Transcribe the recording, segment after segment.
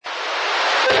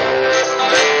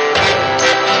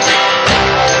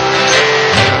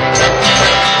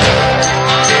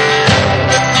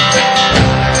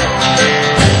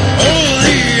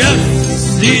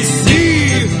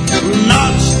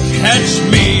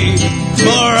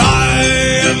for I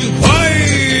am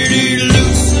quite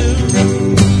elusive.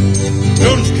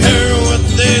 Don't care what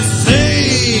they say,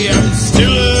 I'm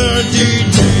still a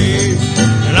DJ,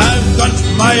 and I've got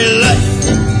my life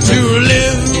to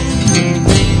live.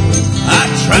 I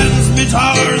transmit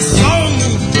our song,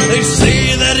 they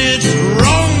say that it's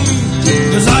wrong,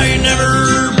 'cause I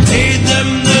never paid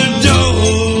them the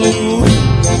dough.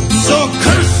 So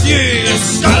curse ye,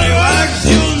 scallywags,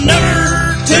 you'll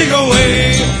never take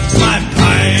away my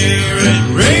pirate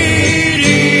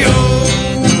radio.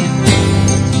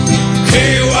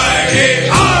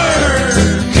 K-Y-A-R,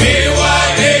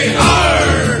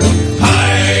 K-Y-A-R,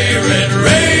 pirate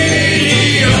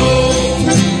radio.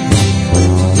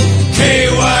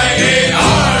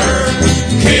 K-Y-A-R,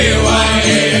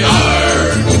 K-Y-A-R,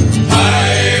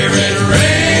 pirate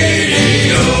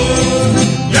radio.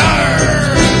 Yarr!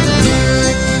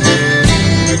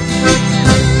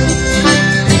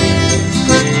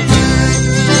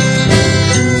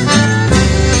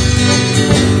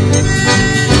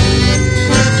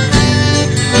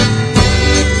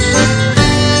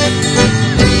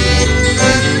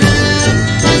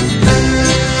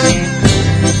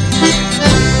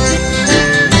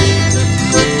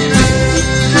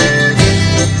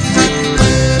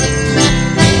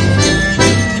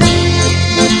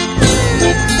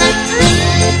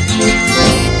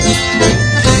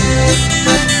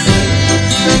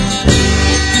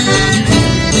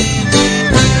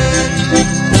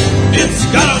 It's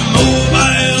got a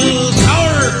mobile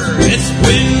tower, it's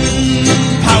wind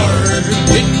powered,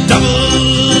 it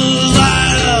doubles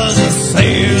as a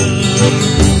sail.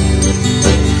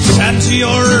 Shanty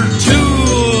or two,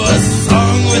 a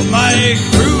song with my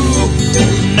crew,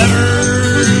 never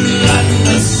land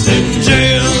us in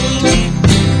jail.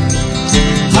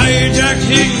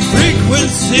 Hijacking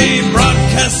frequency,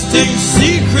 broadcasting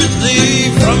secretly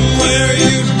from where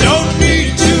you don't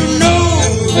need to know.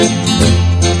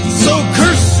 So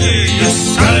curse ye, you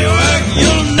scallywag,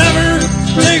 you'll never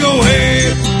take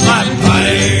away my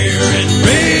pirate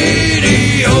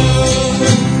radio.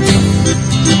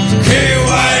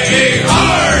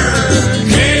 K-Y-A-R,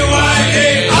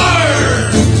 K-Y-A-R,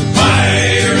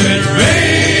 pirate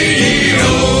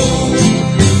radio.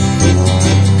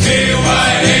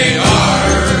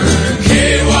 K-Y-A-R,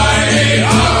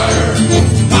 K-Y-A-R,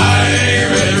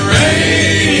 pirate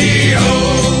radio.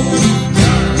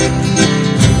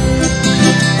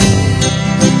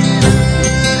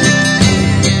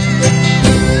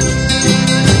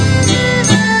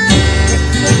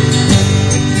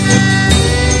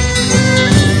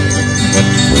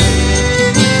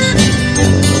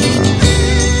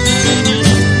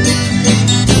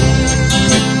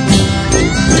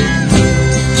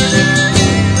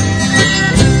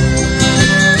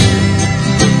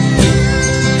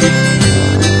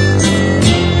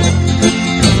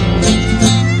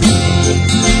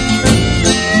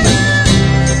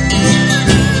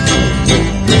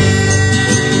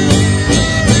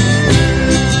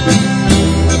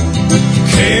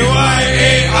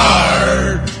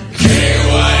 K-Y-A-R,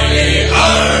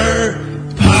 K-Y-A-R,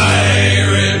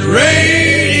 pirate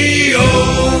radio.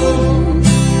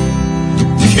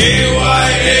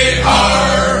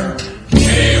 K-Y-A-R,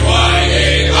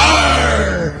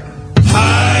 K-Y-A-R,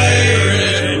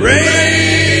 pirate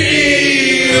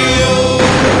radio.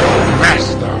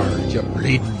 Master, you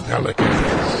bleeding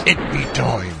pelicans. It be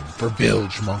time for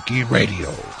Bilge Monkey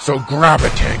Radio. So grab a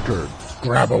tankard,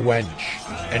 grab a wench,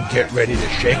 and get ready to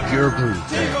shake your groove.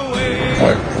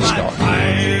 Pirate start.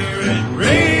 Pirate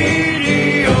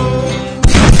radio.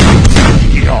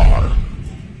 Yar.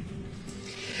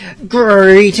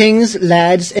 Greetings,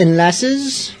 lads and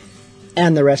lasses,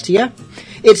 and the rest of ya.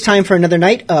 It's time for another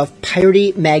night of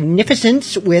piratey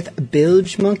magnificence with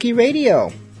Bilge Monkey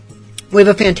Radio. We have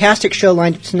a fantastic show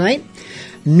lined up tonight.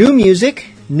 New music,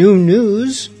 new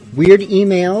news, weird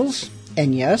emails,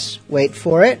 and yes, wait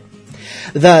for it,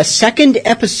 the second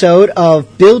episode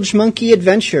of Bilge Monkey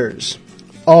Adventures.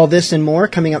 All this and more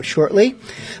coming up shortly.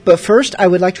 But first, I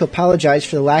would like to apologize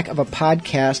for the lack of a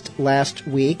podcast last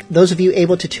week. Those of you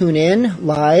able to tune in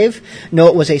live know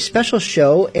it was a special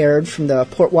show aired from the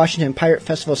Port Washington Pirate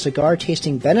Festival Cigar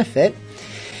Tasting Benefit.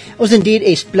 It was indeed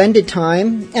a splendid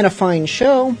time and a fine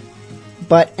show,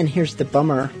 but, and here's the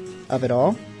bummer of it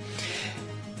all,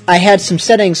 I had some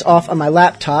settings off on my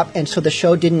laptop, and so the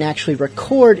show didn't actually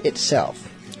record itself.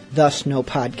 Thus, no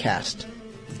podcast.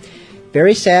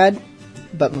 Very sad,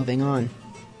 but moving on.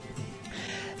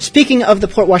 Speaking of the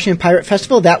Port Washington Pirate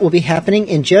Festival, that will be happening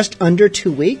in just under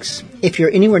 2 weeks. If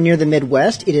you're anywhere near the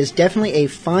Midwest, it is definitely a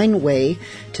fine way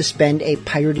to spend a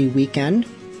piratey weekend.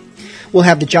 We'll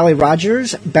have the Jolly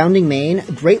Rogers, Bounding Maine,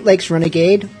 Great Lakes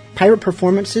Renegade, pirate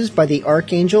performances by the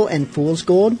Archangel and Fool's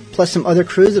Gold, plus some other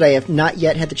crews that I have not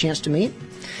yet had the chance to meet.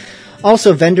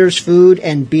 Also vendors, food,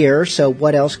 and beer, so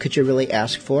what else could you really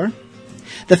ask for?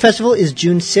 The festival is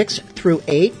June 6th through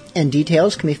 8th, and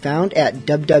details can be found at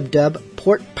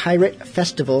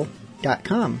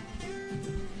www.portpiratefestival.com.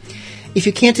 If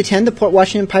you can't attend the Port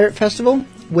Washington Pirate Festival,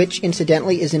 which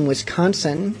incidentally is in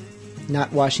Wisconsin,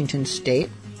 not Washington State,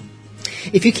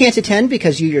 if you can't attend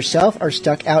because you yourself are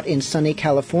stuck out in sunny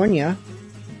California,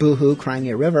 boo-hoo,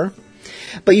 Crimea River,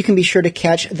 but you can be sure to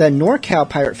catch the NorCal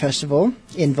Pirate Festival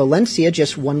in Valencia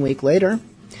just 1 week later.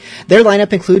 Their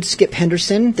lineup includes Skip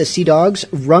Henderson, the Sea Dogs,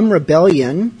 Rum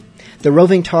Rebellion, the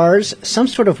Roving Tars, some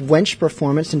sort of wench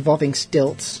performance involving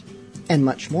stilts, and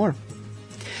much more.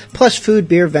 Plus food,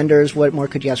 beer, vendors, what more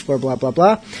could you ask for, blah, blah,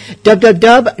 blah.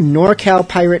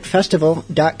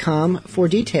 www.norcalpiratefestival.com for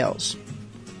details.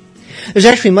 There's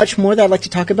actually much more that I'd like to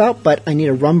talk about, but I need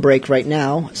a rum break right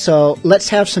now, so let's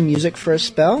have some music for a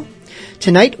spell.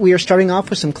 Tonight we are starting off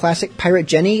with some classic Pirate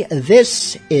Jenny.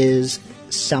 This is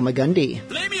Salmagundi.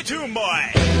 Play me a tune,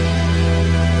 boy.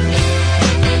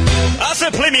 I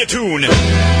said play me a tune.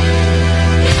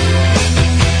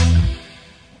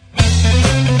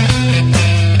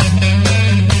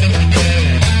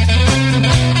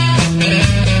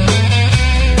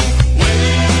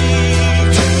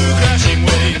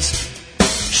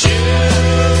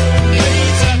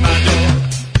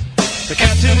 The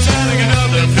captain's having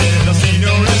another fit. I'll see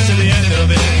no rest to the end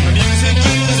of it. The music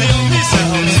is the only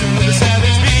sound to the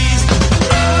savage beast.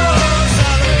 Oh,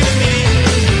 Salmagundi.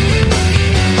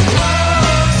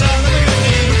 Oh,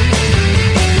 Salmagundi.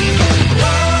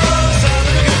 Oh,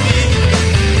 Salmagundi.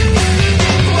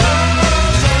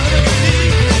 Oh,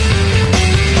 Salmagundi.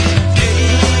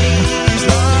 He's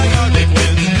like Arctic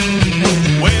wind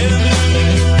when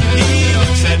he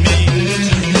looks at me.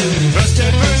 First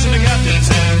head first in the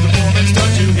captain's hand.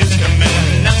 Stuck to his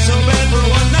command. Not so bad for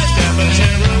one night stand, but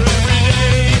terror every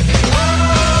day.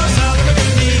 Oh,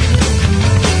 Salmagundi.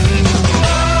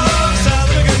 Oh,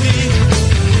 Salmagundi.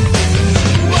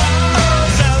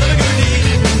 Oh, Salmagundi.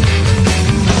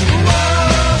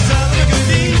 Oh,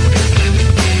 Salmagundi.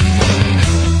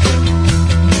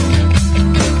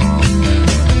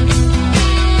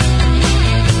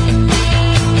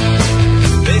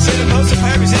 They say the post of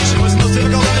pirate musician was the most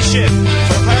difficult on the ship.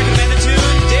 For a pirate commanded to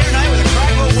day or night with a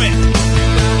crack of a whip.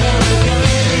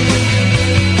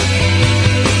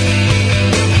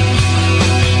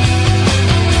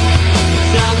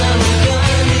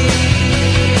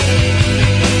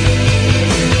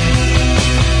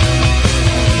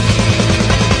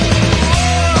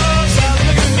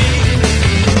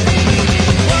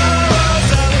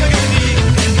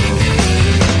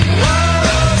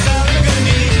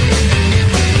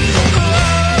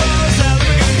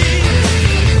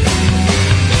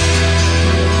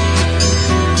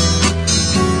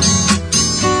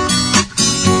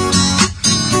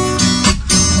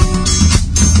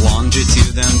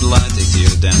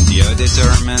 Your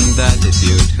determined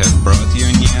attitude have brought you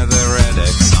near the red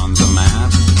X on the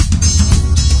map.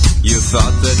 You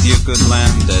thought that you could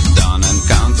land at dawn and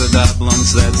count the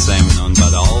doubloons that same noon,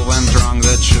 but all went wrong,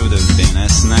 that should have been a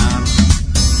snap.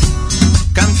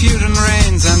 Confusion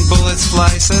reigns and bullets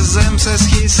fly, says them, says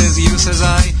he, says you, says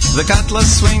I. The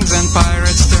cutlass swings and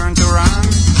pirates turn to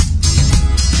run.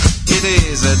 It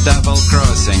is a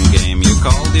double-crossing game. You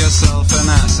called yourself an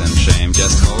ass and shame.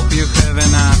 Just hope you have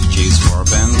enough cheese for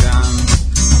Ben Gunn.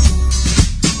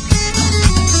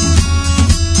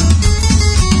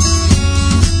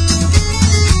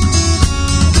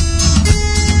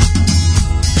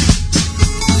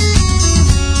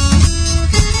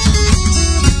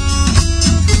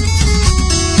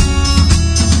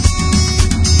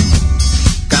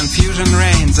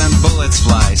 Reigns and bullets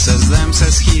fly, says them,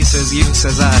 says he, says you,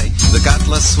 says I. The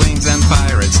cutlass swings and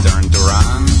pirates turn to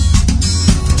run.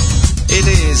 It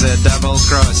is a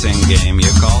double-crossing game.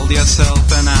 You called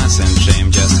yourself an ass and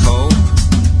shame. Just hope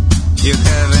you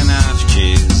have enough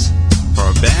cheese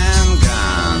for Ben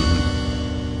Gunn.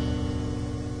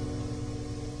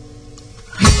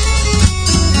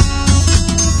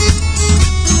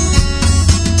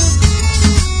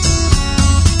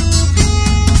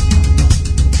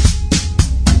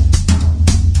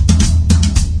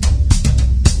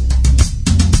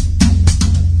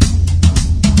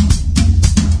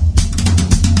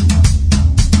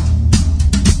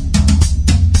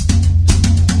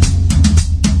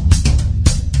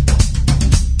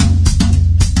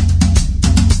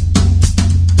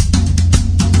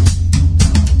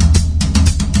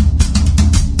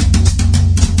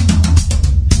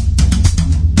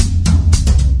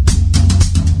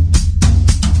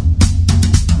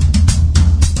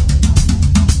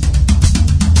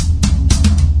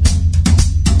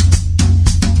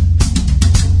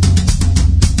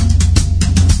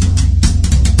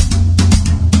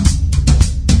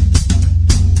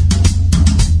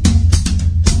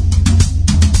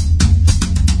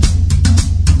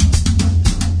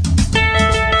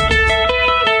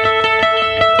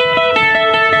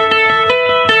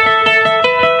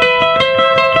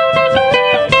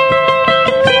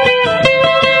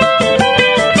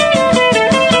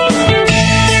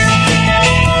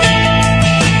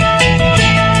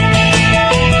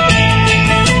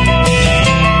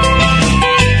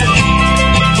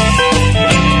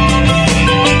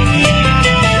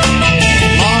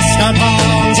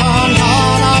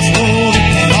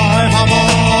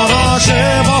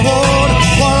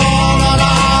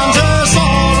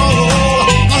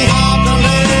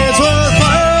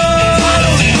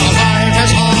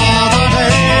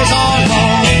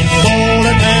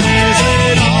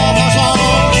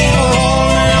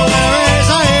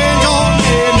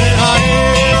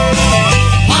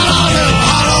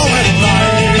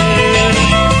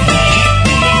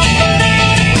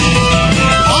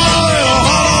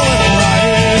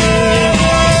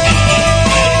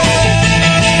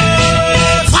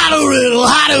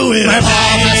 They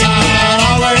prophesy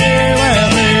away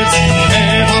with it.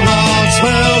 If the blood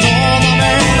spills on the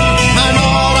main, and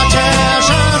all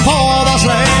attention for the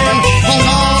slain, will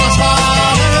not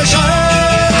astonish and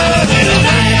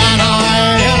I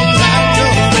intend to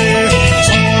be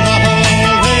so the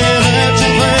whole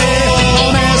religion free. I'll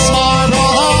miss my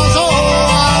brother, so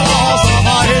I lost the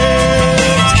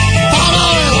fight.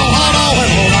 Follow little light.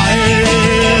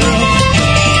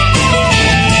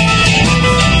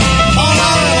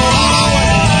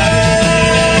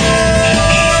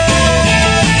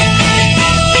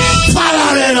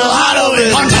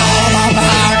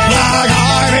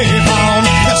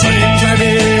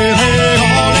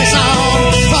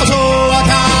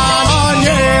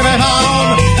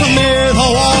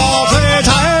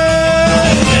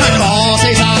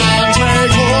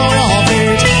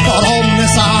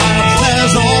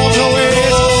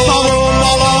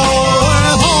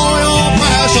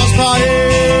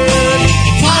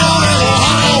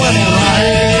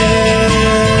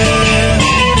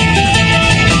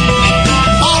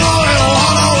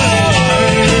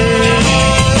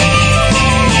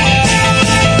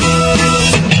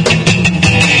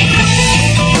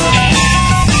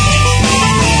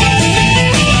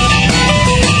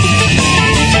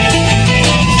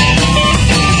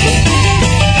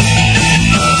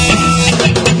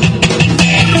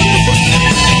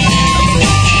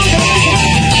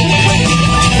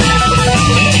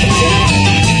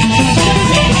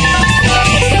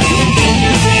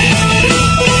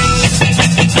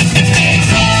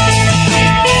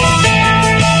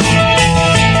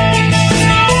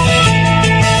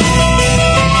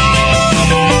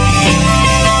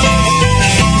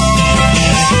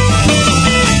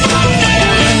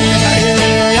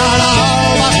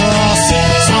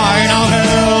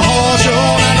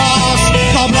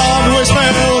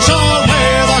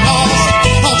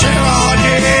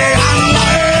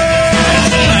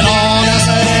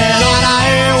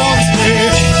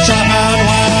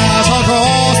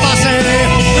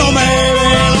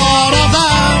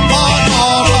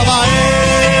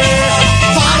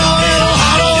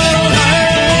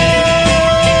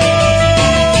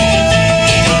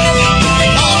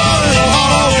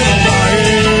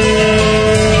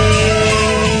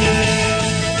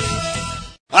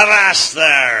 Avast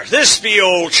there, this be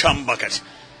old Chumbucket.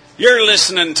 You're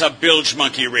listening to Bilge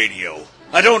Monkey Radio.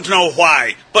 I don't know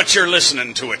why, but you're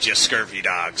listening to it, you scurvy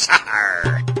dogs.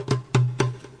 Ha-ha.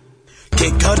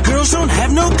 Cape Cod girls don't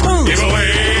have no cones. Give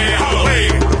away, Holloway.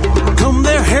 Comb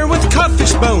their hair with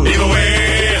codfish bones. Give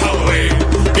away, Holloway.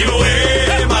 Give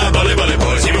away, my bully bully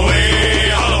boys. Give away,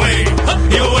 Holloway.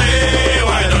 Give away,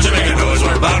 why don't you make a noise?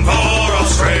 We're bound for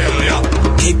Australia.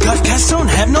 Cape Cod cats don't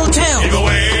have no tails. Give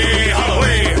away,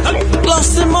 Holloway.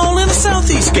 Lost them all in the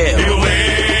southeast gale. Give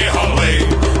away, Holloway.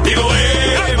 Give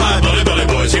away, my bully bully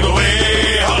boys. Give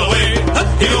away, Holloway.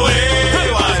 Give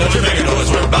away, why don't you make a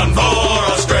noise? We're bound for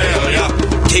Australia.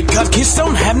 Cape Cod kids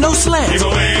don't have no sleds. Give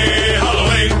away,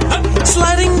 Holloway.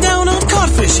 Sliding down on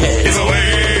codfish heads. Give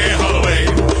away, Holloway.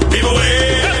 Give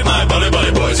away, my bully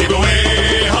bully boys. Give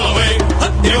away, Holloway.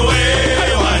 Give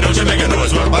away, why don't you make a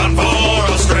noise? We're bound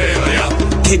for Australia.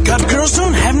 Cape Cod girls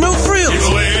don't have no frills. Give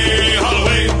away,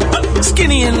 Holloway.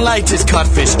 Skinny and light as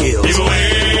codfish gills. Give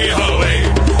away, Holloway.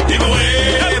 Give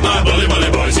away, my bully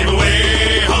bully boys. Give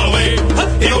away, Holloway.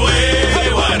 Give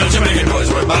away, why don't you make a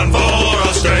noise? We're bound for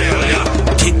Australia.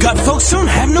 Cape Cod folks don't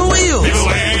have no eels. Give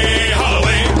away,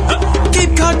 Holloway.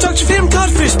 Cape Cod ducks them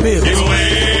codfish bills. Give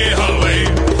away, Holloway.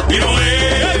 Give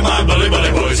away, my bully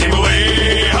bully boys. Give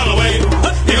away, Holloway.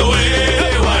 Give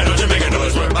away, why don't you make a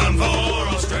noise? We're bound for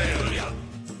Australia.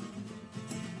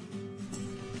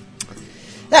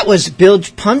 That was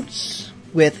Bilge Punts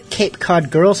with Cape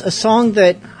Cod Girls, a song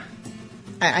that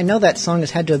I know that song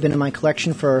has had to have been in my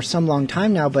collection for some long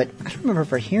time now, but I don't remember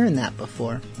ever hearing that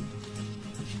before.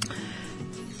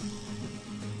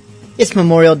 It's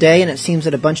Memorial Day, and it seems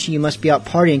that a bunch of you must be out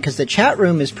partying because the chat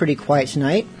room is pretty quiet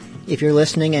tonight. If you're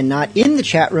listening and not in the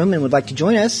chat room and would like to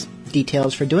join us,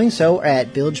 details for doing so are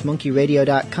at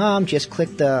bilgemonkeyradio.com. Just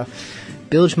click the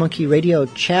Bilge Monkey Radio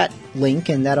chat link,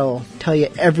 and that'll tell you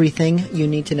everything you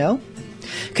need to know.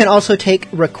 You can also take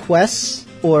requests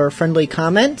or friendly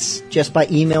comments just by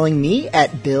emailing me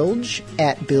at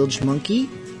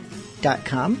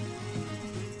bilge@bilgemonkey.com.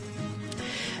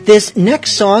 This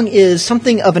next song is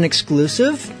something of an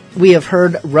exclusive. We have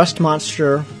heard Rust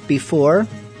Monster before.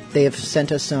 They have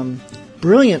sent us some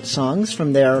brilliant songs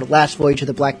from their last voyage of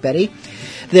the Black Betty.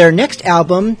 Their next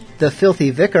album, The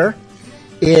Filthy Vicar,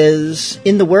 is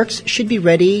in the works, should be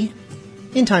ready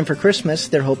in time for Christmas,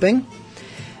 they're hoping.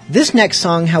 This next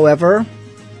song, however,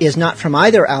 is not from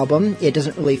either album. It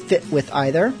doesn't really fit with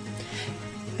either.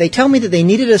 They tell me that they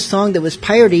needed a song that was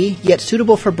piratey yet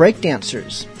suitable for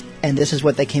breakdancers. And this is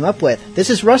what they came up with. This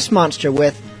is Rust Monster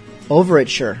with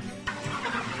Overture.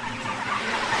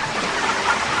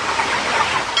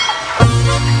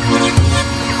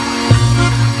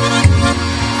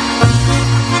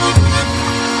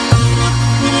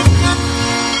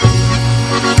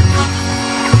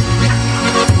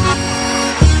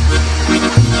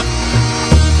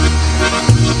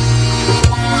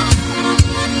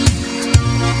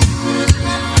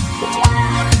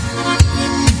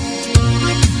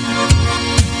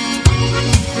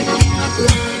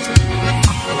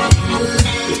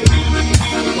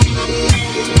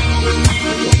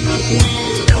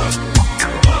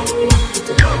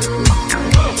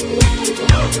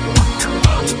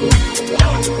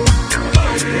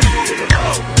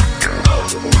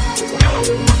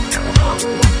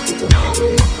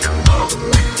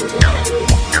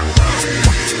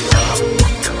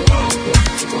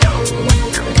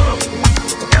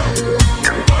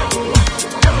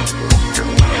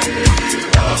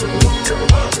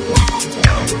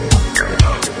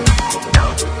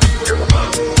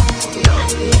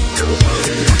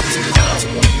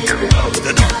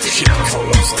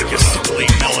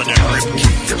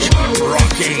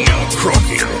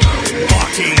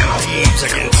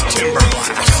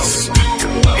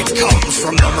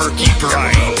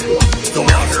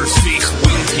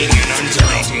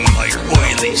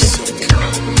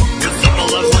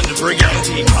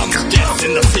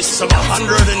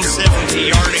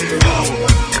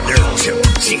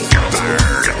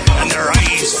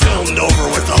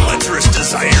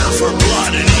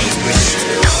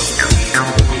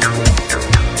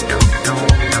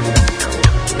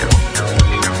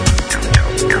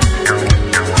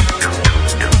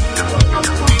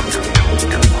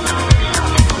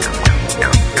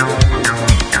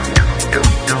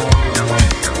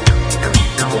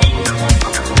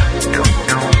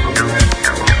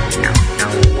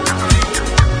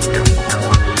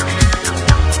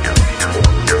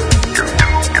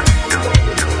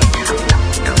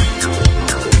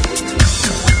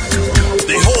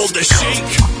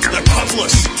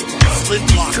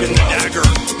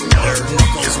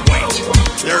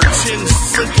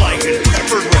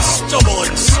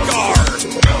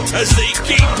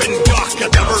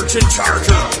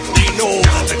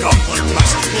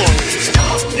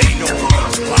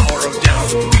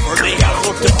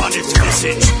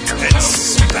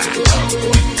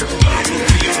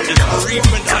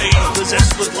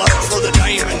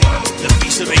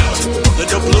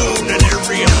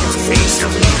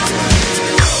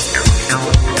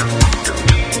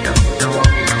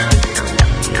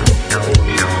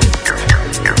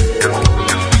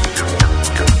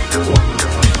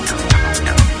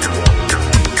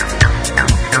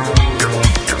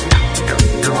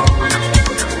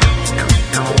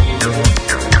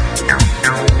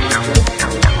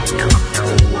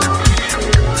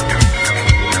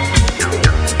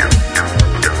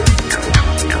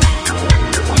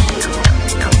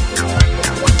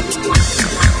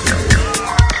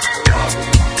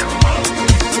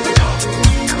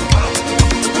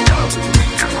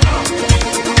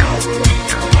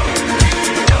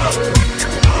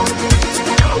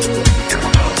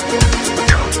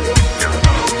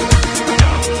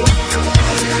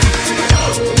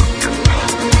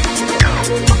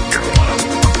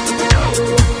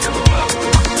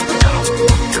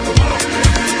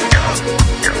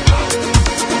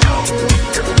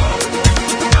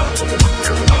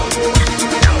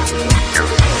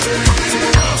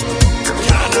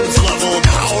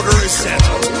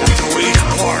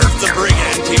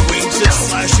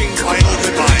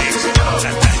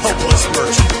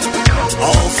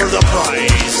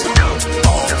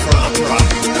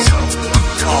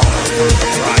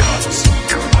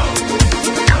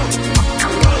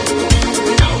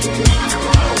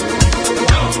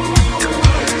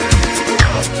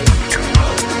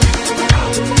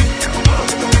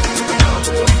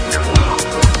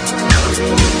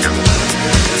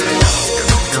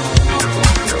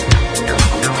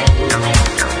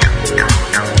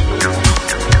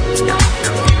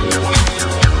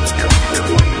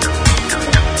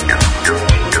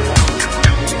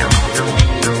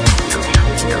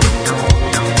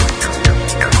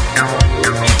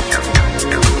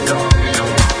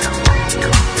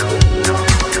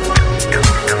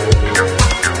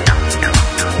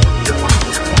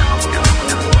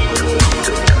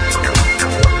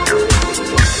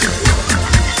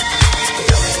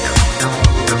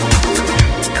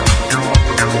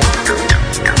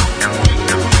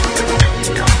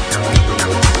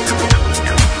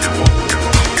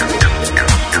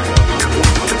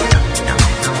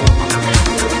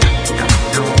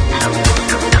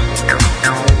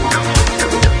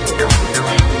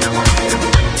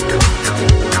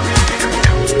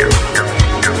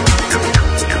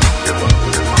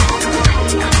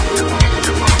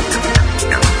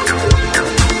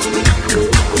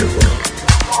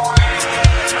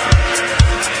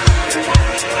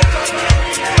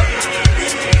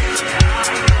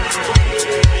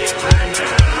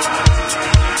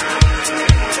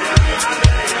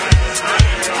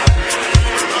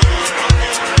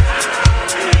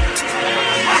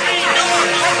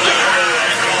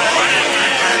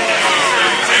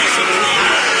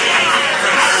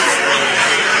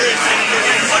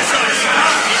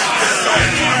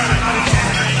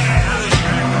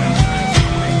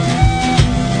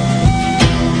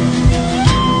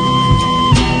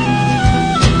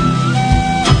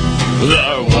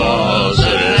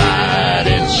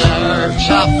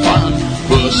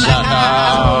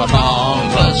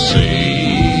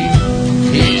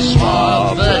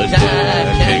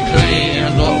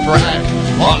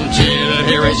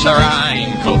 is a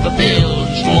rhyme called the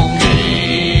bilge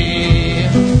monkey.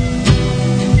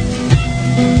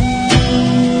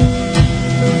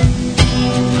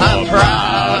 A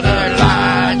prouder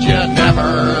lad you'd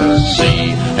never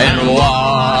see, and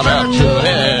water to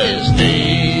his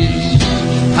knees.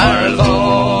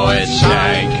 Although it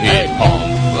sank, it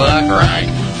pumped the crank,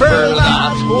 for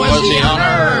that was the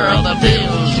honour of the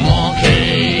bilge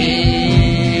monkey.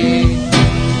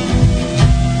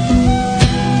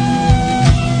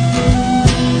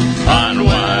 And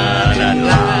when at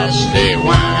last they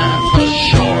went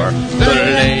ashore, the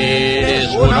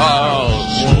ladies would all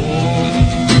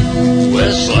swoon.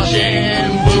 With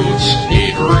slouching boots,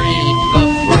 he'd reap the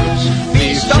fruits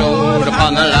bestowed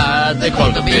upon the lad they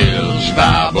called the bilge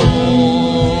baboon.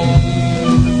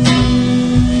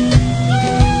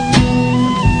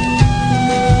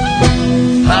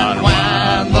 And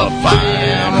when the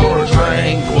final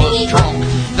drink was drunk,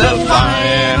 the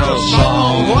final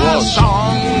song was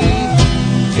sung,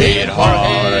 he'd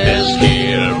haul his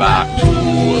gear back to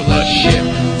the ship.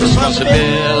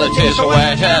 Responsibilities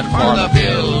awaited for the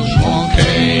bilge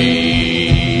monkey.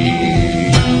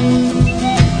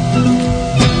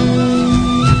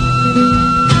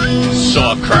 So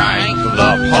crank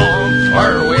the pump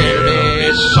for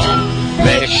weary song,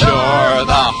 make sure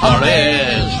the hull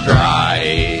is dry,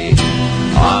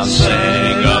 and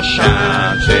sing a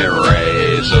shanty,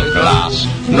 raise a glass.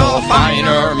 No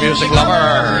finer music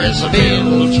lover is the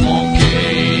bilge monkey.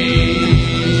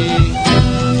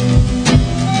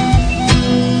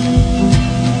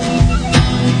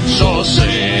 So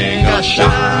sing a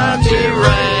shanty,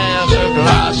 raise a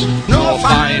glass. No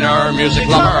finer music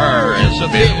lover is the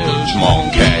bilge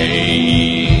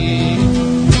monkey.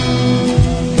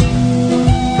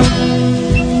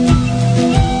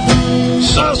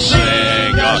 So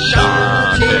sing a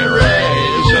shanty,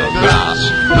 raise a glass.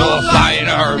 No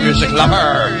finer music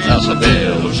lover is the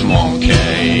bilge monkey.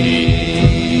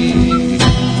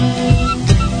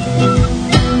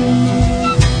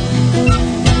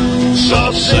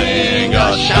 So sing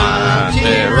a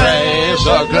shanty, raise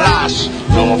a glass.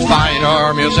 No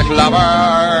finer music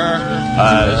lover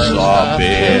as the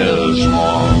bilge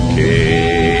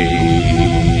monkey.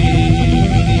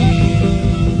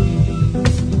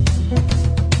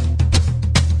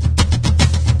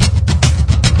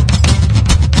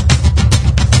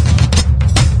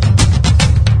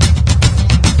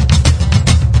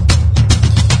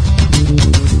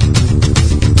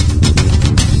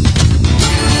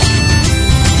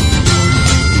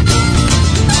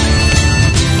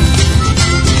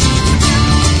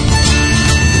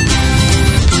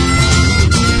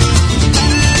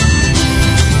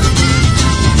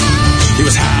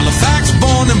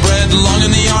 Long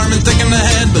in the arm and thick in the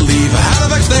head. Believe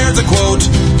Halifax, there's a quote.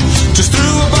 Just threw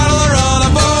a bottle or on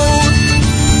a boat.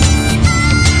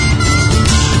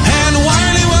 And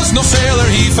while he was no sailor,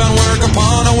 he found work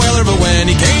upon a whaler. But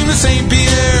when he came to St.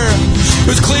 Pierre,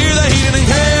 it was clear that he didn't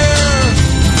care.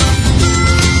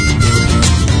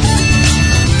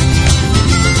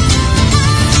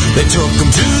 They took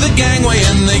him to the gangway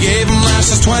and they gave him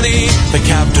lashes 20. The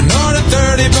captain ordered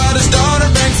 30, but his daughter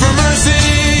begged for mercy.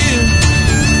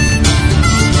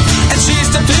 She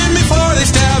stepped in before they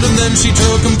stabbed him, then she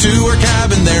took him to her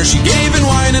cabin. There she gave him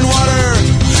wine and water,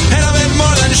 and a bit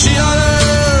more than she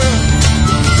oughter.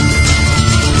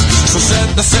 So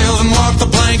set the sails and walk the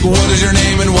plank. What is your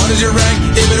name and what is your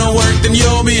rank? If it don't work, then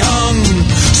you'll be hung.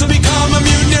 So become a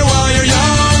mutineer while you're young.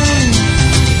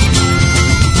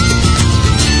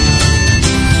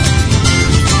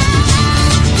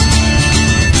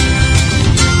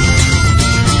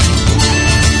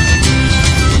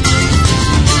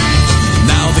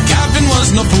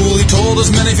 No fool, he told his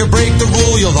men, if you break the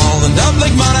rule, you'll all end up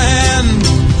like Monaghan.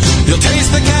 You'll taste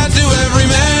the cat to every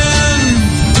man.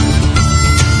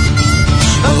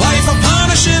 A life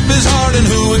upon a ship is hard, and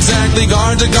who exactly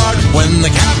guards a guard? When the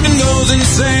captain goes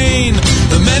insane,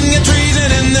 the men get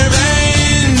treason in their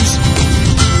veins.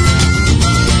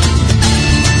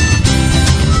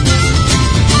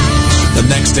 The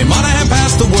next day Monaghan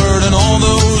passed the word, and all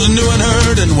those who knew and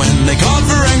heard, and when they called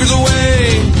for anchors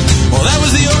away, well, that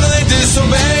was the order they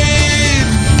disobeyed.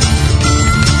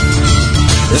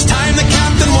 This time the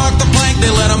captain walked the plank,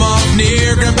 they let him off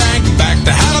near Grand Bank. Back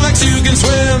to Halifax you can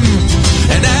swim,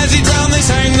 and as he drowned they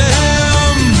sang to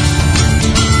him.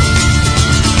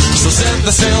 So set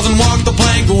the sails and walk the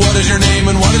plank. What is your name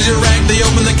and what is your rank? They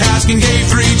opened the cask and gave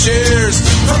 3 cheers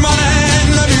for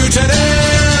Monaghan the mutineer.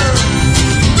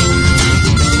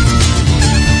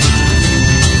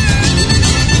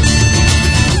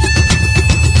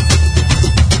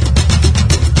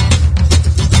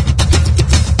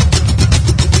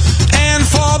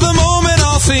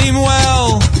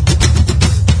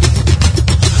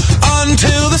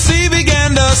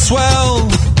 swell.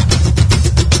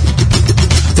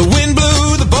 The wind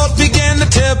blew, the boat began to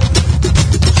tip.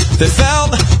 They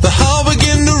felt the hull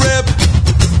begin to rip.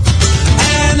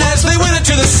 And as they went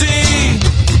into the sea,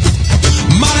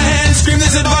 Monahan screamed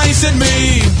this advice at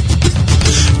me.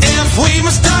 If we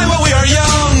must die while we are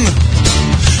young,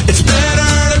 it's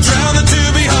better to drown than to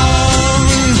be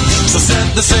hung. So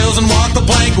set the sails and walk the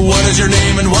plank. What is your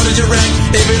name and what is your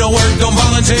rank? If it don't work, don't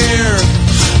volunteer.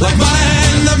 Like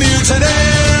Monahan the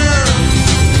mutineer.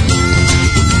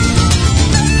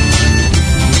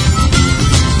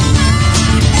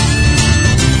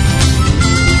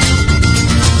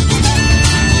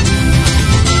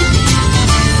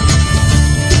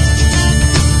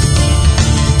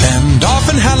 And off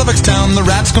in Halifax town, the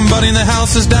rats come butting the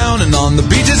houses down. And on the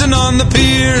beaches and on the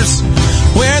piers,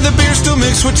 where the beer still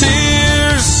mixed with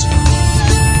tears.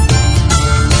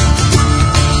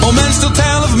 Old men still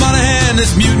tell of Monahan,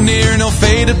 his mutineer, no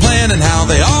faded plan, and how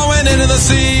they all went into the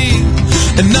sea,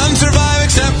 and none survive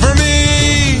except for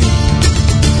me.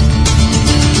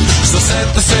 So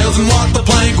set the sails and walk the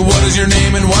plank. What is your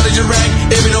name and what is your rank?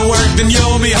 If it don't work, then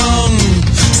you'll be hung.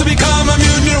 So become a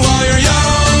mutineer while you're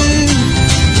young.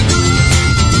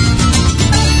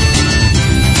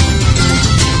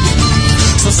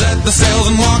 So set the sails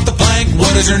and walk the plank.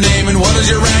 What is your name and what is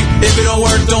your rank? If it don't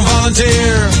work, don't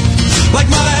volunteer. Like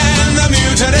Monahan the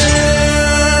mutineer.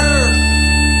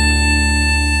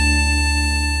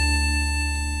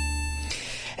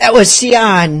 That was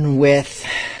Sion with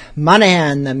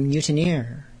Monahan the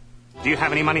mutineer. Do you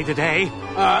have any money today?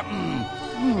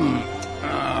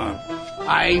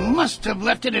 I must have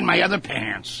left it in my other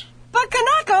pants. But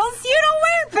Knuckles, you don't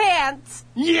wear pants.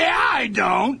 Yeah, I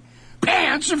don't.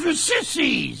 Pants are for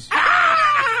sissies.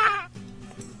 Ah!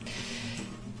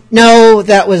 No,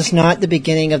 that was not the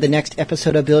beginning of the next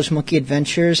episode of Bilge Monkey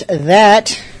Adventures.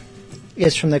 That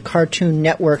is from the Cartoon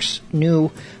Network's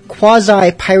new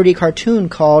quasi-piratey cartoon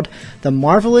called The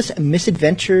Marvelous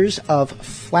Misadventures of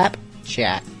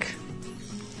Flapjack.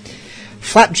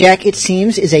 Flapjack, it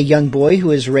seems, is a young boy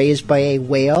who is raised by a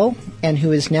whale and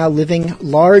who is now living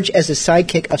large as a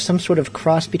sidekick of some sort of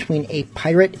cross between a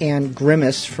pirate and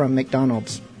Grimace from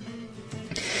McDonald's.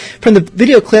 From the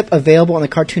video clip available on the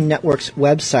Cartoon Network's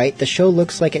website, the show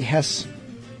looks like it has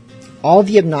all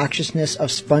the obnoxiousness of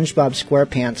SpongeBob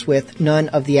SquarePants with none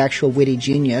of the actual witty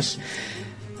genius.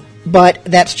 But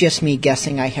that's just me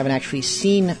guessing. I haven't actually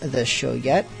seen the show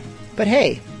yet. But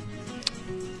hey,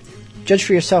 judge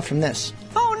for yourself from this.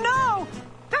 Oh no!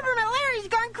 Peppermint Larry's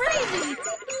gone crazy!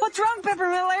 What's wrong,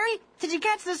 Peppermint Larry? Did you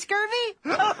catch the scurvy?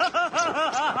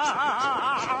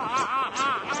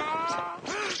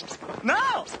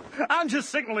 No! I'm just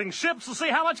signaling ships to see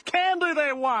how much candy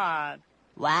they want.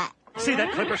 What? See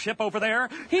that clipper ship over there?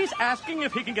 He's asking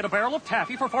if he can get a barrel of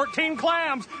taffy for 14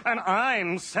 clams. And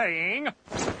I'm saying...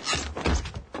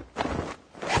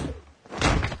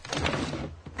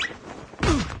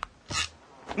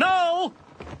 No!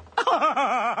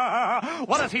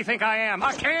 What does he think I am?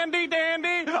 A candy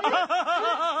dandy?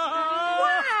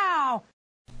 Wow!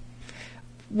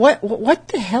 What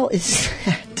the hell is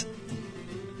that?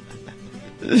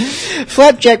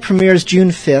 Flapjack premieres June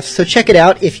 5th, so check it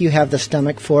out if you have the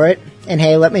stomach for it. And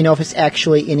hey, let me know if it's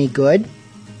actually any good.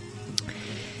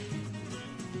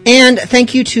 And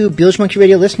thank you to Bilge Monkey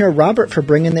Radio listener Robert for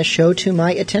bringing this show to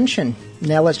my attention.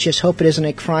 Now let's just hope it isn't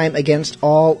a crime against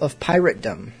all of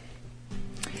piratedom.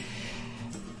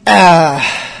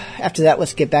 After that,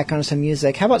 let's get back on some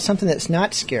music. How about something that's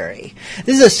not scary?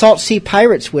 This is the Salt Sea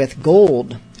Pirates with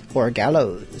Gold or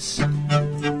Gallows.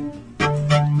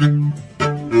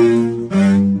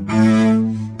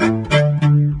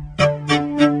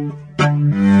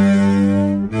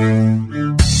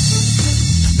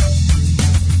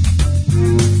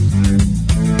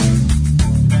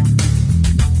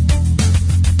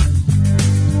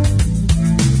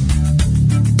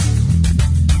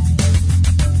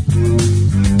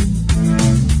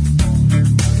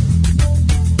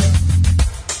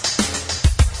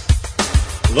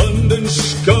 London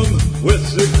scum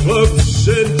with the clubs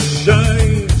and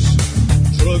shines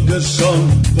drug us on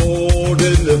board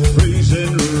in the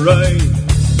freezing rain.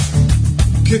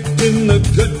 Kicked in the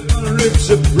gut, my ribs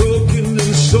are broken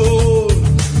and sore.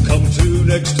 Come to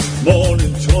next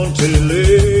morning, 20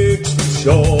 leagues from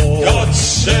shore. God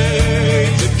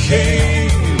save the king.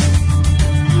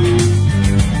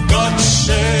 God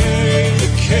save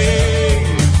the king.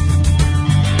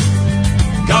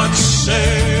 God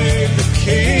save the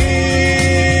king.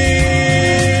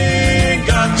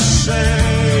 God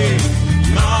save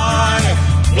my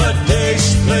bloody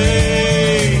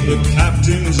spleen. The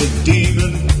captain's a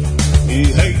demon. He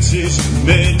hates his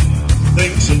men.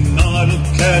 Thinks an idle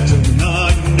cat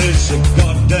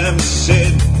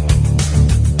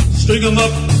ring him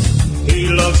up. He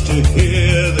loves to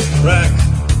hear the crack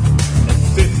of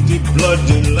 50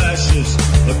 bloody lashes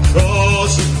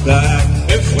across his back.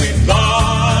 If we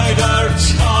bide our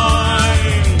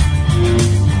time,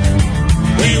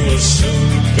 we will soon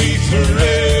be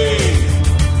free,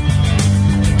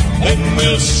 and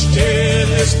we'll steer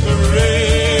this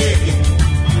parade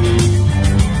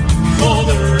for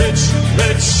the rich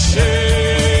red shade.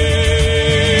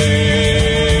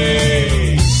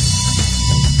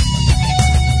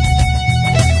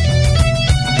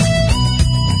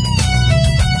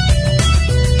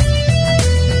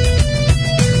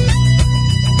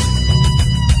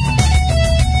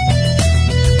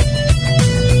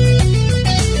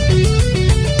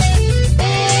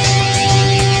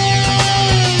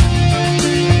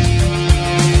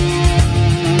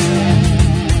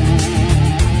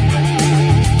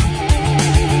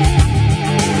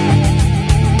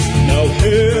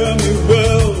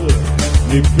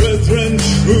 Brethren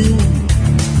true,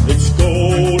 it's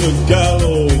gold or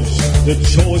gallows, the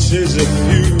choice is a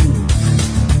few.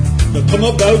 Now come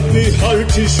about me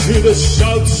hearties to the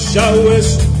south,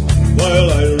 southwest,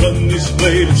 while I run this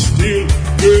blade of steel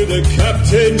through the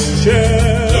captain's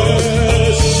chest.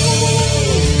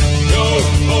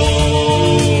 Yo-ho,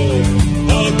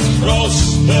 across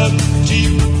the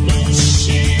deep blue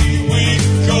sea we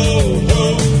go.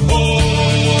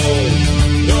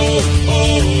 Yo-ho, yo-ho,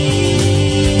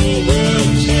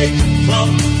 from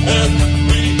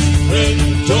every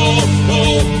window,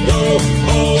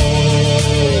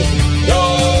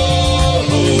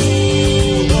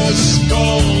 the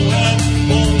skull and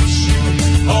bones you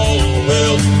all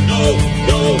will know,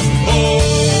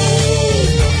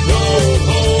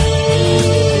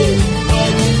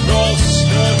 across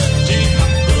the deep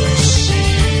blue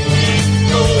sea we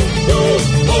go,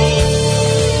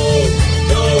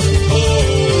 we'll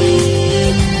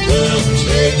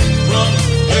take from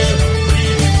every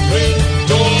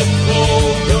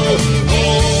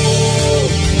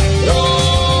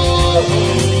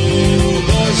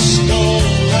the skull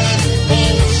and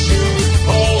bones you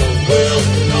all will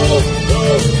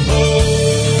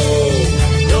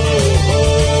know,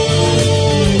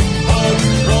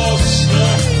 across the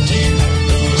deep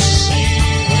blue sea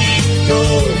we go,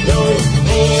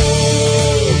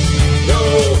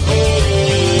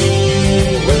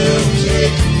 we'll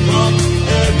take from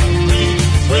every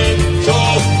friend the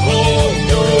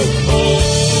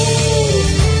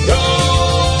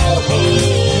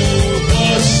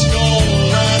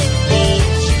skull and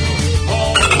bones you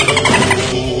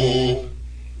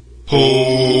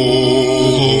all.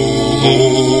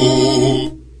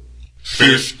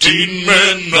 15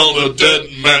 men on a dead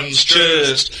man's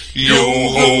chest,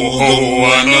 yo-ho-ho,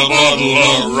 and a bottle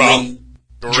of rum.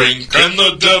 Drink and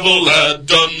the devil had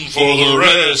done for the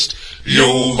rest,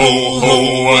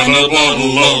 yo-ho-ho, and a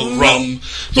bottle of rum.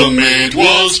 The maid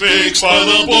was fixed by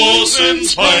the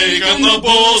boatswain's pike, and the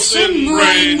boatswain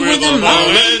reigned with a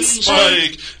mountain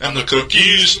spike, and the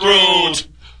cookie's throat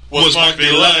was might be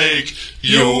like,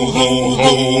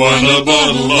 yo-ho-ho, and a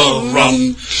bottle of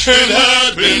rum. It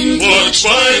had been clutched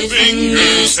by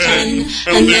fingers 10,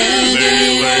 and there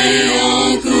they lay,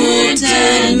 all good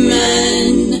 10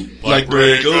 men. Like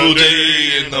break o'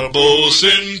 day in the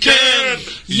boatswain ken,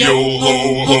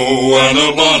 yo-ho-ho, and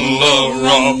a bottle of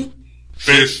rum.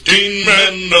 15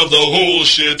 men of the whole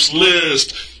ship's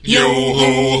list,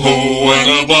 yo-ho-ho, and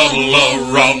a bottle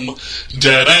of rum.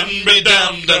 Dead and be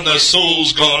damned, and their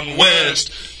souls gone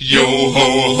west,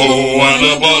 yo-ho-ho, and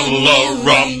a bottle of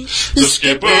rum. The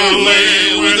skipper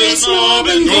lay with his knob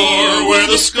and gore, where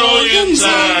the scullion's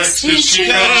axe his cheek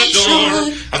had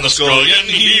shore, and the scullion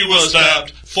he was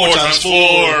stabbed 4 times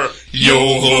 4,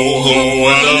 yo-ho-ho,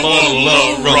 and a bottle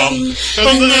of rum.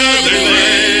 And there they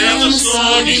lay, and the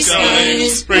soggy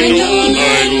skies rained all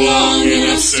night long in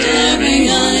a staring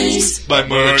eyes. By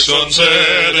murk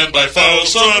sunset and by foul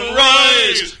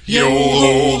sunrise,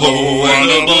 yo-ho-ho,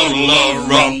 and a bottle of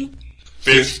rum.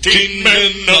 15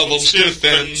 men of them stiff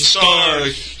and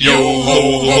stark,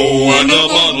 yo-ho-ho, and a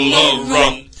bottle of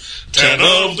rum. 10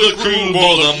 of the crew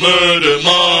bore the murder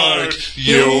mark,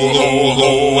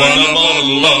 yo-ho-ho, and a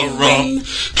bottle of rum.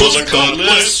 'Twas a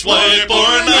cutlass swipe or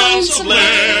an ounce of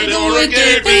lead, or a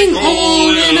gaping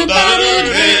hole in a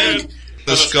battered head.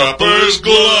 The scupper's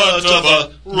glut of a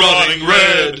rotting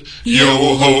red,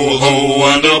 yo-ho-ho,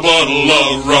 and a bottle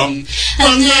of rum.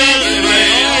 And there they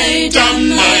lay, damn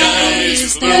my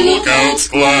eyes, their lookouts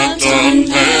clapped on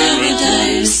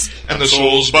paradise. And the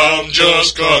souls bound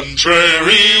just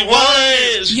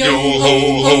contrary-wise,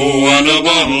 yo-ho-ho, and a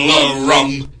bottle of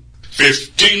rum.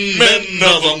 15 men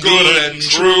of them good and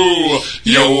true,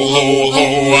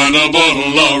 yo-ho-ho, and a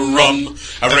bottle of rum.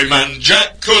 Every man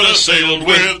Jack could have sailed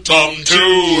with Tom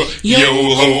too.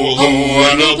 Yo-ho-ho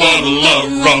and a bottle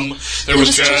of rum. There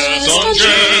was chest on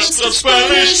chest of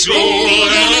Spanish gold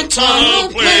and a ton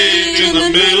of plate in the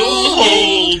middle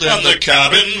hold. And the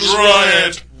cabin's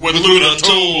riot with loot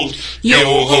untold.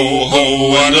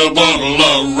 Yo-ho-ho and a bottle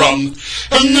of rum.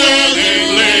 And there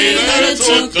they lay that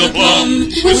took the plum,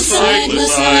 with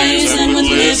sightless eyes and with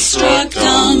lips struck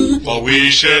dumb, while we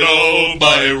shed all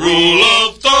by rule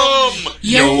of thumb.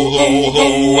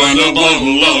 Yo-ho-ho and a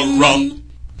bottle of rum.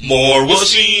 More was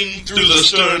seen through the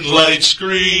stern light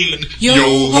screen.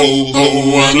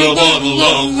 Yo-ho-ho and a bottle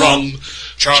of rum.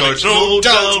 Charged no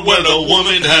doubt where the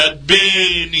woman had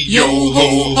been.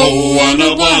 Yo-ho-ho and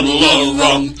a bottle of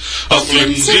rum. A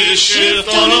flimsy shift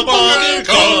on a bargain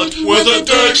cart, with a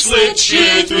dark slit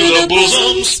sheer through the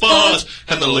bosom spot,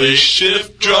 and the lace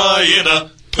shift dry in a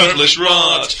purplish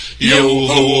rot.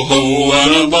 Yo-ho-ho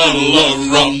and a bottle of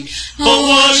rum.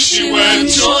 Awas she went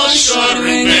to a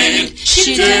shuddering maid.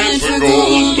 She dared for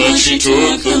gold, but she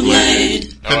took the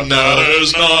blade. And now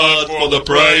there's not, for the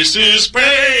price is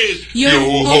paid.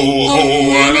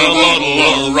 Yo-ho-ho and a bottle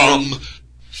of rum.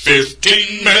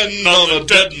 15 men on a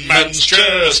dead man's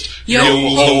chest.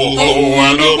 Yo-ho-ho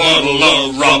and a bottle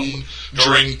of rum.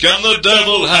 Drink and the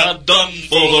devil had done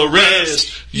for the rest.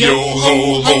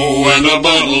 Yo-ho-ho and a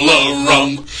bottle of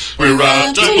rum. We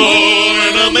wrapped them all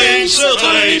in a mainsail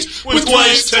tight, with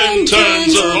twice 10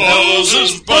 turns our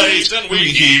hawsers bite, and we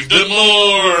heaved them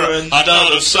more and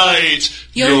out of sight.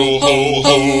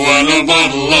 Yo-ho-ho and a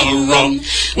bottle of rum.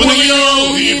 With a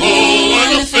yo-heave-ho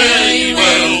and a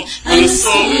farewell, and a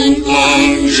sullen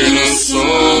plunge in a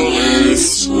sullen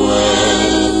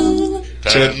swell.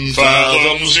 10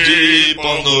 fathoms deep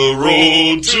on the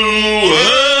road to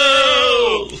hell.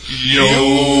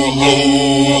 Yo-ho-ho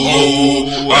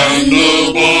and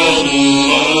a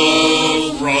bottle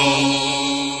of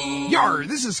rum. Yar,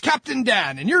 this is Captain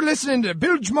Dan, and you're listening to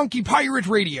Bilge Monkey Pirate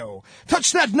Radio.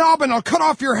 Touch that knob and I'll cut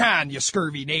off your hand, you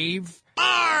scurvy knave.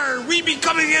 Arr! We be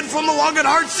coming in from the long and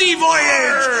hard sea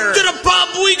voyage! To the pub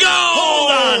we go!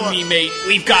 Hold on, me mate.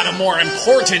 We've got a more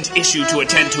important issue to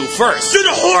attend to first. To the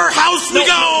whorehouse we go!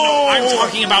 No, I'm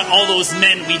talking about all those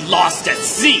men we lost at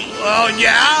sea. Oh,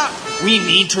 yeah? We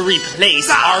need to replace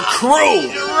our crew.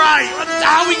 You're right.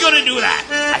 How are we gonna do that?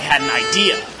 I had an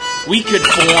idea. We could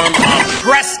form a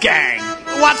press gang.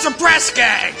 What's a press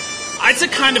gang? It's a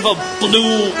kind of a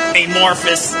blue,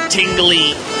 amorphous,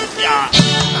 tingly,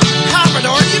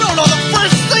 Commodore, you don't know the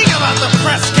first thing about the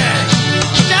press gang.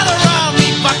 Gather around me,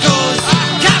 buckos.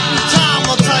 Captain Tom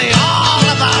will tell you all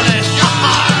about it.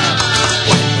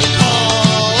 When we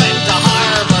pull into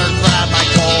harbor, grab my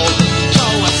gold, go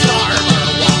a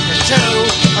starboard, walk into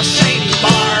a shady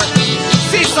bar,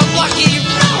 see some lucky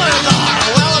fellas are.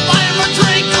 Well, if I have a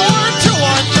drink or 2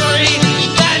 or 3,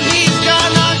 then he's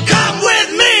gonna come with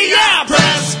me. Yeah,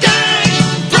 press gang,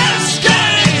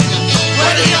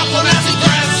 ready up on acid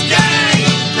press gang,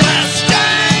 press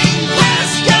gang,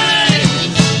 press gang.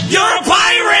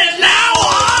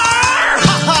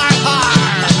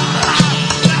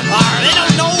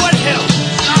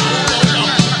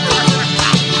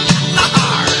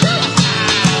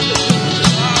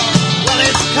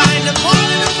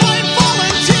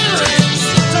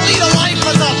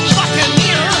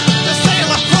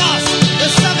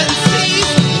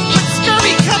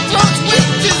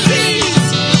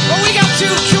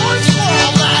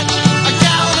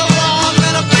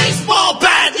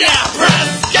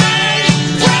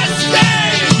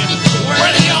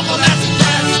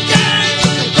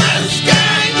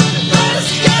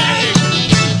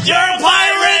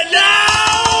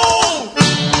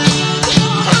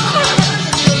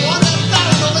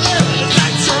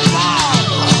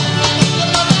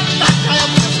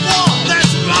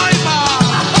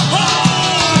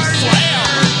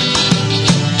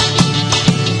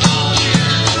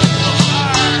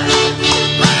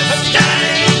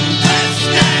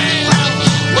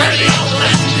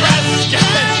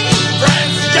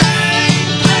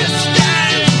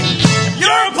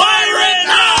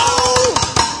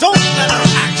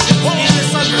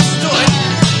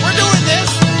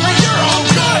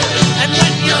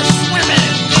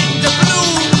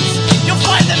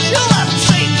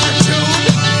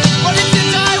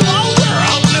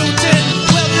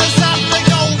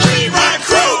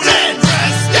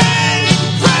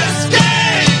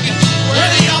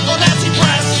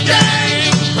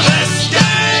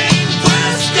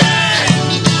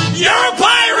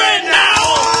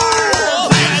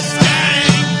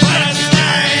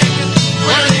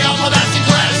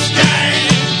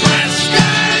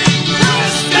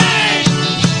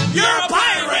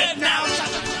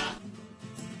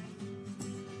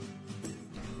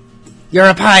 You're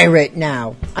a pirate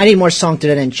now. I need more song to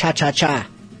than cha-cha-cha.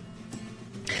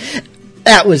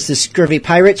 That was the Scurvy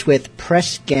Pirates with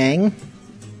Press Gang.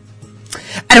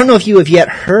 I don't know if you have yet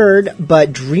heard,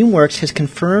 but DreamWorks has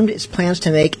confirmed its plans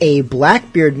to make a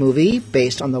Blackbeard movie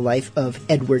based on the life of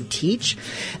Edward Teach.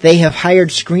 They have hired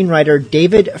screenwriter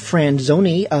David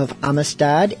Franzoni of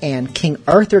Amistad and King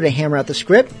Arthur to hammer out the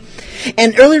script.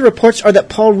 And early reports are that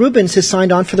Paul Rubens has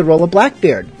signed on for the role of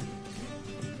Blackbeard.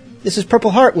 This is Purple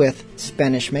Heart with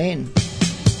Spanish Main.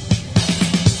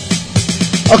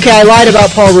 Okay, I lied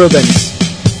about Paul Rubens.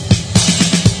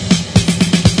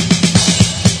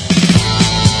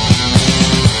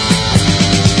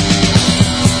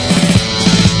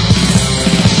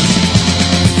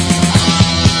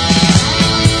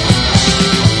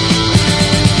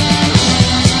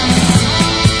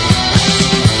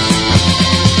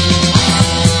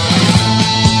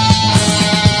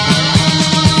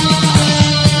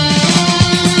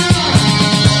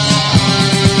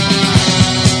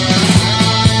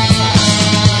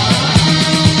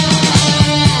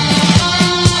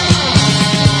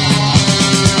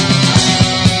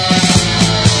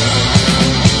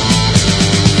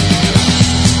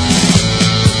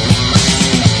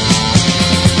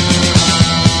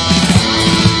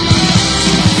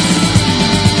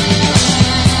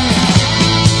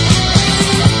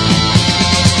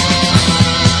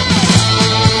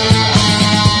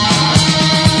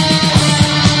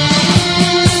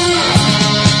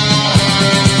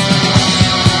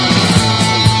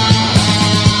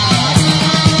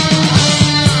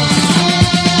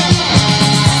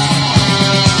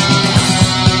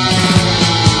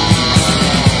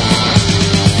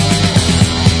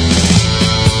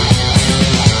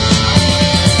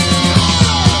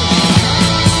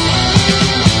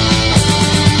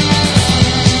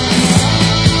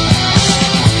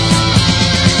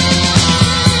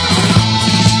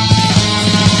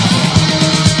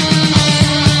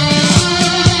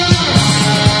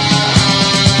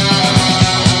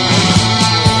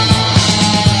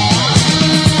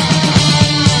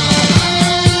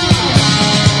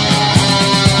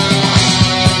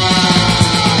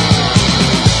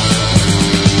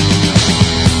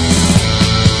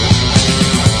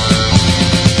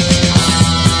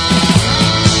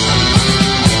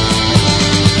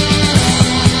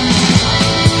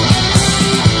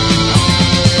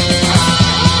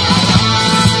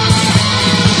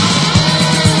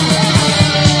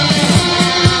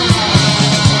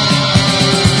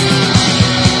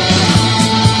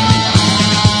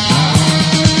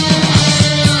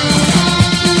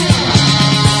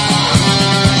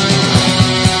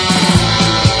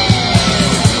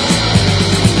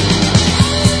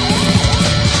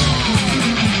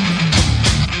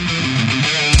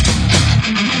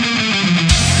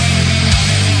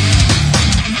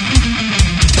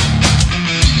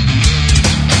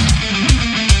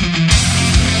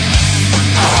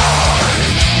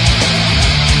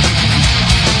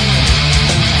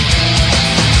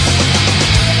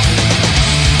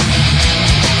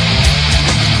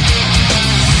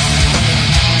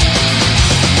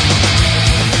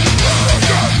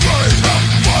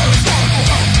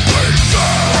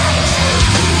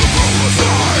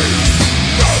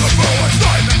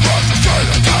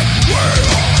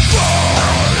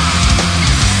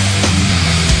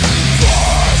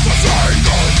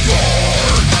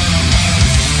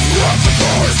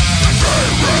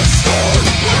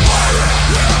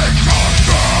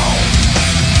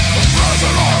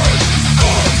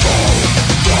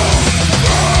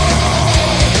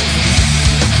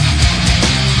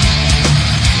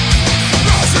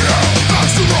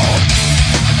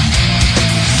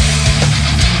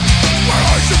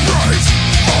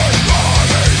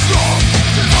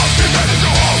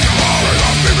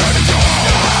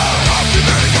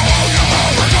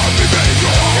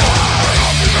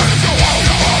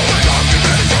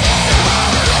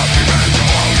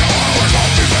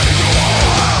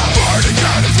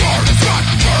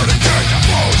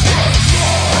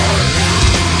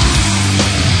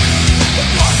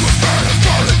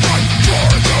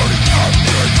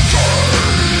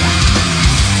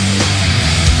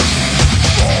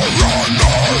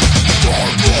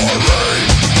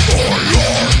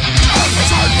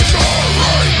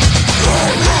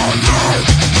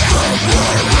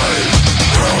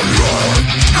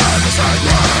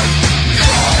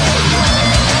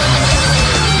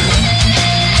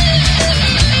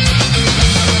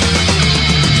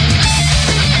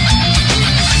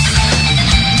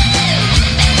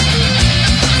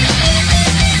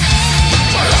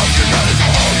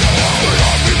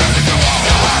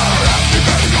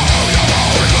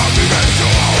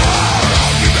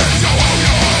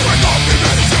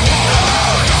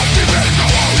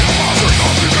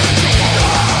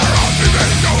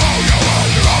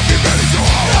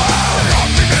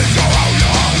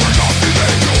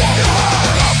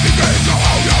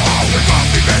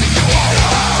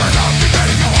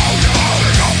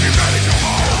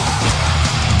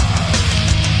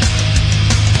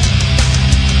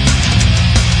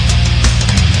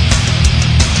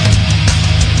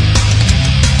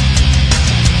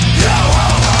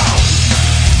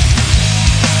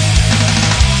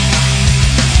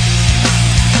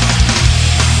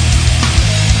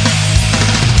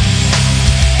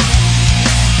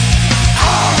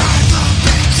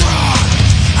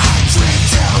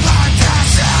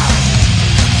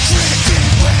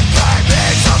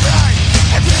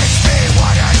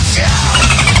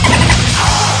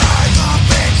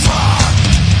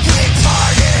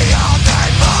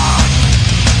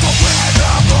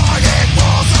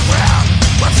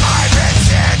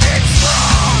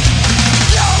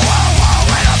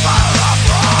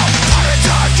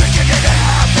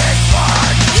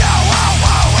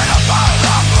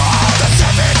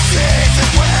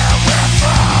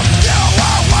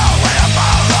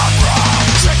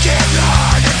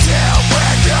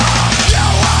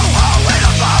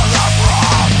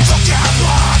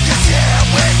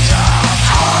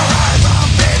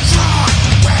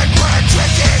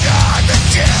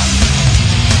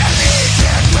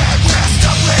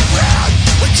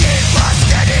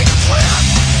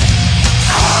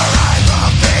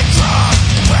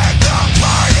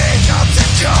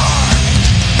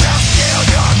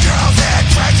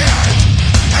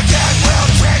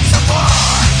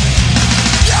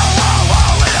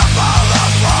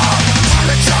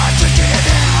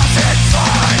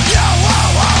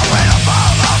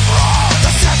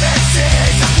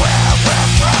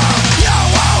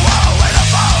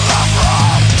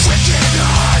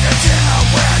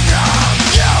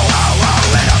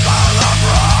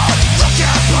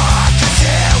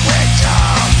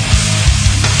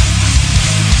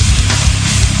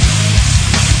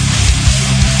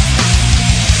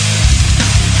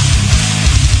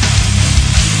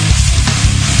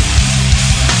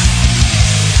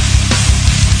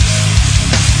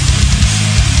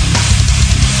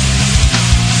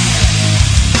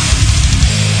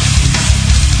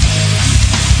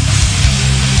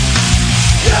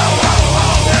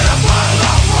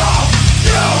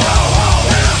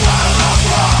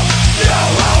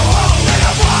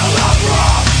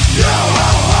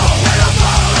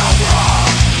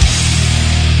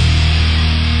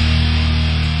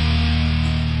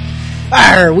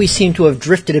 Arr, we seem to have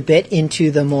drifted a bit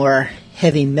into the more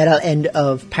heavy metal end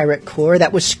of pirate core.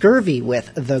 That was Scurvy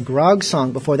with the Grog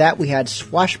Song. Before that, we had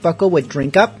Swashbuckle with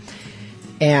Drink Up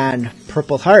and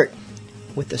Purple Heart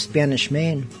with the Spanish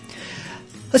Main.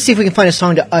 Let's see if we can find a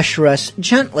song to usher us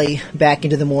gently back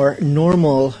into the more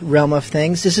normal realm of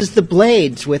things. This is The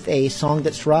Blades with a song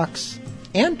that's rocks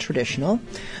and traditional.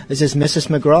 This is Mrs.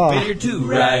 McGraw. With your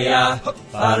two-rye-ya,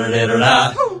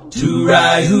 fa-da-da-da-da.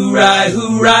 Two-rye, hoo-rye,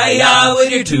 hoo-rye-ya.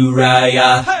 With your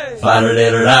two-rye-ya,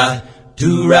 fa-da-da-da-da.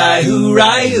 Two-rye,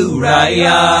 hoo-rye,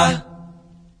 hoo-rye-ya.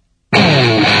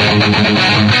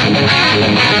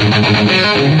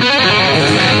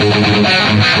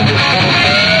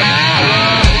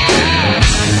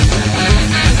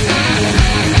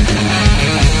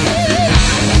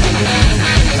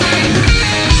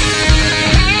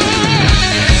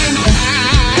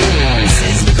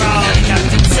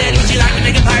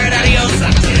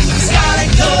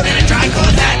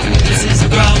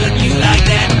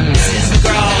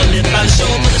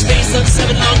 Of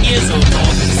 7 long years or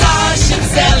more. Saw a ship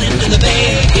sail into the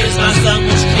bay. Here's my son,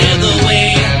 won't you clear the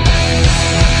way?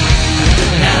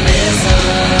 Now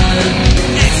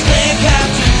listen, explain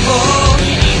Captain Paul.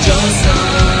 We need your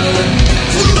son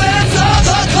to answer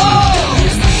the call.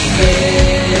 He's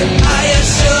leaving. I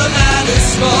assure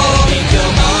matters small. Make your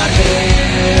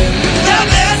market. Now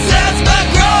listen,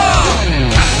 McGraw.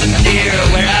 Captain dear,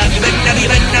 where have you been? Have you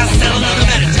been now sailing on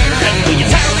the Mediterranean? Will you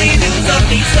tell me news of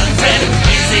me, son Fred?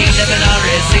 Living or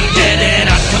is he dead? And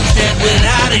I come dead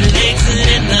without any legs and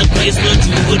in the place where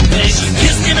two would pay.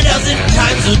 Kissed him a dozen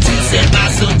times or two. Said my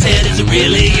son Ted, is it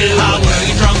really you? How were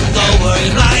you drunk or were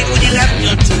you blind when you left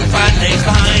your 2 fine legs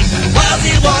behind? Was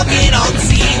he walking on the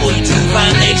sea? Were you 2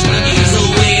 fine legs from the years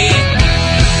away?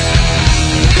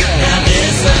 Now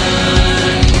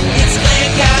listen, explain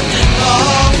Captain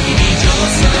Paul. We need your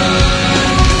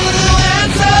son to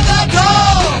answer the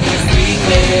call. He's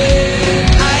weeping.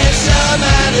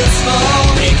 Small,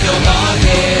 make your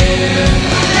market.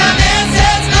 Now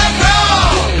Mrs.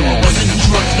 McGraw. No, I wasn't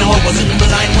drunk, no, I wasn't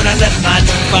blind when I left my 2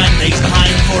 fine legs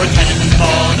behind for a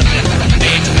cannonball. The fifth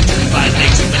made to 2 fine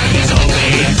legs when he's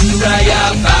away. Two-raya,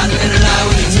 fa-da-da-da-da,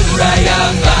 with the two-raya,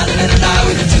 fa-da-da-da-da,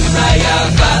 with the two-raya,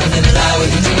 fa-da-da-da-da,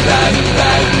 with the two-raya,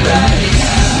 right.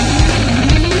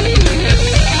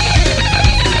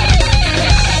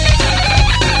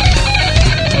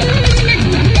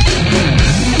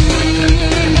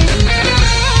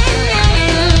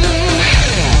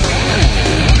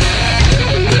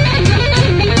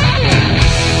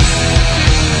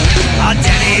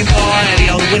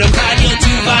 Widow cried, your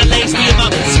 2 fine legs for your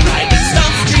mama's pride.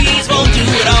 Stumps, trees won't do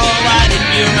it all. Why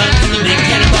didn't you run from the big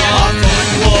cannonball?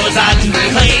 Foreign wars I do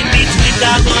claim between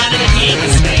God one and the king of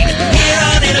Spain. Here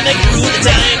on in to make it rule the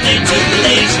time. They took the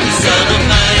legs from the son of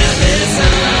mine.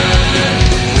 Listen,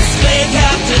 display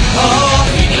Captain Paul.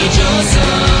 We need your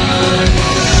son.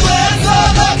 Where's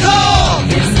all the call?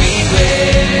 Here's me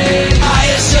way.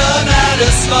 I assure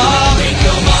matters small. Make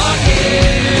your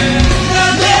market.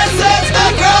 Now listen,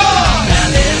 McGraw.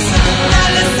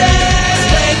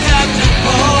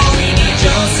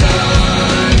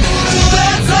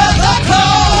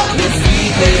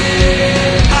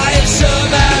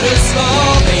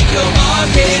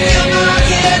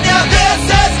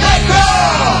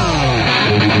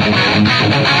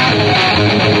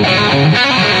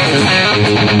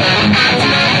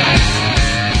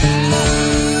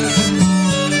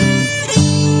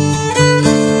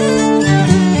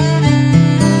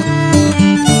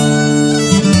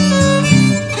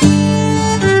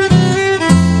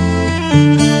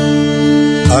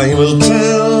 I will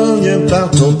tell you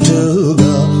about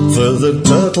Tortuga, for the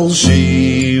turtle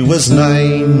she was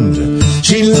named.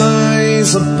 She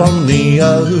lies upon the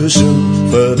ocean,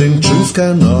 but in truth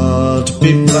cannot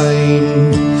be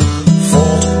blamed.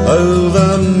 Fought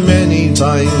over many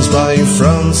times by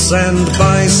France and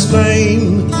by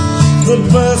Spain, the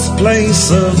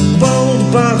birthplace of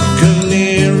bold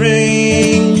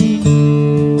buccaneering.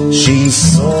 She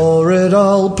saw it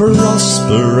all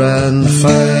prosper and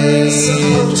fade.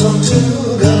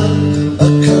 Tortuga, a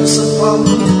curse upon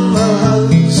the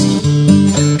host,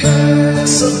 a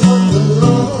curse upon the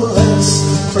lawless,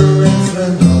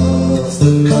 brethren of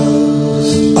the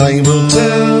coast. I will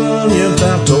tell you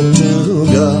about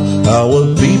Tortuga,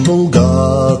 our people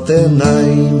got their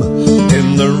name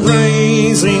in the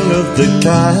raising of the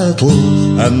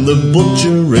cattle and the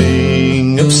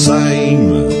butchering of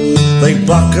same. They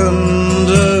buckened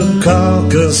a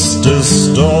carcass to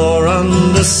store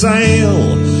under sail,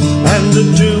 and the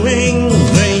doing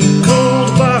they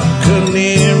called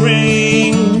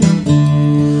buccaneering,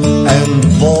 and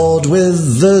board with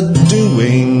with the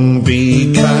doing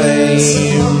became a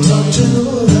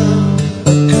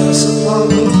curse upon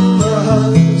the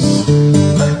house,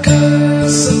 a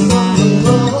curse upon the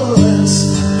lawless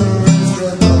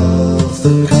brethren of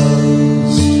the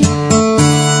coast.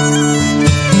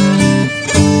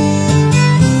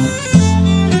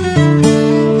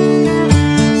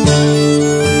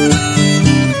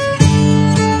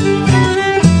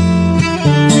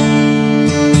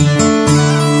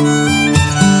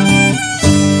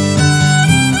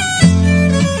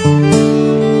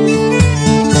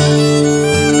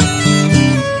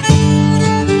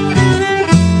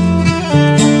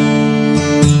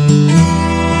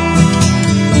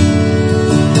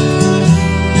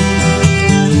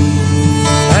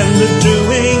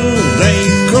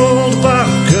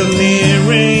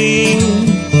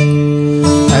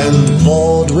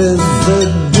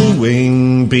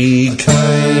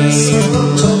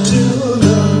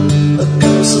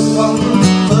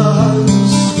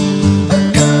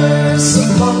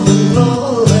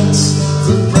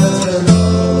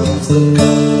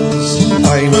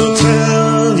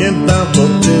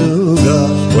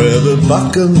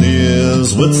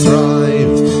 Buccaneers would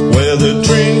thrive, where the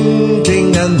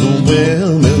drinking and the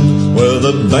women were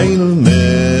the bane of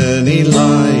many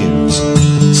lives.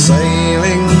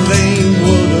 Sailing they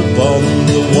would upon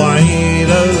the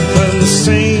wide open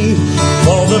sea,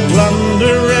 for the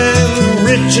plunder and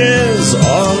riches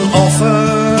on offer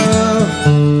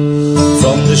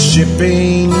from the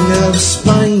shipping of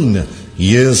Spain,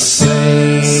 you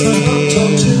say.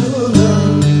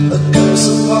 A curse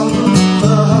upon the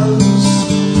house,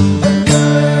 a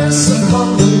curse upon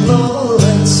the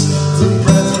lawless, the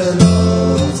brethren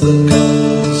of the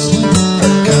coast. A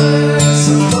curse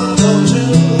upon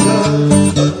Tortuga,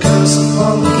 a curse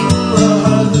upon the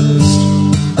host,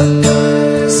 a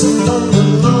curse upon the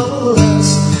lawless,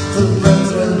 the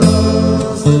brethren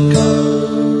of the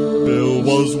coast. Bill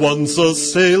was once a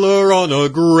sailor on a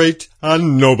great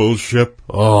and noble ship.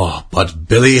 Oh, but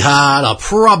Billy had a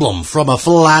problem. From a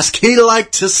flask he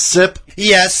liked to sip.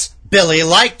 Yes, Billy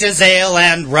liked his ale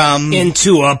and rum.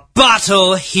 Into a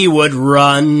bottle he would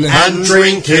run. And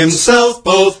drink himself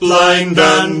both blind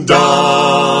and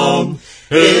dumb.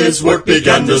 His work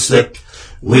began to slip.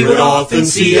 We would often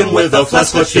see him with a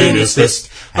flask clutched in his fist.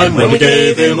 And when we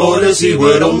gave him orders, he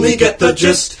would only get the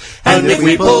gist. And if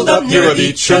we pulled up near a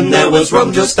beach and there was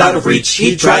rum just out of reach,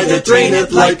 he'd try to drain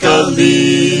it like a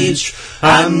leech.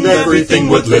 And everything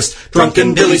would list.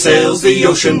 Drunken Billy sails the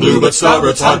ocean blue, but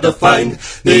starboard's hard to find.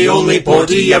 The only port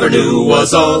he ever knew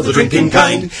was all the drinking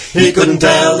kind. He couldn't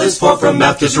tell his fore from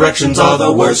aft, his directions are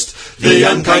the worst. The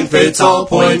unkind fates all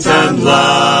point and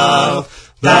laugh.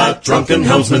 That drunken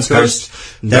helmsman's cursed.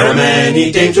 There are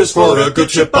many dangers for a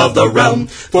good ship of the realm,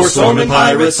 for storming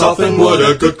pirates often would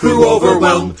a good crew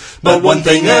overwhelm. But one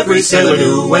thing every sailor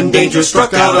knew, when danger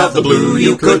struck out of the blue,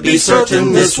 you could be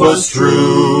certain this was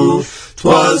true.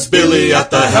 'Twas Billy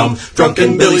at the helm.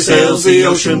 Drunken Billy sails the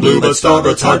ocean blue, but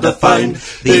starboard's hard to find.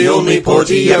 The only port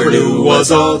he ever knew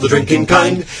was all the drinking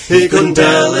kind. He couldn't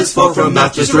tell his fore from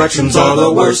aft, his directions are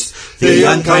the worst. The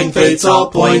unkind fates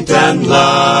all point and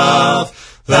laugh.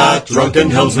 That drunken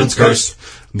helmsman's cursed.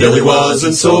 Billy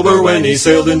wasn't sober when he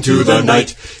sailed into the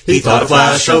night. He thought a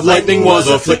flash of lightning was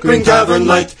a flickering tavern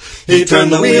light. He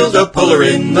turned the wheel to pull her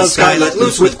in, the sky let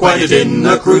loose with quite a din.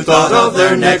 The crew thought of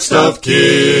their next of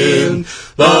kin.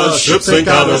 The ship sank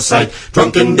out of sight.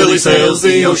 Drunken Billy sails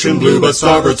the ocean blue, but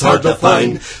starboard's hard to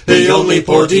find. The only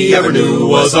port he ever knew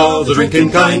was all the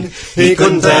drinking kind. He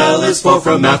couldn't tell his fore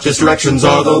from aft, his directions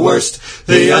are the worst.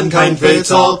 The unkind fates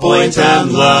all point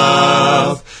and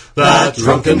laugh. That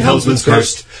drunken helmsman's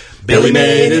cursed. Billy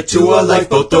made it to a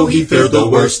lifeboat, though he feared the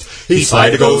worst. He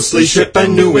spied a ghostly ship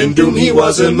and knew in doom he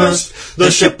was immersed.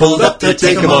 The ship pulled up to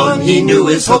take him on. He knew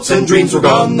his hopes and dreams were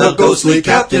gone. The ghostly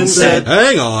captain said,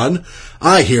 "Hang on,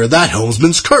 I hear that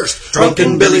helmsman's cursed."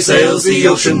 Drunken Billy sails the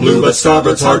ocean blue, but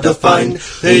starboard's hard to find.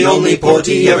 The only port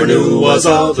he ever knew was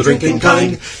all the drinking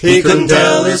kind. He couldn't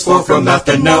tell his fore from aft,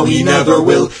 and now he never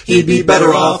will. He'd be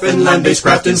better off in land-based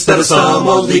craft instead of some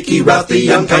old leaky raft. The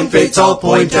unkind fates all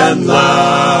point and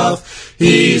laugh.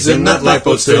 He's in that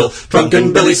lifeboat still.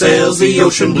 Drunken Billy sails the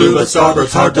ocean blue, but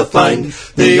starboard's hard to find.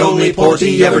 The only port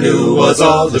he ever knew was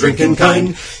all the drinking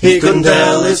kind. He couldn't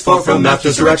tell his fore from aft,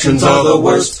 his directions are the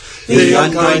worst. The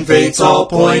unkind fates all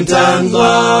point and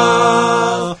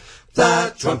laugh.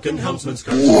 That drunken helmsman's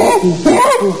curse.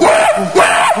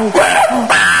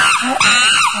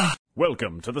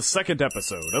 Welcome to the second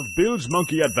episode of Bilge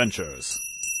Monkey Adventures.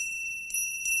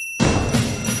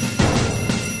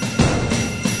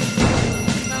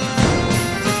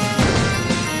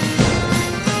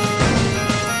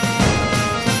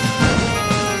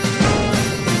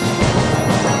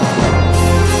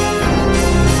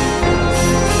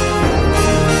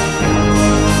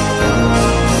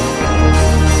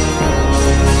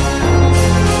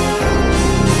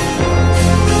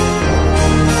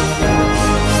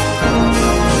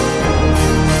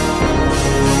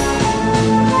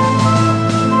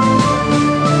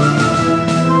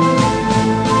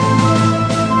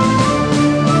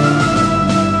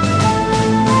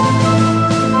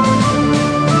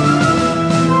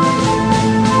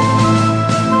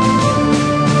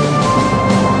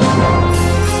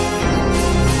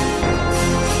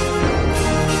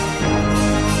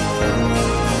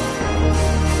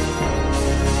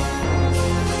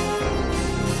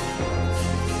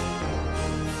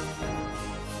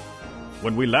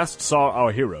 When we last saw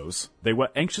our heroes, they were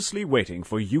anxiously waiting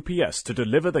for UPS to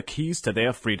deliver the keys to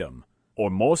their freedom, or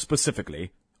more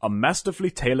specifically, a masterfully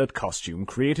tailored costume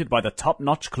created by the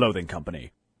top-notch clothing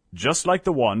company, just like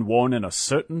the one worn in a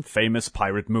certain famous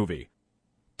pirate movie.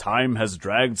 Time has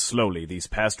dragged slowly these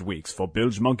past weeks for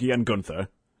Bilge Monkey and Gunther,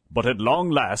 but at long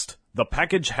last, the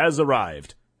package has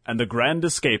arrived, and the grand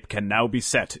escape can now be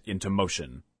set into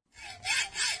motion.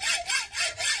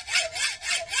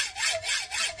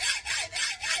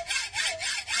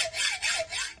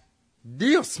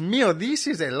 Dios mío, this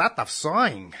is a lot of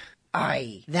sawing.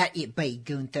 Aye, that it be,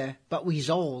 Gunther, but we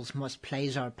alls must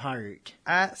plays our part.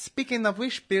 Speaking of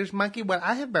which, Bilge Monkey, well,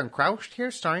 I have been crouched here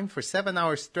sawing for 7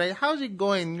 hours straight. How's it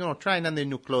going, trying on the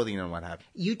new clothing and what have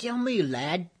you? You tell me,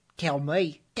 lad. Tell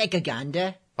me. Take a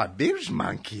gander. But Bilge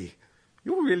Monkey,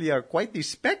 you really are quite the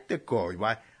spectacle.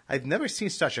 Why, I've never seen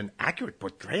such an accurate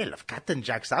portrayal of Captain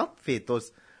Jack's outfit.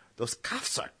 Those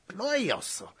cuffs are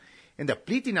glorious. And the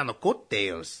pleating on the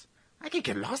coattails. I could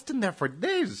get lost in there for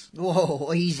days.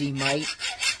 Whoa, easy, mate.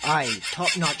 Aye,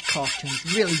 top-notch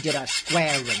costumes really did us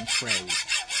square and through.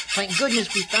 Thank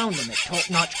goodness we found them at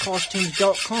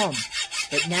topnotchcostumes.com.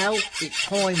 But now, it's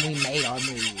time we made our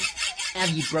move.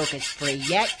 Have you broke us free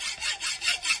yet?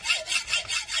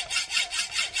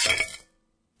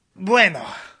 Bueno,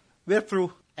 we're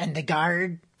through. And the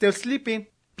guard? They're sleeping.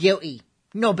 Beauty.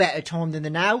 No better time than the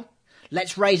now.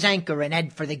 Let's raise anchor and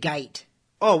head for the gate.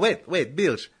 Oh, wait,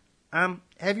 Bilge.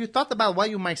 Have you thought about what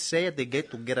you might say at the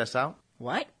gate to get us out?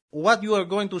 What? What you are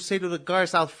going to say to the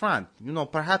guards out front.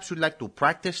 Perhaps you'd like to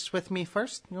practice with me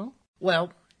first,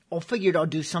 Well, I figured I'd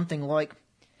do something like,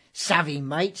 "Savvy,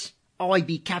 mates. I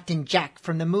be Captain Jack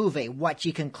from the movie, what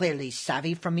you can clearly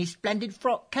savvy from me splendid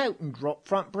frock coat and drop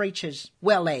front breeches.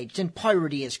 Well-aged and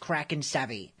piratey as crack and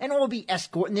savvy. And I'll be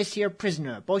escorting this here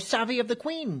prisoner by savvy of the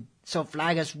Queen. So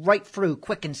flag us right through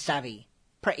quick and savvy.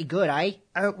 Pretty good, eh?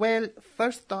 Well,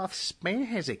 first off, Spain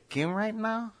has a king right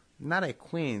now, not a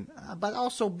queen. But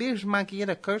also, Bilge Monkey, it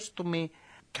occurs to me,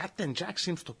 Captain Jack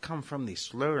seems to come from the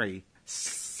slurry,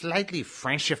 slightly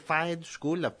Frenchified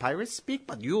school of pirate speak,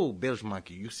 but you, Bilge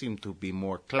Monkey, you seem to be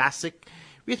more classic,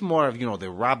 with more of,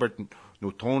 the Robert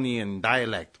Newtonian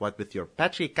dialect, what with your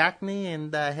patchy cockney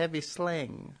and heavy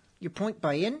slang. Your point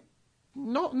being?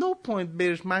 No point,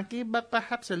 Bilge Monkey, but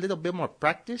perhaps a little bit more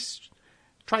practice.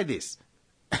 Try this.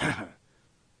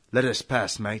 Let us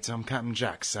pass, mates. I'm Captain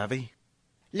Jack, savvy?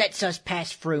 Let's us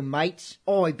pass through, mates.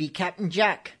 I be Captain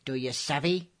Jack. Do you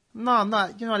savvy? No,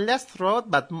 less throat,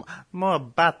 but more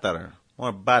butter.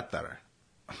 More butter.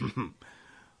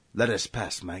 Let us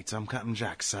pass, mates. I'm Captain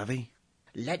Jack, savvy?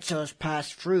 Let's us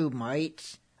pass through,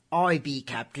 mates. I be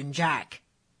Captain Jack.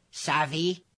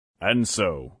 Savvy? And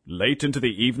so, late into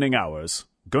the evening hours,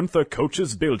 Gunther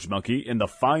coaches Bilge Monkey in the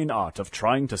fine art of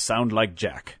trying to sound like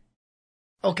Jack.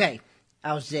 Okay,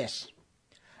 how's this?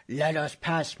 Let us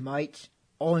pass, mates.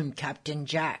 I'm Captain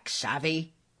Jack,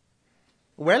 savvy?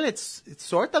 Well, it's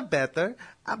sort of better,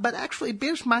 but actually,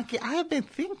 Bilge Monkey, I have been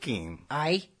thinking.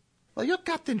 Aye? Well, your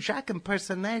Captain Jack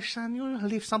impersonation, you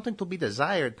leave something to be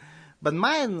desired, but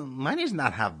mine is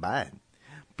not half bad.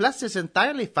 Plus, as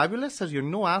entirely fabulous as your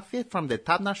new outfit from the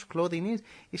top-notch clothing is,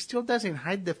 it still doesn't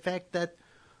hide the fact that,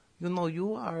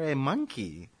 you are a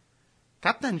monkey.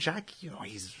 Captain Jack,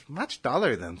 he's much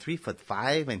taller than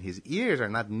 3'5", and his ears are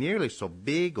not nearly so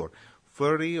big or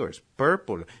furry or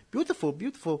purple. Beautiful,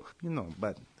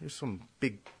 but there's some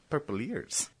big purple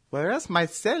ears. Whereas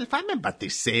myself, I'm about the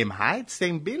same height,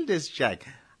 same build as Jack.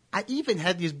 I even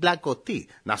had this black goatee,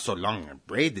 not so long and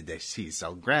braided as his,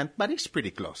 I'll grant, but it's pretty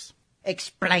close.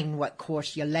 Explain what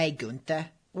course you lay,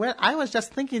 Gunther. Well, I was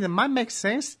just thinking it might make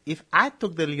sense if I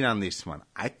took the lead on this one.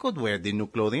 I could wear the new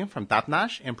clothing from Top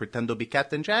Notch and pretend to be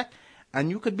Captain Jack, and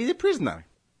you could be the prisoner.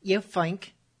 You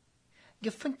think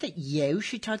that you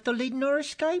should take the lead in our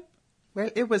escape? Well,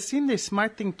 it would seem the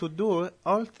smart thing to do,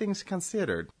 all things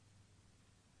considered.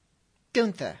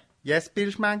 Gunther. Yes,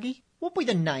 Bilge Monkey? What be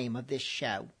the name of this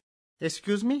show?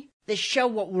 Excuse me? The show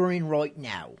what we're in right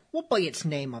now. What be its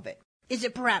name of it? Is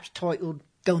it perhaps titled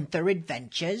Gunther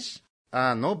Adventures?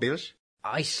 No, Bilge.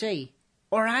 I see.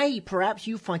 Or perhaps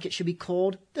you think it should be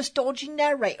called The Stodgy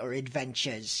Narrator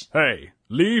Adventures. Hey,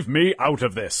 leave me out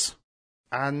of this.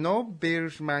 No,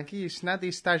 Bilge Monkey, it's not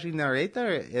the Stodgy Narrator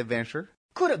Adventure.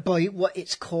 Could it be what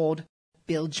it's called?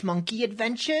 Bilge Monkey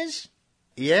Adventures?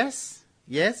 Yes,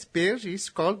 Bilge, it's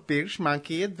called Bilge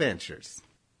Monkey Adventures.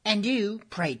 And you,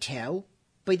 pray tell,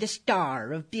 be the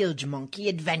star of Bilge Monkey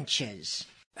Adventures.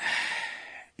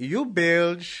 You,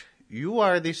 Bilge, you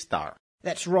are the star.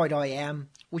 That's right, I am.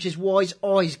 Which is why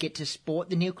I's get to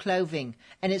sport the new clothing.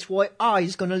 And it's why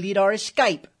I's gonna lead our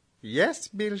escape. Yes,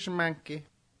 Bilge Monkey.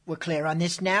 We're clear on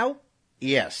this now?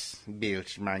 Yes,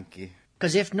 Bilge Monkey.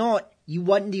 'Cause if not, you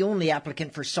wasn't the only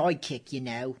applicant for sidekick, you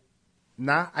know.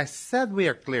 Nah, I said we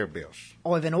are clear, Bilge.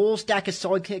 I've an whole stack of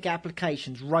sidekick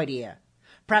applications right here.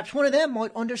 Perhaps one of them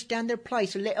might understand their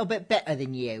place a little bit better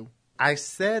than you. I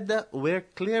said we're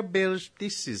clear, Bilge.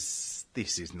 This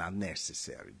is not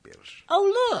necessary, Bilge.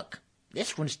 Oh, look!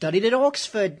 This one studied at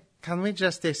Oxford. Can we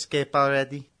just escape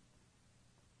already?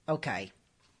 Okay.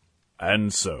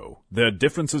 And so, their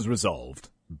differences resolved,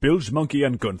 Bilge Monkey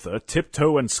and Gunther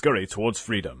tiptoe and scurry towards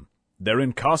freedom, their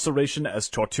incarceration as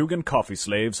Tortugan coffee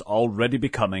slaves already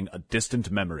becoming a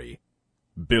distant memory.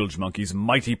 Bilge Monkey's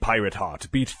mighty pirate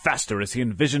heart beat faster as he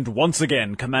envisioned once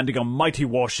again commanding a mighty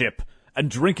warship and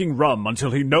drinking rum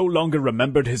until he no longer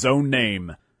remembered his own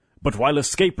name. But while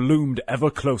escape loomed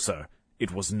ever closer,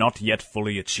 it was not yet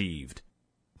fully achieved.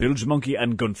 Bilge Monkey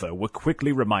and Gunther were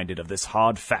quickly reminded of this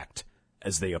hard fact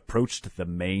as they approached the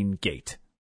main gate.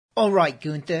 All right,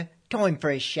 Gunther, time for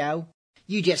a show.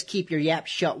 You just keep your yap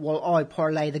shut while I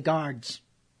parlay the guards.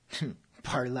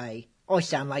 Parlay. I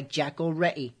sound like Jack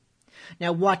already.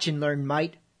 Now watch and learn,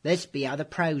 mate. Let's be how the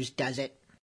pros does it.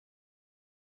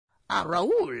 Ah,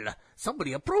 Raoul,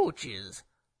 somebody approaches.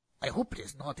 I hope it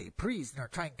is not a prisoner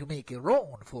trying to make a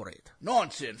run for it.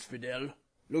 Nonsense, Fidel.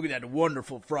 Look at that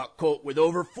wonderful frock coat with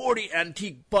over 40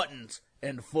 antique buttons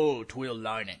and full twill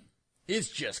lining. It's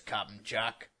just Captain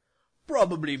Jack.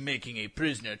 Probably making a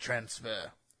prisoner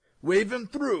transfer. Wave him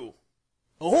through.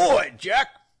 Ahoy, Jack!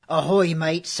 Ahoy,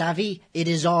 mate, savvy. It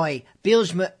is I,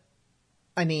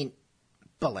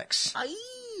 Bullocks.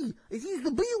 Aye, it is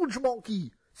the Bilge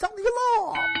Monkey. Sound the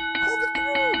alarm. Call the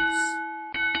troops.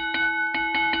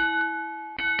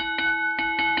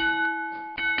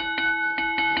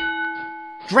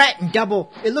 Drat and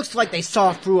double, it looks like they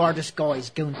saw through our disguise,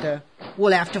 Gunther.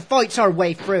 We'll have to fight our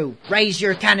way through. Raise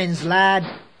your cannons, lad.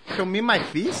 Show me my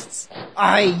fists?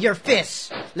 Aye, your fists.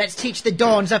 Let's teach the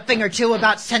Dawns a thing or two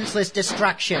about senseless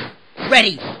distraction.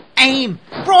 Ready, aim,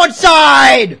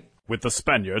 broadside! With the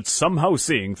Spaniards somehow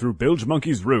seeing through Bilge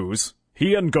Monkey's ruse,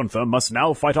 he and Gunther must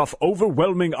now fight off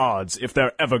overwhelming odds if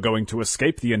they're ever going to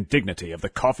escape the indignity of the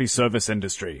coffee service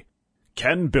industry.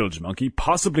 Can Bilge Monkey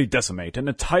possibly decimate an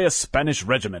entire Spanish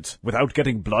regiment without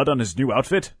getting blood on his new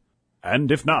outfit?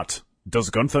 And if not, does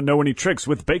Gunther know any tricks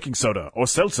with baking soda or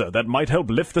seltzer that might help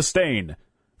lift the stain?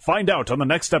 Find out on the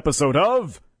next episode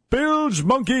of Bilge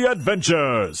Monkey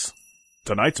Adventures!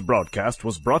 Tonight's broadcast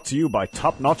was brought to you by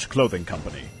Top Notch Clothing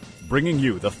Company, bringing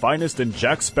you the finest in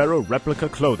Jack Sparrow replica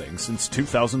clothing since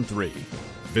 2003.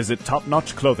 Visit Top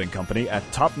Notch Clothing Company at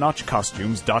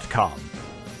topnotchcostumes.com.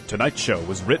 Tonight's show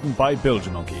was written by Bilge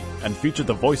Monkey and featured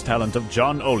the voice talent of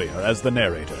John Olier as the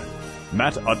narrator,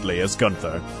 Matt Utley as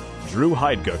Gunther, Drew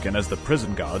Heidgerken as the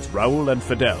prison guards Raoul and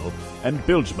Fidel, and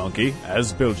Bilge Monkey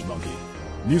as Bilge Monkey.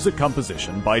 Music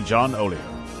composition by John Olier.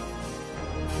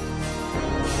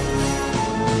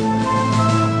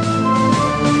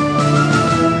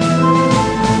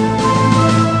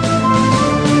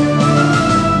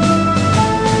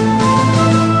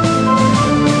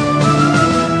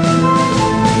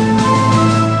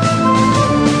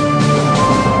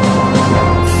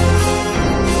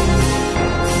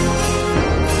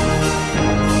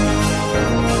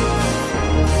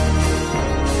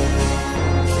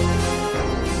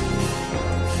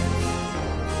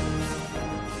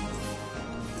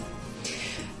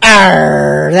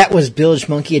 That was Bilge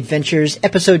Monkey Adventures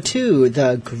Episode 2,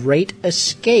 The Great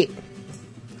Escape.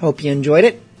 Hope you enjoyed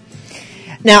it.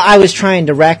 Now, I was trying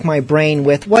to rack my brain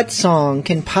with what song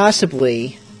can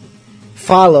possibly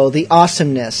follow the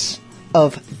awesomeness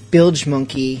of Bilge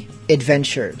Monkey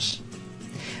Adventures.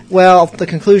 Well, the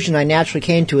conclusion I naturally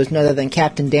came to is none other than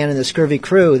Captain Dan and the Scurvy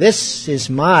Crew. This is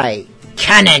my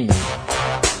cannon!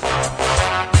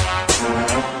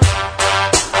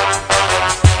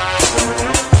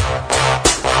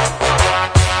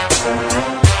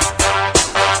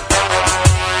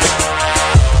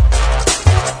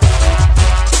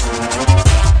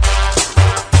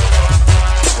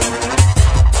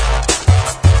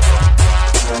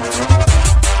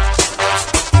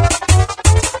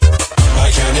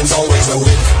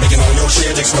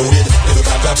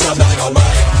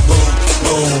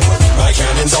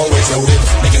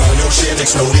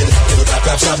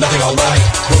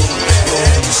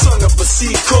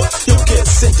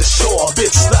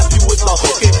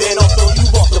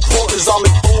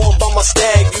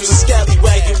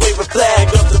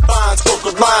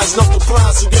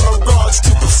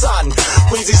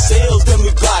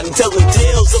 Telling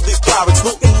tales of these pirates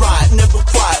looking right, never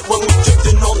quiet when we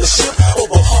drifting on the ship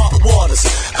over hard waters.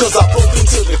 Cause I broke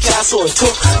into the castle and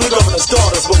took the governor's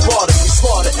daughters, but brought it, we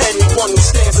slaughtered anyone who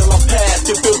stands in my path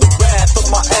to build the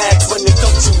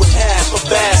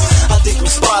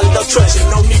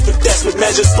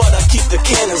soldiers, but I keep the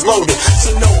cannons loaded.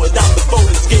 So know it, I'm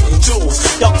devoted to getting jewels.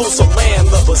 Y'all fools some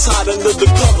land lovers, hide under the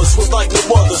covers with like no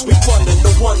others. We plunder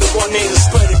the one name is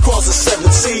spread across the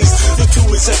 7 seas. The two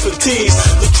is expertise,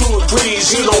 the crew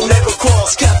agrees. You don't never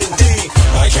cross Captain D.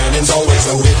 My cannon's always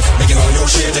loaded, making all your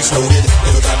shit exploded.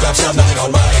 Little clap clap sound, nothing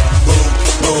on my boom,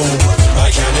 boom. My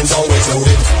cannon's always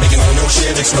loaded, making all your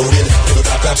shit exploded. Little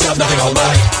clap clap sound, nothing on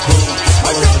my boom.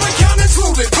 I've got my cannons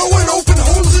loaded, blowing open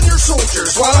holes in your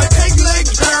soldiers, while I peg-leg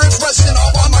parents resting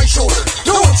up on my shoulder.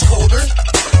 No one's colder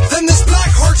than this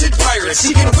black-hearted pirate,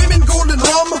 seeking women, gold, and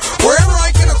rum wherever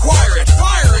I can acquire it.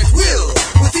 Fire at will,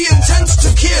 with the intent to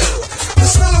kill. The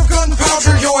smell of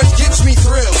gunpowder, yo, it gives me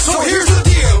thrill. So here's the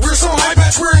deal, we're so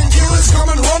high-patch wearing gills,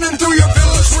 coming running through your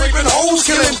villas, raping holes,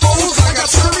 killing foes. I got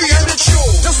scurvy and it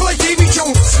shows. Just like Davy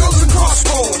Jones, skulls and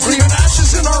crossbones, leaving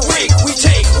ashes in our wake. We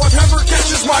take whatever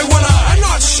catches my one eye. I'm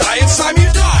not shy, it's time you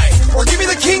die, or give me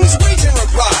the king's weight in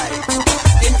reply.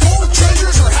 In gold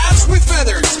treasures or hats with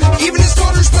feathers, even his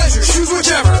daughter's pleasure, choose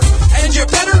whichever. And you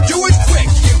better do it quick.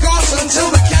 You got until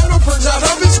the candle burns out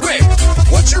of his wick.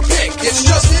 What's your pick? It's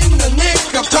just in the nick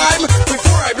of time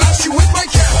before I blast you with my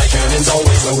cannon. My cannon's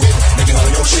always loaded, making all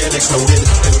your shit exploded.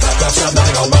 Little clap clap sound,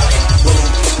 nothing on my boom,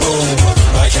 boom.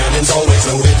 My cannon's always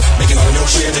loaded, making all your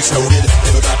shit exploded.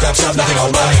 Little clap clap sound, nothing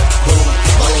on my boom,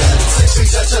 My cannon's 6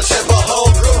 feet at a tip, a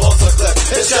hole through off the clip.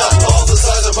 It's got balls the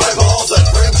size of my balls that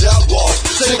bring down walls.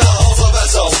 Sing the halls of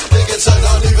vessels, think it's an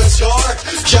uneven score.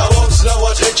 You won't know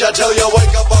what hit you till you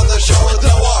wake up on the shore with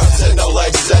no arms and no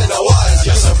legs and no eyes.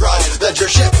 You're surprised that your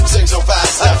ship sinks so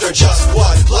fast after just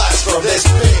one blast from this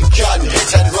big gun.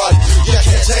 Hit and run, you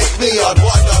can't take me on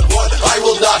one. I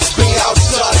will not be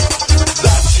outdone.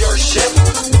 That's your ship,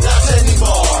 not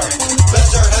anymore.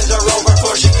 Best her heads are over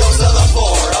before she goes to the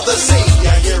floor of the sea.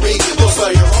 You hear me? You'll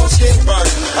smell your own skin burn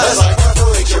as I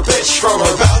perforate your bitch from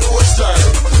her bow to her stern.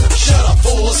 Shut up,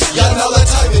 fools! You know that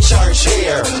I'm in charge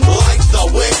here. Like the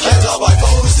wick, and all my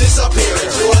foes disappear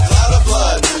into a cloud of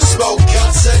blood, smoke,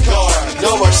 guts, and gore.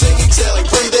 No more singing, sailing,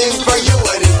 breathing for you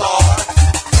anymore.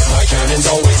 My cannon's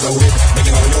always loaded,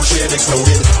 making all your shit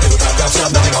exploded. Little clap clap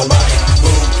sound, nothing on my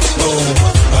boom, boom.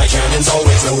 My cannon's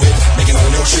always loaded, making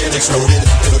all your shit exploded.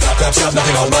 Little clap clap sound,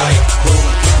 nothing on my boom,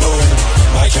 boom.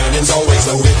 My cannon's always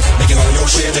loaded, making all your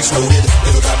shit exploded.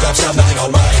 Little clap clap sound, nothing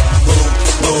on my boom,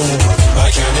 boom.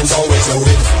 My cannon's always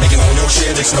loaded, making all your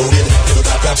shit exploded. Little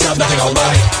clap clap sound, nothing on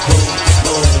my boom,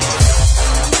 boom.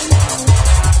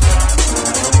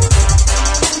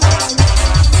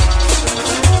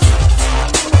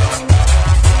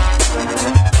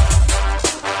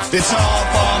 It's all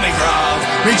for me grog,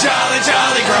 me jolly,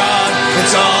 jolly grog.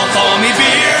 It's all for me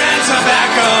beer and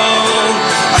tobacco.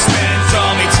 I spent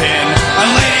all me tin on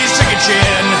ladies' chicken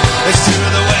chin. It's to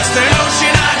the western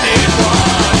ocean I did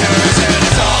wander. Said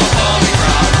it's all for me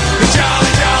grog, me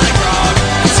jolly, jolly grog.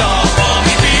 It's all for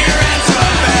me beer and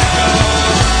tobacco.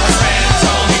 I spent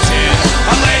all me tin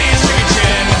on ladies' chicken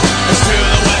chin. It's to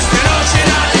the western ocean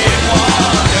I did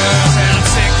wander. Said I'm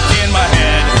sick in my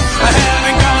head, I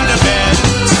haven't gone to bed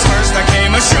first I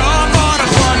came ashore for to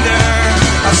plunder.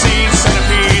 I've seen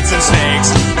centipedes and snakes.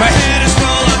 My head is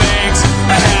full of aches.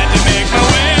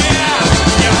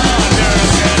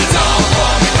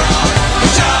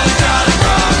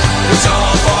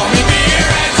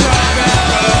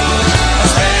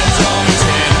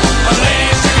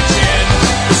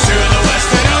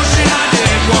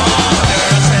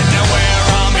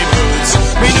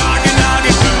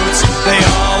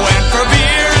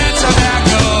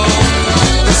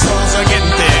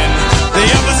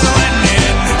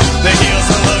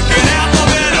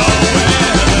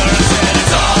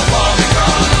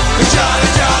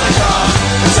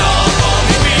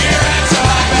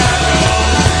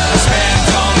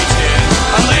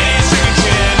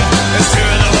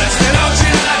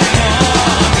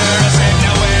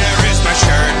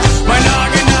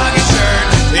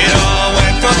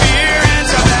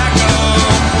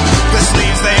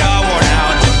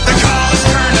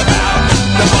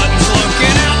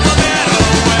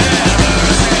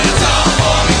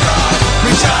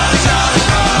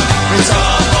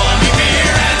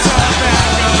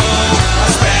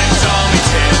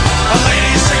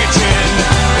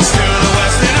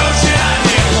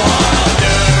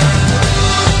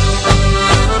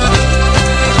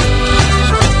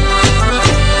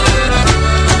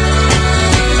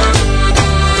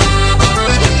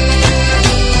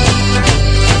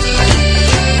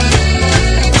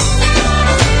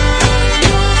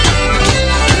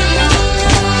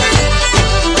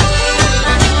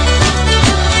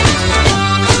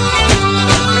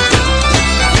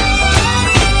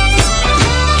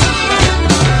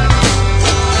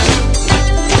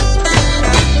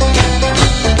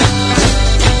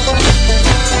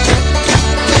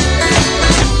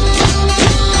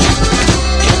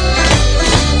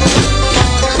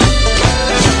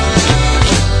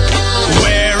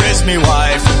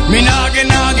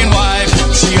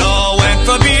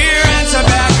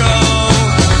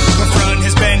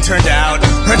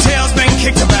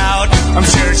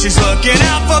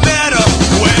 out for better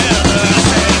weather. I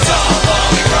said it's all for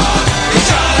me grog,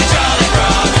 jolly, jolly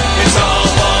grog. It's all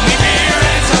for me beer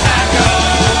and tobacco.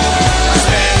 I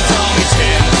spent all me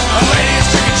tin on Lay's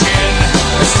chicken chin.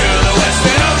 It's to the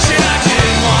western ocean I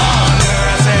did wander.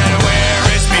 I said, where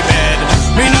is me bed?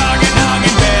 Me noggin,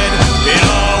 noggin bed. It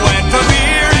all went for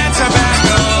beer and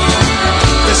tobacco.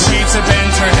 The sheets have been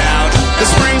turned out. The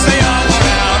springs they all wore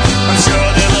out. I'm sure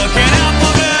they're looking out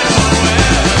for better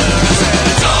weather. I said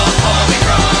it's all for me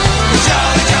grog,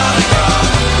 jolly, jolly grog.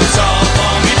 It's all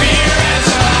for me beer and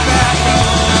tobacco.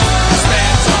 I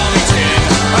spent all me tin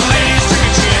on Lay's chicken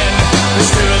chin.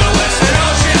 It's to the western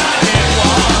ocean I did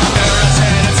wander. I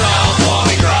said it's all for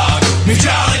me grog, me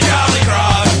jolly, jolly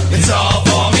grog. It's all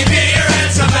for me beer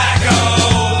and tobacco.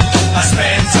 I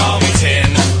spent all me tin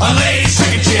on Lay's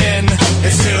chicken chin.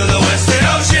 It's to the western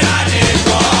ocean I did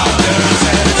wander. I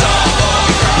said it's all for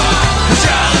me grog,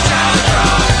 jolly, jolly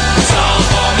grog. It's all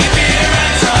for me beer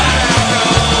and tobacco.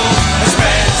 I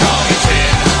spent all me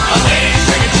tin on Lay's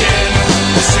chicken chin.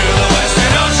 It's to the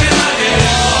western ocean I did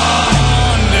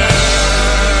wander.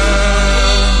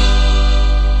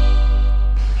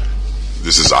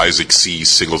 This is Isaac C.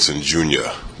 Singleton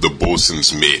Jr., the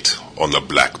bosun's mate on the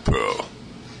Black Pearl.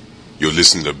 You're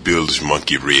listening to Bilge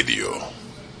Monkey Radio.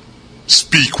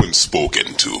 Speak when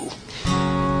spoken to.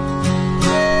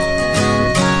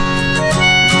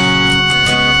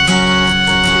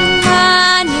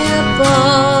 Man your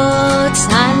boats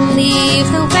and leave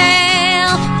the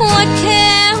whale. What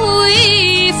care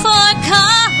we for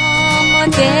calm or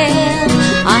gale?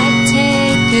 I'd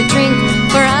take a drink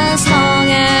for as long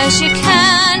as you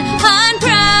can, and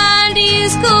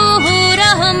brandy's good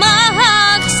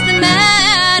amongst the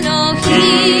men. Oh,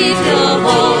 heave your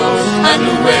hoe and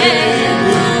away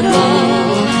we'll go.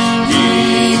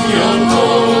 Heave your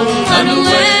hoe and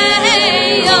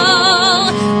away, oh.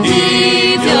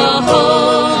 Heave your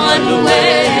hoe and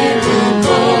away we'll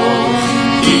go.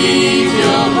 Heave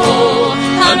your hoe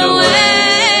and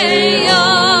away,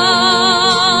 oh.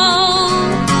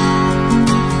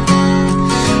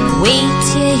 Wait,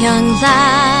 you young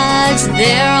lads,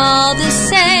 they're all the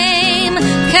same.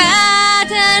 Cat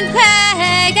and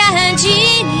Peg and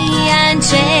Jeannie and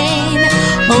Jane.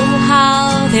 Oh,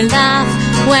 how they laugh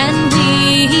when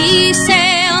we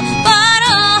sail, but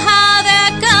oh, how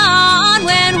they're gone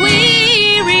when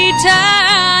we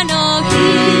return. Oh,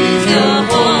 heave your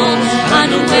hoe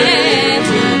and away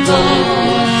we'll go.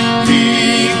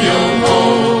 Heave your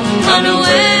hoe and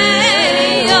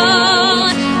away,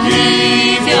 oh.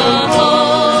 Heave your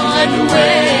hoe and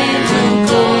away we'll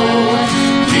go.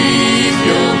 Heave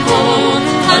your hoe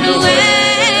and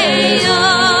away, oh.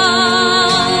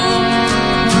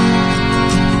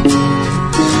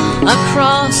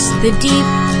 Across the deep,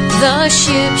 the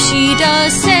ship she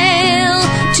does sail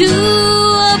to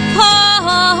a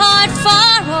port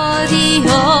far o'er the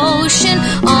ocean,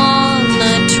 on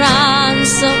the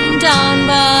transom down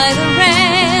by the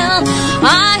rail.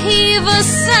 I heave a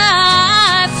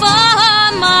sigh for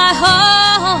my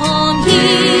home.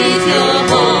 Heave your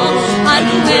hoe and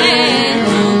away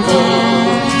we'll go.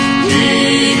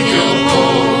 Heave your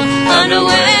hoe and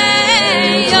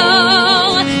away,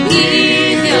 oh.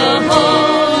 Heave your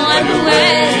hoe and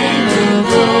away we'll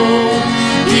go.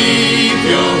 Heave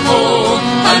your hoe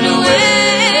and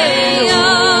away, oh.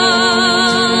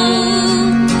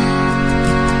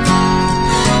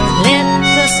 Let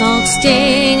the salt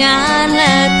sting and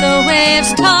let the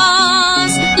waves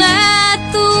toss. Let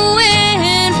the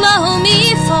wind blow me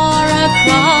far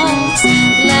across.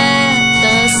 Let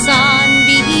the sun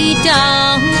be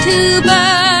down to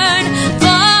burn. For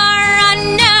I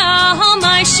know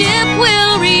my ship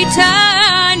will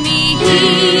return me.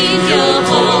 Heave your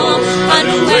hoe and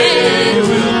away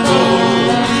we'll go.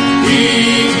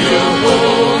 Heave your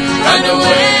hoe and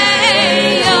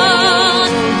away, oh.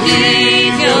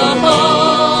 Heave your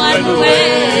hoe and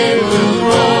away we'll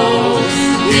go.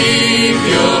 Heave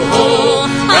your hoe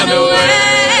and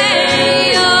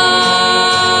away, oh.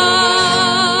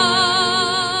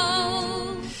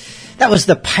 That was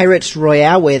the Pirates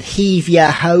Royale with Heave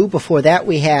Ya Ho. Before that,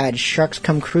 we had Sharks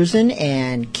Come Cruisin'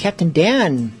 and Captain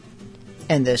Dan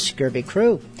and the Scurvy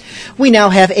Crew. We now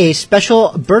have a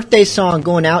special birthday song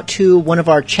going out to one of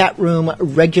our chat room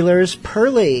regulars,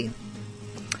 Pearly.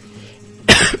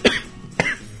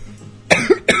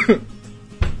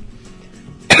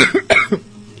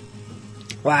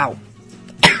 Wow.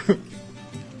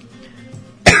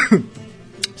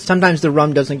 Sometimes the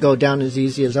rum doesn't go down as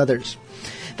easy as others.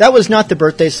 That was not the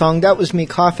birthday song, that was me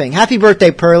coughing. Happy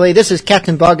birthday, Pearly. This is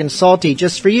Captain Bug and Salty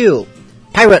just for you.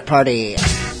 Pirate Party.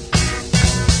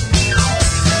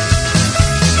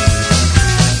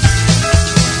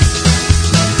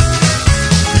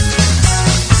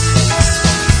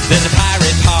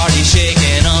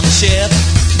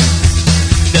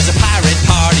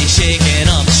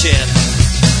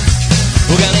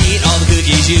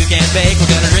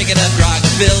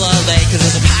 spill all day, cause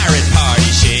there's a pirate party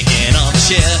shaking on the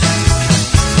ship.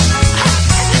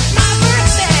 It's my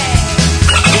birthday!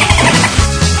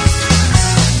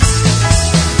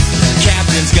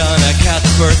 Captain's gonna cut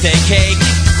the birthday cake.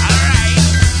 Alright.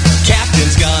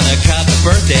 Captain's gonna cut the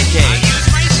birthday cake. I'll use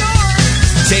my sword!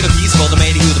 Save a piece for the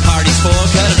matey who the party's for.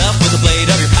 Cut it up with the blade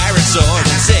of your pirate sword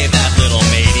and save that little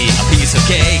matey a piece of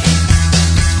cake.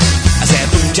 I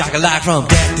said boom chaka-like from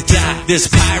deck to dock. This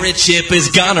pirate ship is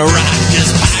gonna rock.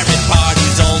 This pirate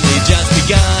party's only just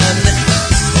begun.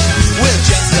 We're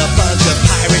just a bunch of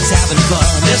pirates having fun.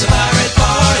 There's a pirate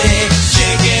party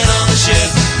shaking on the ship.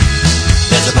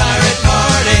 There's a pirate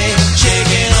party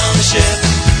shaking on the ship.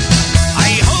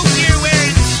 I hope you're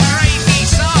wearing stripy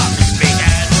socks,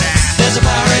 because There's a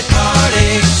pirate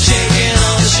party shaking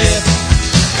on the ship.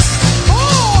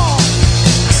 oh!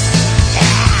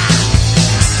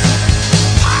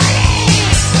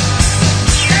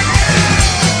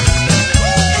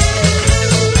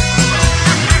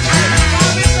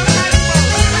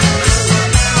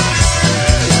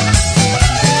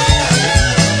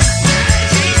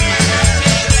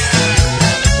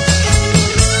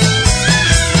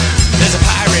 There's a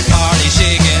pirate party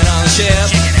shaking on the ship.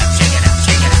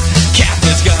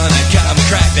 Captain's gonna come and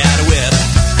crack that whip.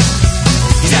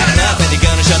 He's had enough and he's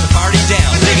gonna shut the party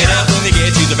down. Pick it up when they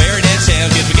get to the very next town,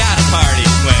 cause we got a party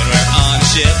when we're on the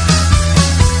ship.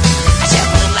 I said,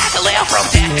 boom like a lil from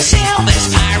deck to sail. This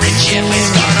pirate ship is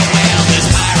gonna wail. This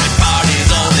pirate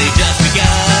party's only just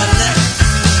begun.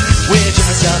 We're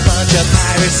just a bunch of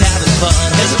pirates having fun.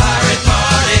 There's a pirate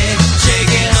party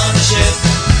shaking on the ship.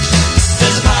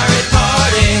 There's a pirate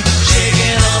party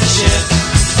shaking on the ship.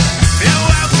 Blow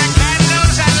out the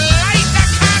candles and light the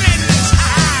cannons!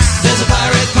 There's a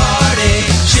pirate party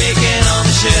shaking on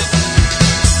the ship.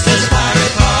 There's a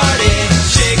pirate party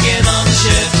shaking on the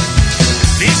ship.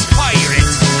 This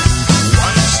pirate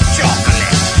wants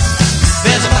chocolate.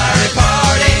 There's a pirate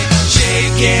party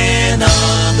shaking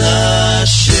on the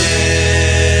ship.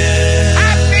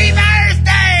 Happy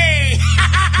birthday!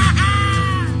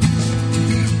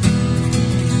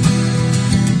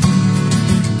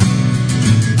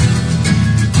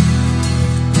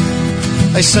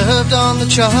 I served on the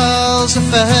Charles, a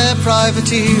fair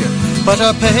privateer, but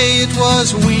our pay it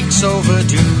was weeks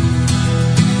overdue.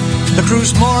 The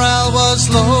crew's morale was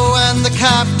low and the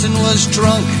captain was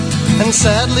drunk, and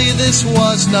sadly this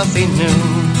was nothing new.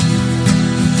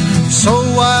 So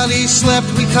while he slept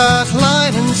we cut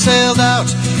line and sailed out.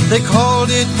 They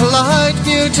called it polite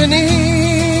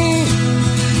mutiny.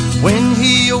 When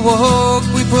he awoke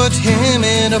we put him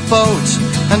in a boat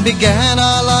and began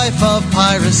our life of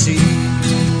piracy.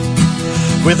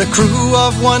 With a crew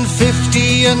of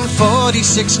 150 and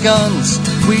 46 guns,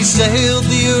 we sailed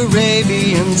the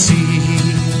Arabian Sea.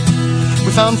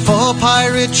 We found 4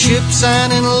 pirate ships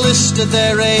and enlisted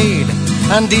their aid,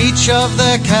 and each of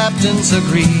their captains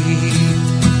agreed.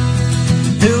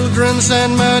 Pilgrims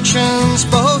and merchants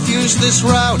both used this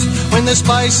route when the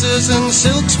spices and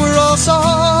silks were all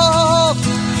sold.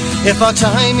 If our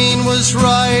timing was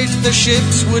right, the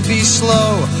ships would be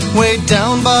slow, weighed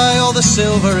down by all the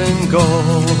silver and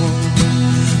gold.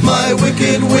 My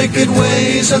wicked, wicked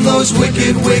ways and those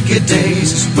wicked, wicked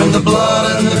days, when the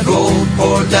blood and the gold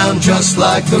poured down just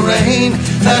like the rain.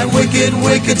 That wicked,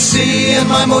 wicked sea and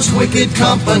my most wicked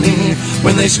company,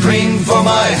 when they screamed for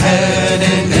my head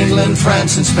in England,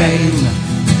 France and Spain.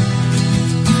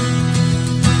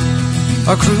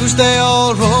 Our crews, they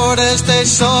all roared as they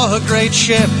saw a great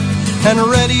ship, and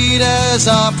readied as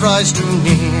our prize drew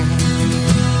near.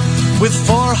 With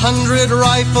 400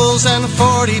 rifles and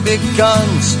 40 big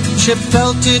guns, ship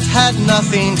felt it had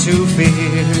nothing to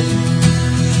fear.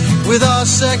 With our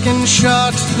second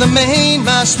shot, the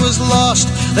mainmast was lost.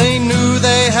 They knew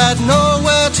they had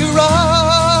nowhere to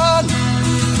run.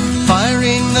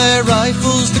 Firing their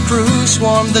rifles, the crew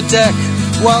swarmed the deck,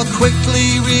 while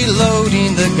quickly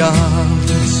reloading the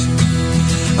guns.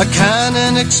 A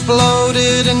cannon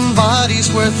exploded and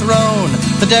bodies were thrown,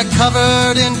 the deck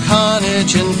covered in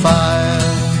carnage and fire.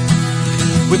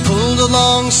 We pulled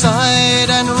alongside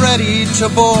and ready to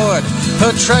board,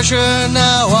 her treasure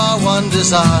now our one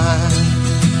desire.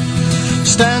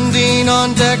 Standing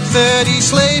on deck 30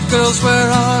 slave girls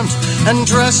were armed and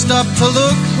dressed up to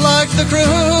look like the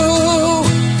crew,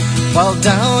 while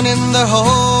down in their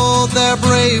hold their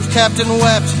brave captain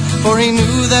wept, for he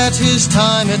knew that his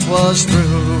time it was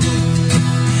through.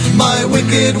 My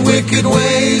wicked, wicked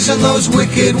ways and those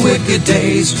wicked, wicked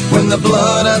days, when the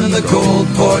blood and the gold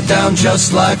poured down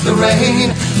just like the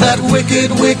rain. That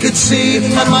wicked, wicked sea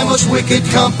and my most wicked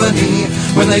company,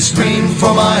 when they screamed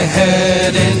for my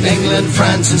head in England,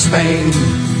 France and Spain.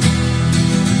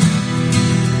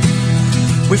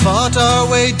 We fought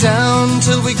our way down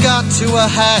till we got to a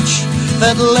hatch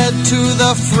that led to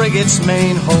the frigate's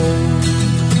main hold.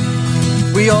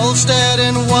 We all stared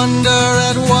in wonder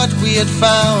at what we had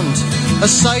found, a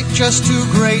sight just too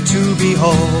great to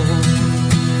behold.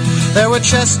 There were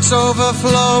chests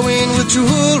overflowing with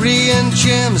jewelry and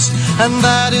gems, and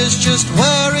that is just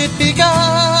where it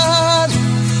began.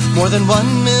 More than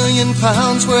 1 million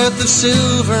pounds worth of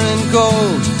silver and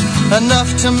gold,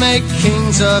 enough to make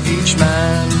kings of each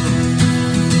man.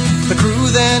 The crew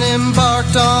then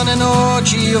embarked on an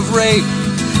orgy of rape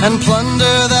and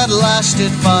plunder that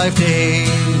lasted 5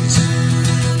 days.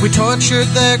 We tortured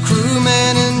their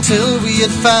crewmen until we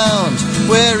had found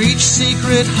where each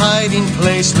secret hiding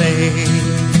place lay.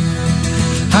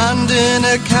 And in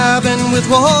a cabin with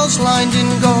walls lined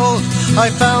in gold, I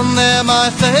found there my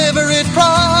favorite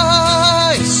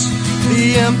prize,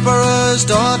 the Emperor's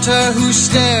daughter who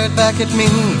stared back at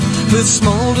me with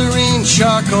smoldering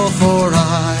charcoal for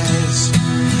eyes.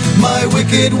 My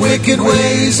wicked, wicked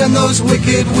ways and those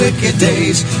wicked, wicked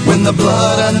days, when the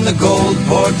blood and the gold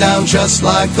poured down just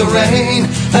like the rain.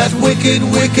 That wicked,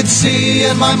 wicked sea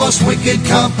and my most wicked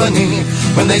company,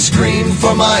 when they screamed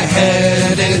for my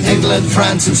head in England,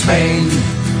 France and Spain.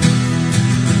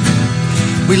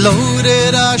 We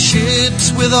loaded our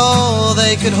ships with all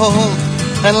they could hold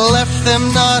and left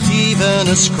them not even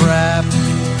a scrap,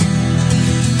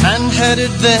 and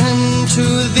headed then to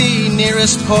the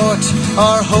nearest port,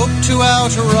 our hope to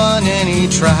outrun any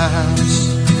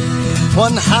traps.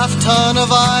 1/2 ton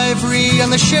of ivory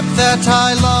and the ship that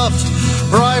I loved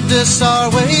bribed us our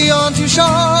way onto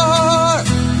shore.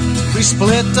 We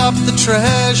split up the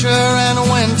treasure and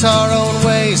went our own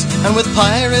ways, and with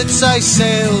pirates I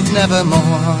sailed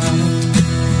nevermore.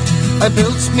 I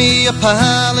built me a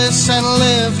palace and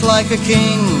lived like a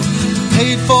king,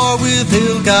 paid for with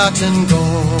ill-gotten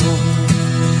gold.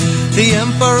 The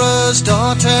Emperor's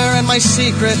daughter and my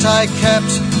secret I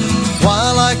kept,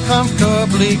 while I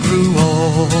comfortably grew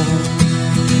old.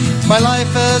 My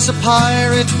life as a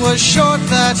pirate was short,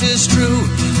 that is true,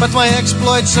 but my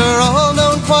exploits are all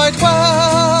known quite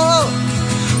well.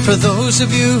 For those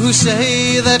of you who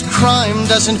say that crime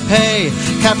doesn't pay,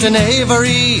 Captain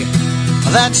Avery,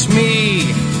 that's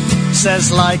me, says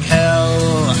like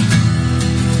hell.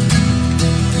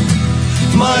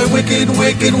 My wicked,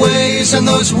 wicked ways and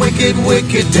those wicked,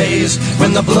 wicked days,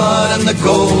 when the blood and the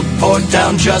gold poured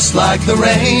down just like the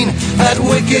rain. That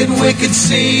wicked, wicked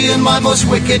sea and my most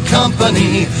wicked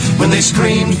company, when they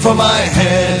screamed for my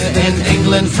head in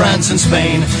England, France and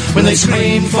Spain. When they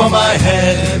screamed for my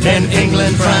head in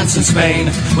England, France and Spain.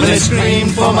 When they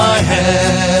screamed for my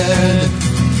head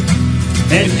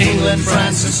in England,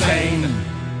 France and Spain.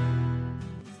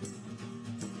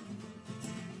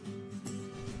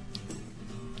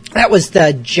 That was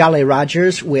the Jolly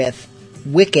Rogers with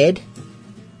Wicked.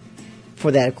 For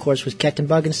that, of course, was Captain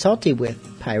Bug and Salty with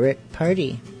Pirate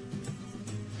Party.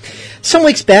 Some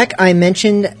weeks back, I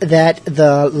mentioned that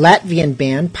the Latvian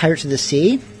band Pirates of the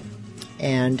Sea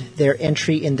and their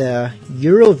entry in the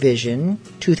Eurovision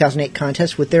 2008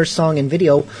 contest with their song and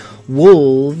video,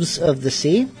 Wolves of the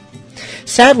Sea.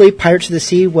 Sadly, Pirates of the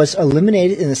Sea was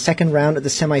eliminated in the second round of the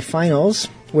semifinals,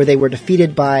 where they were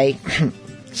defeated by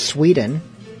Sweden.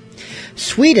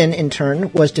 Sweden, in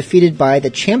turn, was defeated by the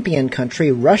champion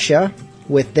country, Russia,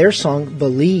 with their song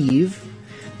Believe,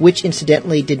 which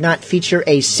incidentally did not feature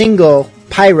a single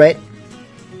pirate.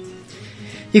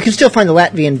 You can still find the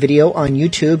Latvian video on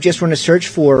YouTube. Just run a search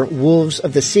for Wolves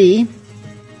of the Sea.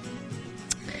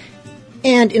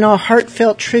 And in a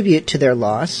heartfelt tribute to their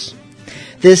loss,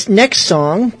 this next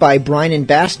song by Brian and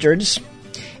Bastards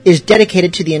is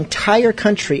dedicated to the entire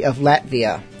country of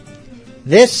Latvia.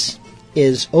 This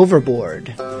is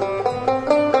Overboard.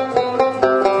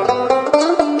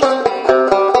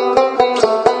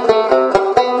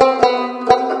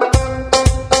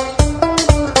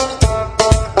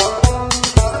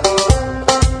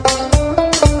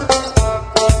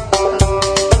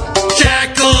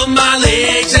 Shackled my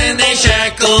legs and they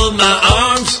shackled my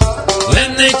arms.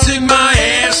 When they took my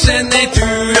ass and they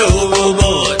threw it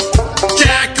overboard.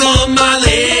 Shackled my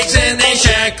legs and they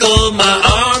shackled my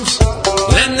arms.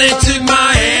 When they took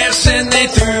my ass and they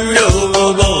threw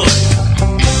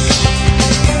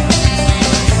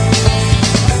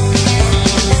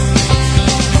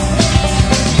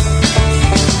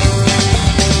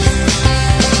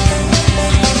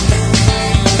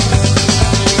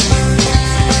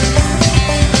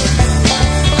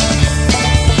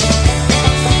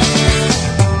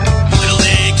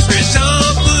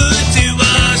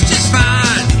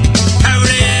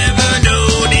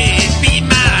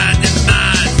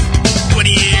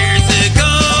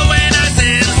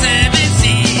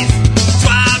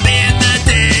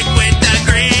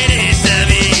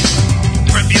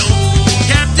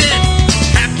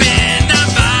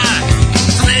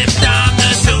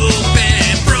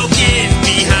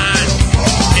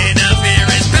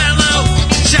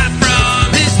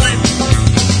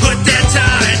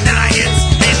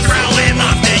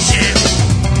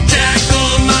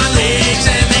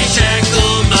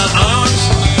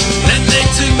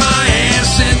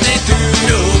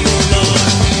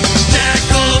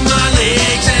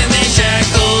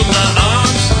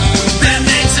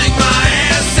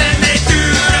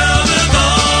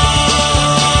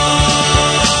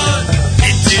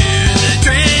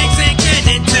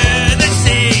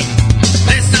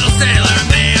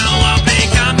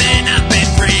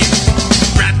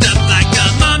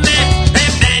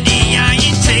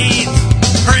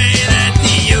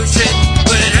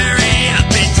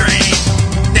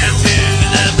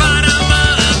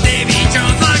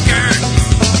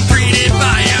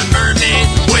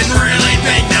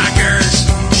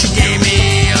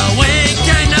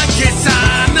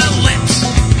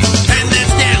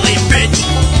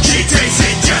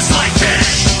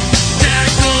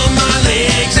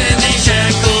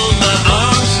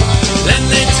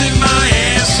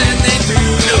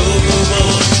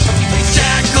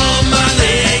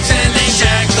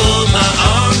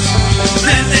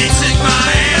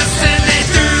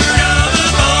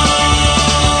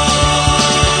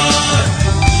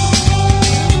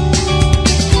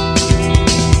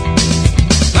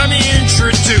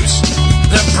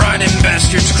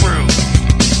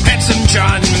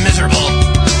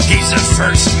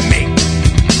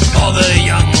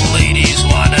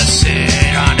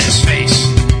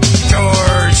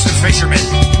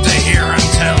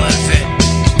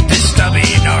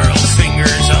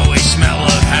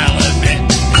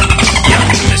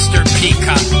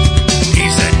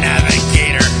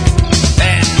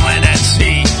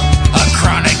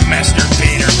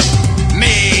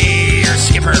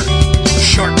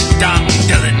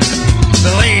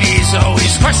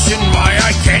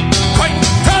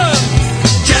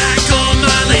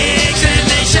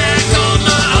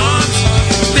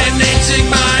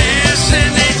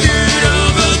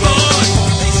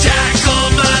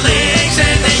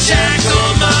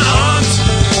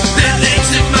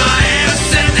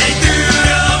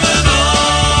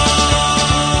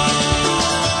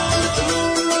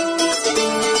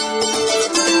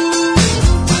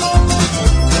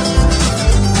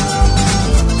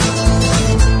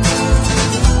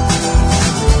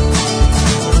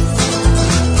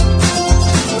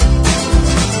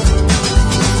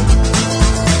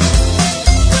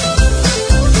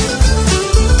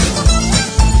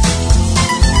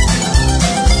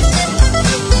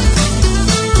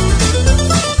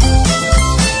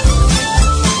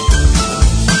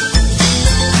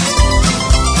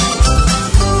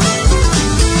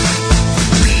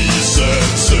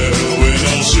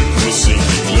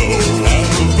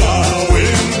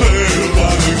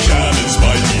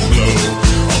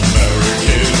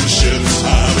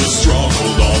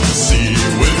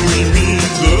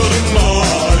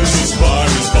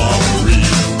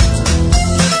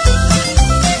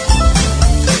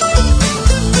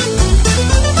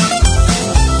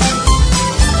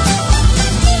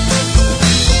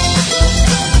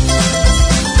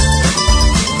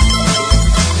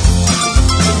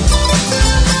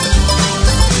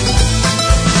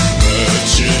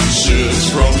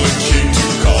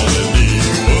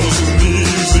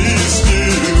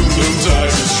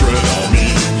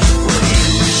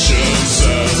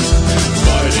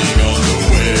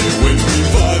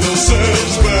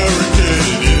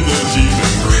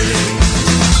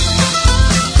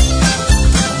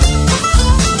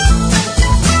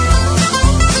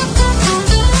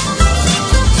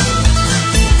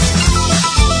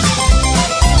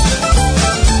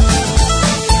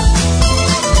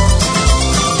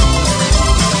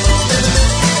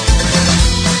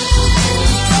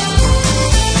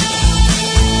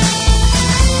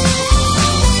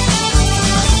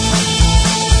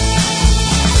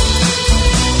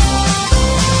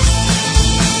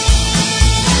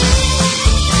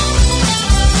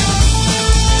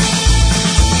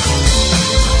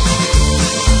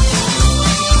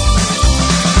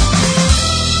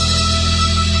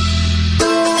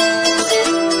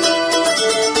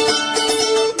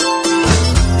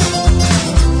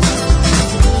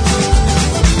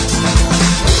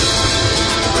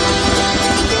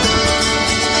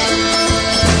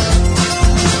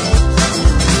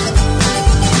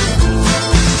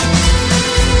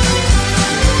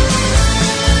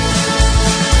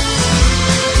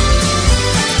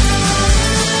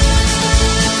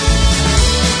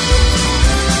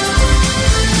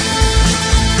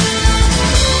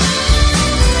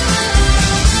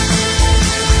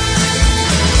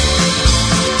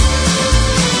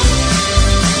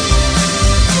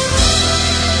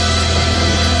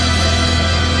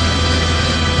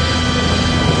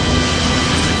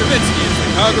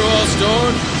Cargo all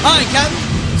stowed? Aye,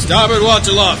 Captain. Starboard watch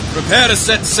aloft. Prepare to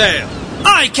set sail.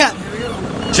 Aye,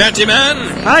 Captain. Chanty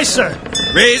man. Aye, sir.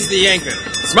 Raise the anchor.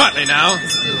 Smartly now.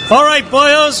 All right,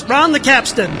 boyos, round the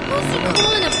capstan.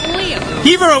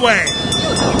 Heave her away.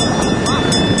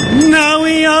 Now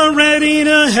we are ready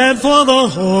to head for the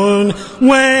Horn.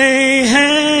 Way,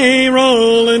 hey,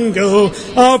 roll and go.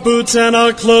 Our boots and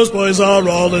our clothes, boys, are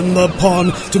all in the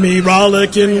pond. To me,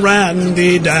 rollicking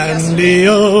randy dandy,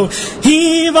 oh.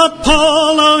 Heave up,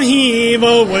 Paul, oh, heave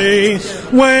away.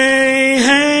 Way,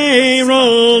 hey,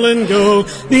 roll and go.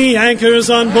 The anchor's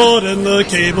on board and the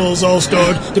cable's all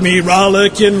stored. To me,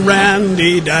 rollicking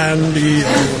randy dandy,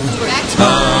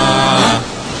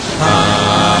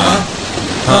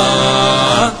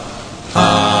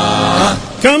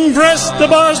 Come press the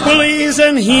bars, pulleys,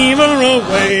 and heave her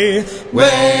away. Way,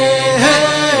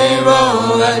 hey,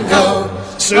 roll and go.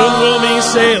 Soon we'll be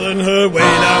sailing her way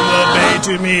down the bay.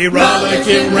 To me,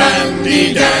 rollicking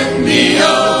randy dandy,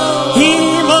 oh.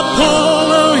 Heave a pole,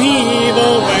 oh, heave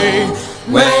away.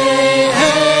 Way,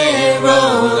 hey,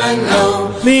 roll and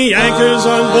go. The anchor's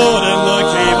on board and the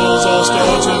cable's all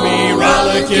stowed. To me,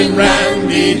 rollicking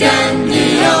randy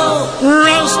dandy, oh.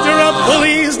 Roust her up,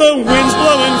 pulleys, the wind's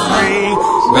blowing free.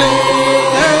 Way,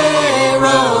 hey,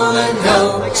 roll and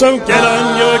go. So get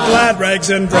on your glad rags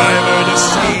and drive her to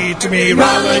sea. To me,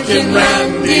 rollicking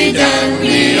randy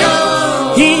dandy,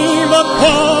 oh. Heave a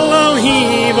pole, oh,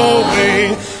 heave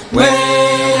away. Way,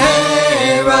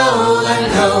 hey, roll and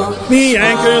go. The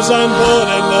anchor's on board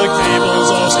and the cable's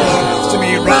all stowed. To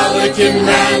me, rollicking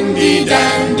randy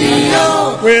dandy,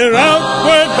 oh. We're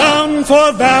outward bound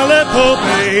for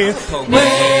Vallepole.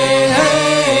 Way,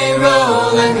 hey,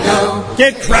 roll and go.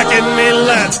 Get cracking, me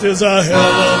lads, 'tis a hell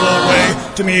of a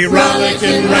way. To me,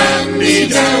 rollicking randy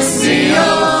dandy,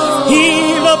 oh.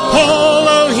 Heave a pole,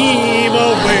 oh, heave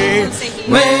away.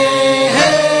 Way,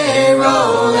 hey,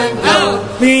 roll and go.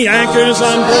 The anchor's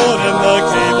on board and the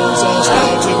cable's all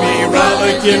stowed. To me,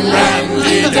 rollicking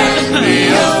randy dandy,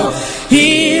 oh.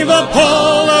 Heave a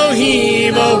pole, oh,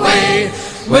 heave away.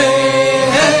 Way,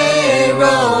 hey,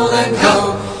 roll and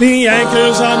go. The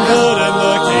anchor's on board and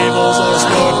the cable's all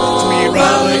stowed. To me,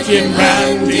 rollicking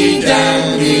randy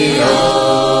dandy,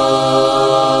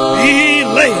 oh.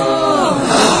 Belay.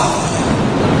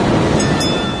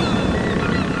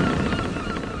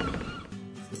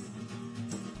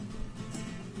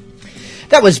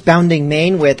 That was Bounding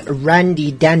Maine with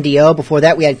Randy Dandy-O. Before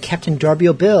that, we had Captain Darby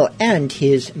O'Bill and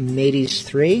his Mateys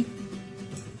 3.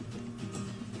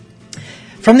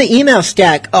 From the email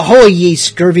stack, ahoy ye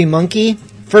scurvy monkey.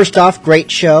 First off, great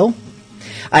show.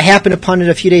 I happened upon it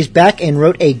a few days back and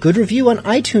wrote a good review on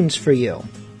iTunes for you.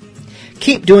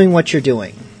 Keep doing what you're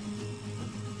doing.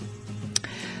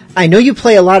 I know you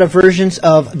play a lot of versions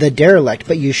of The Derelict,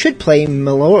 but you should play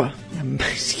Mallory and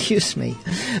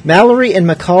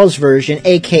McCall's version,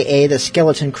 aka the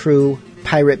Skeleton Crew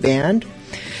Pirate Band.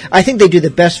 I think they do the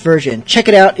best version. Check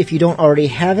it out if you don't already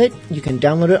have it. You can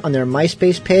download it on their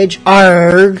MySpace page.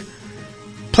 Arrgh!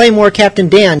 Play more Captain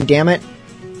Dan, damn it.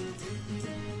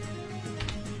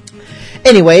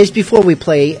 Anyways, before we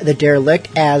play The Derelict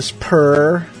as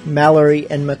per Mallory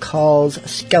and McCall's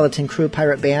Skeleton Crew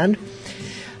Pirate Band,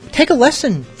 take a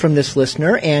lesson from this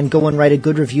listener and go and write a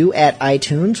good review at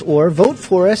iTunes or vote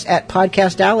for us at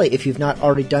Podcast Alley if you've not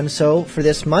already done so for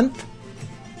this month.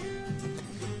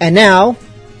 And now,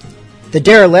 The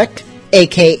Derelict,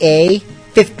 a.k.a.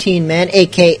 15 Men,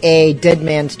 a.k.a. Dead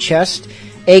Man's Chest,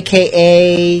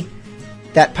 a.k.a.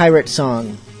 that pirate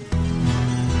song.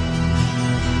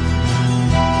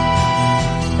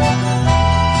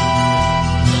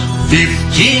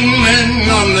 Men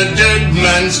on the dead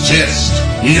man's chest,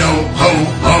 yo ho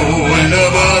ho, and a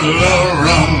bottle of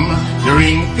rum.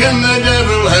 Drink and the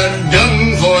devil had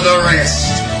done for the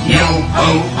rest. Yo ho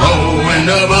ho, and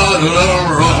a bottle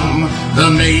of rum. The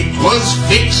mate was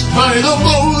fixed by the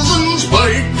bosun's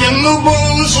pike, and the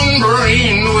bosun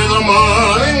brained with a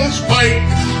marling's pike.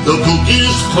 The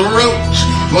cookie's throat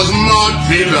was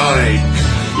Maud-like.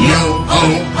 Yo ho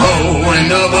ho, and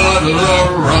a bottle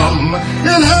of rum.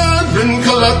 It had been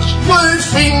clutched by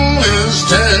fingers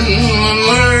 10, and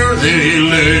there they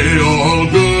lay, all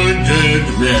good dead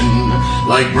men,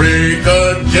 like break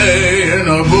of day in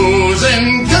a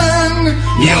boozing can.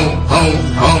 Yo ho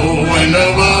ho, and a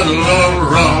bottle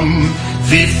of rum.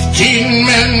 15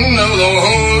 men of the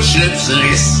whole ship's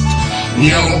list.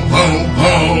 Yo ho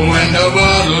ho, and a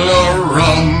bottle of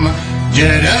rum.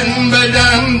 Dead and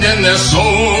bedamned and their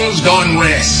souls gone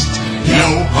west. Yo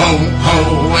ho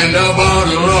ho, and a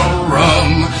bottle of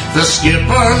rum. The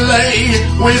skipper lay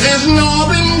with his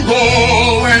knobbing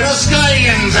goal where the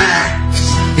skyline's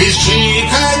axe. His cheek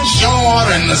had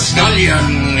shore and the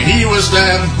scullion, he was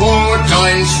stabbed 4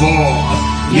 times 4.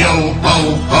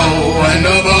 Yo-ho-ho, and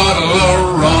a bottle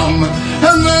of rum.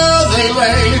 And there they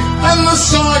lay, and the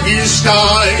soggy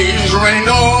skies rained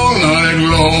all night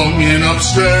long in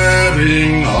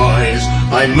upstaring eyes.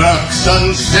 By murk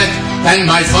sunset and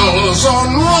by foul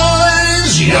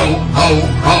sunrise,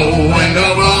 yo-ho-ho, and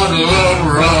a bottle of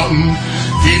rum.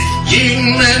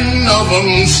 15 men of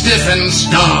 'em stiff and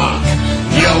stark,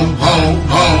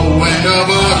 yo-ho-ho, and a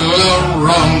bottle of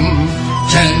rum.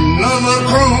 10 of the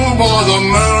crew bore the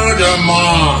murder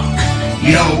mark,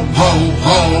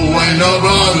 yo-ho-ho, and a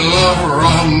bottle of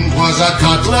rum. 'Twas a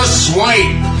cutlass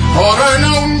swipe, or an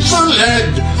ounce of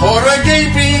lead, or a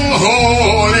gaping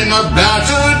hole in a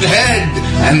battered head,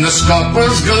 and the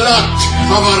scupper's glut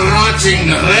of a rotting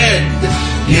red.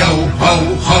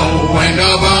 Yo-ho-ho, and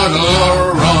a bottle of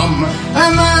rum.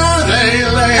 And there they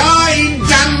lay, I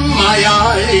damn my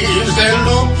eyes, their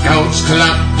lookouts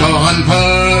clapped on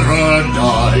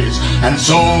paradise, and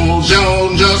souls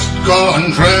just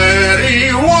gone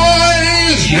prairie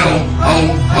wise.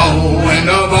 Yo-ho-ho, and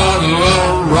a bottle of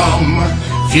rum.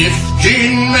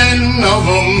 15 men of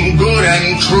 'em good and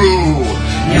true,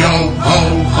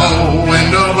 yo-ho-ho,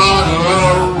 and a bottle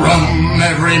of rum.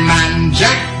 Every man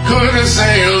Jack could have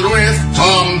sailed with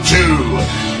Tom too,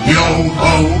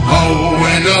 yo-ho-ho,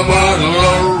 and a bottle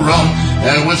of rum.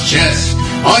 There was chest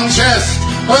on chest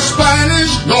of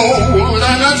Spanish gold,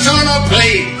 and a ton of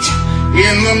plate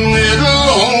in the middle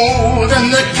hold, and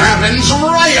the cabin's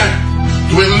riot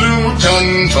with loot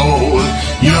untold,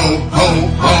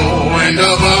 yo-ho-ho, and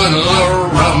a bottle of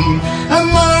rum. And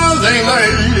there they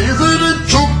lay that it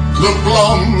took the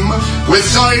plum, with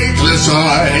sightless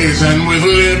eyes and with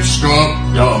lips struck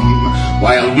dumb,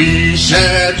 while we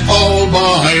sat all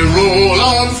by rule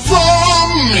of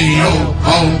thumb,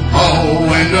 yo-ho-ho,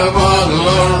 and a bottle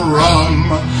of rum.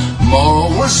 More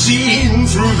was seen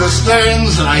through the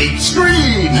stern's light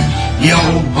screen,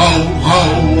 yo-ho-ho,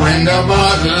 and a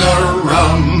bottle of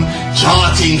rum.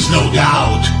 Chartings, no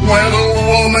doubt, where the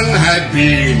woman had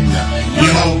been,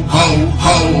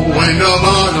 yo-ho-ho, and a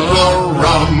bottle of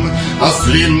rum. A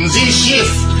flimsy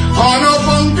shift on a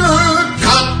bunker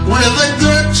cut, with a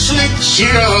dirt slick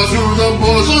sheer through the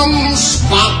bosom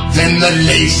spot, and the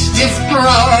lace stiff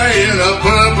dry in a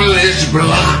purplish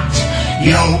blot.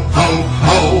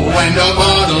 Yo-ho-ho, and a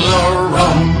bottle of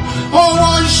rum. Oh,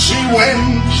 was she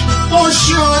wench, or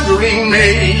shuddering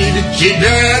maid? She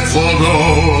dared for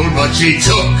gold, but she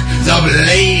took the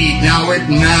blade. Now it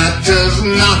matters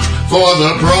not, for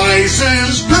the price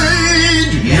is paid.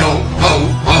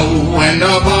 Yo-ho-ho, and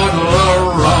a bottle of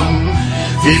rum.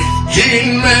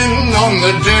 15 men on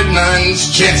the dead man's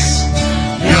chest,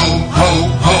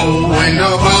 yo-ho-ho, and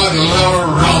a bottle of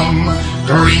rum.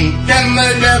 Drink and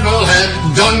the devil had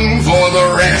done for the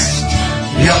rest,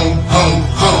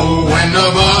 yo-ho-ho, and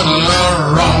a bottle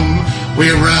of rum. We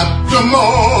wrapped them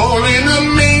all in a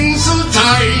mainsail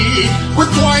tight,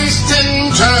 with twice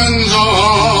 10 turns of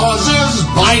hawsers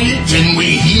bite, and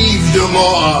we heaved them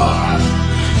o'er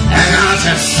and out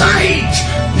of sight,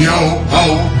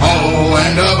 yo-ho-ho,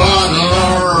 and a bottle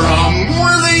of rum.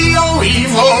 With a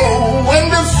yo-heave-ho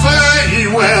and a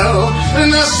farewell,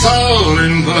 and a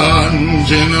sullen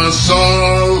plunge in a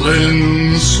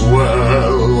sullen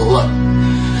swell.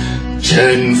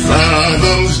 10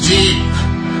 fathoms deep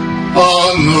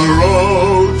on the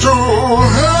road to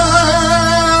hell.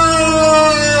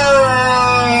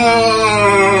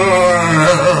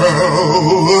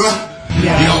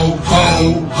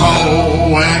 Yo-ho-ho,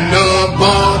 and a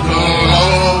bottle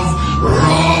of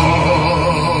rum.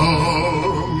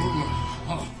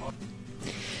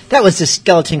 That was the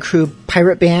Skeleton Crew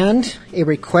Pirate Band, a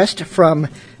request from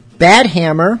Bad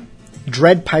Hammer,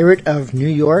 Dread Pirate of New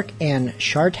York, and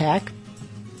Shartak.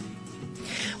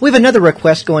 We have another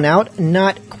request going out,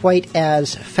 not quite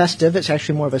as festive. It's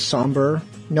actually more of a somber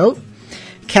note.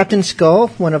 Captain Skull,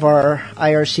 one of our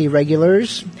IRC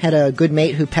regulars, had a good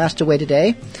mate who passed away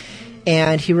today,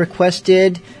 and he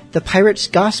requested The Pirate's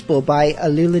Gospel by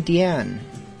Alila Diane.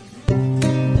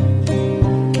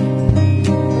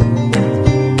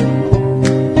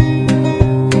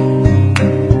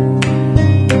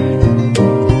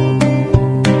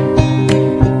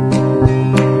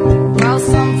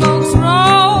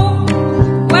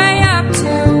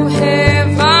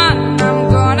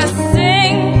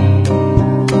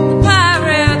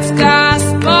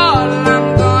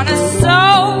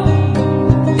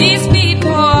 These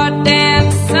people are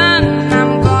dancing,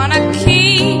 I'm gonna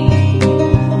keep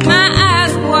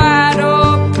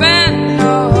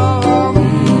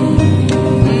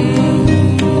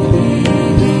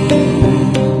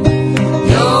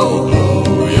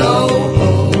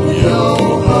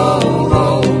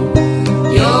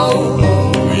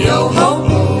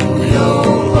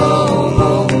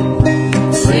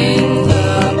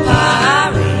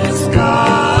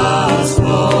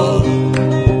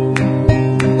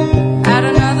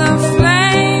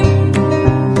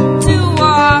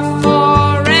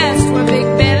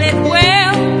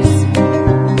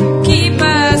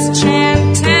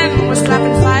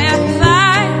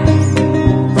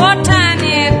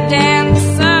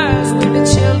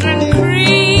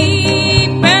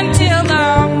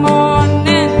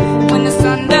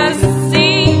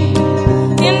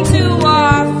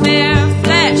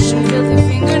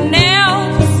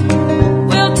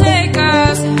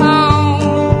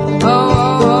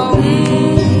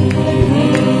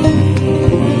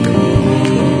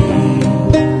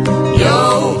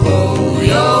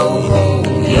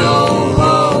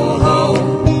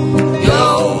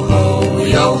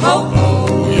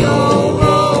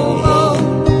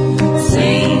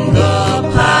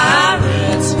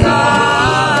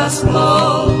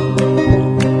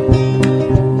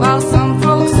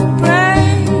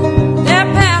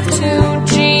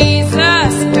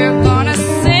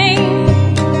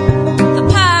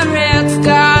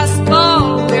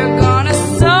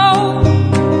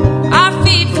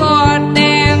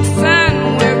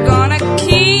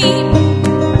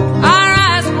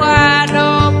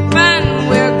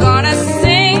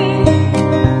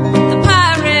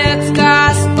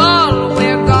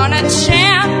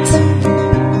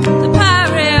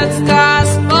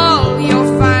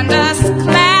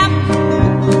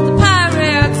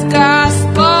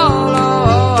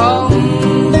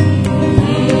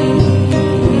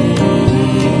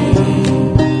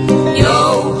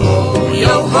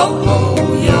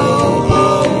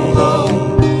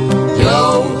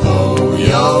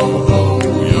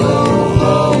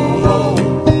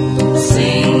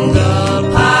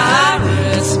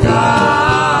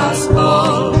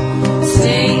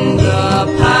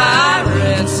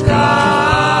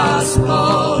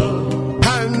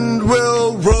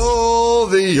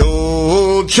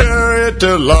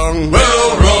chariot along.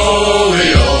 We'll roll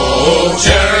the old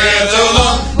chariot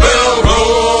along. We'll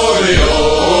roll the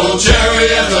old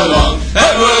chariot along.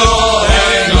 And we'll all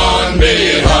hang on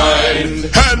behind.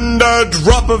 And a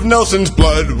drop of Nelson's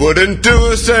blood wouldn't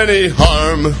do us any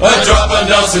harm. A drop of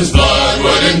Nelson's blood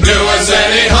wouldn't do us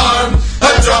any harm.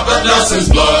 A drop of Nelson's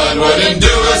blood wouldn't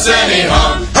do us any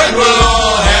harm. And we'll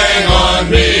all hang on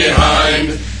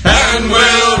behind. And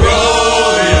we'll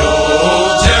roll the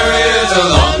old chariot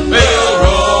along. We'll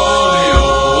roll the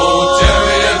old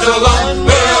chariot along.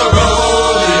 We'll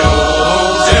roll the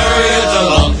old chariot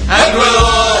along. And we'll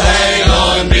all hang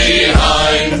on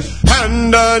behind.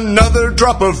 And another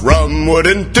drop of rum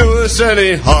wouldn't do us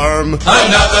any harm.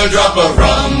 Another drop of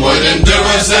rum wouldn't do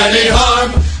us any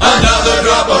harm. Another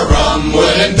drop of rum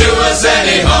wouldn't do us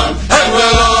any harm. And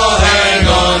we'll all hang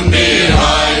on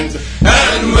behind.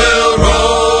 And we'll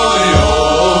roll the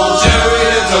old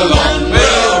chariot along.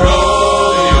 We'll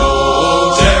roll the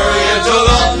old chariot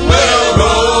along. We'll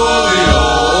roll the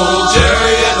old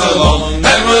chariot along.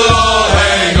 And we'll all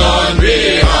hang on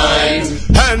behind.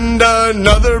 And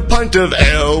another pint of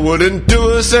ale wouldn't do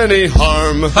us any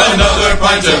harm. Another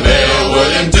pint of ale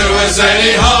wouldn't do us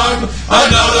any harm.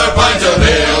 Another pint of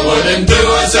ale wouldn't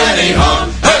do us any harm.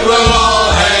 And we'll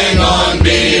all hang on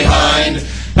behind.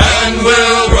 And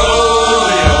we'll roll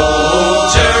the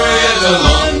old chariot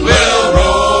along. We'll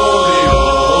roll the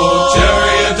old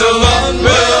chariot along.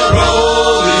 We'll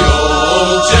roll the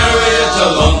old chariot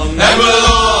along. And we'll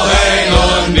all hang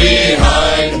on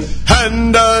behind.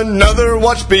 And another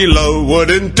watch below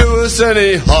wouldn't do us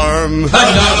any harm.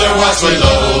 Another watch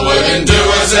below wouldn't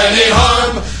do us any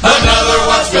harm. Another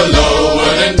watch below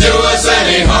wouldn't do us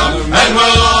any harm. And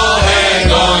we'll all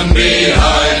hang on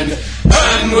behind.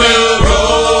 And we'll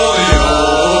roll the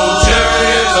old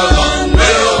chariot along.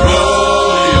 We'll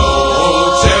roll the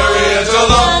old chariot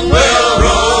along. We'll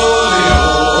roll the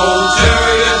old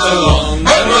chariot along.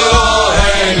 And we'll all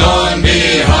hang on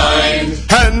behind.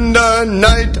 And a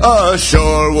night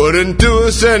ashore wouldn't do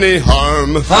us any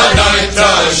harm. A night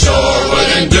ashore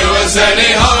wouldn't do us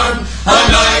any harm.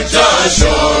 A night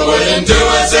ashore wouldn't do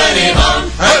us any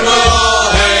harm. And we'll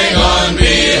all hang on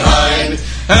behind.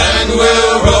 And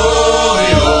we'll roll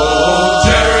the old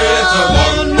chariot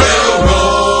along. We'll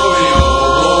roll the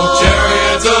old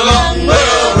chariot along.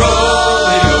 We'll roll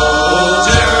the old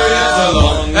chariot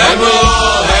along. And we'll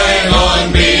all hang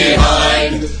on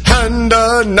behind. And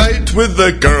a night with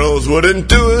the girls wouldn't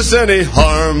do us any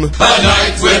harm. A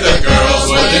night with the girls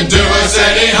wouldn't do us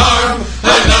any harm.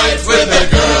 A night with the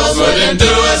girls wouldn't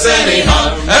do us any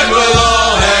harm. And we'll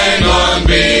all hang on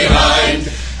behind.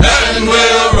 And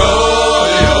we'll roll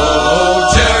the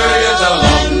old chariot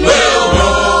along. We'll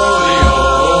roll the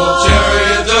old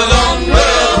chariot along.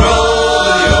 We'll roll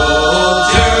the old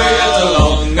chariot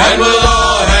along. And we'll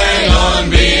all hang on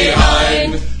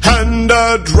behind. And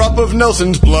a drop of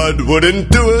Nelson's blood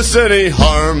wouldn't do us any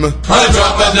harm. A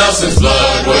drop of Nelson's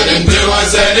blood wouldn't do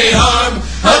us any harm.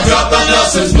 A drop of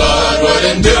Nelson's blood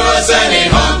wouldn't do us any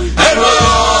harm. And we'll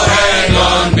all hang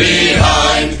on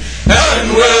behind.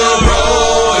 And we'll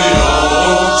roll the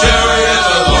old chariot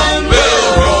along. We'll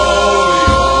roll the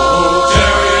old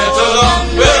chariot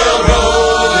along. We'll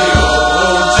roll the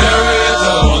old chariot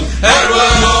along. And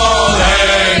we'll all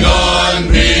hang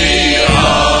on behind.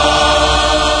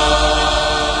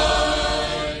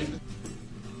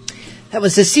 That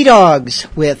was the Sea Dogs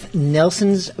with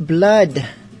Nelson's Blood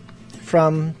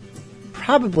from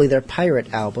probably their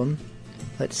pirate album.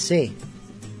 Let's see.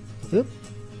 Oop.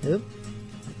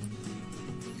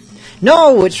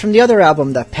 No, it's from the other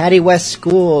album, the Patty West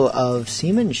School of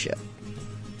Seamanship.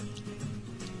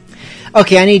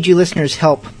 Okay, I need you listeners'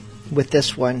 help with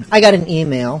this one. I got an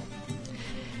email,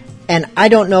 and I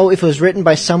don't know if it was written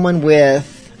by someone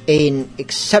with an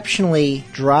exceptionally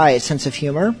dry sense of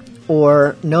humor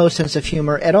or no sense of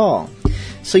humor at all.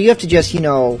 So you have to just,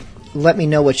 let me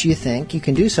know what you think. You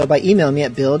can do so by emailing me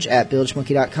at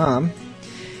bilge@bilgemonkey.com.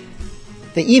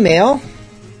 The email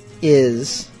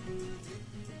is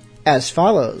as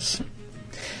follows.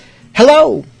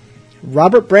 Hello!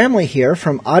 Robert Bramley here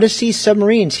from Odyssey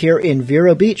Submarines here in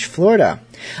Vero Beach, Florida.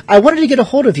 I wanted to get a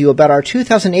hold of you about our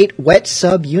 2008 wet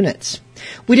sub units.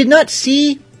 We did not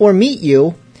see or meet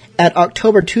you at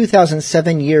October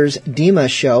 2007 year's DEMA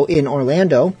show in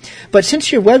Orlando, but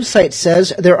since your website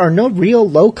says there are no real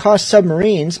low-cost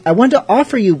submarines, I wanted to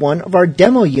offer you one of our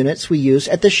demo units we used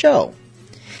at the show.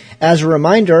 As a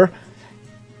reminder,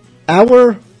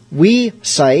 our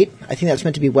site, I think that's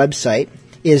meant to be website,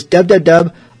 is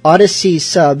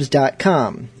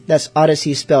www.odysseysubs.com. That's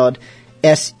Odyssey spelled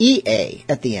S-E-A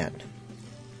at the end.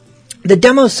 The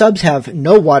demo subs have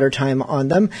no water time on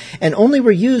them and only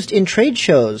were used in trade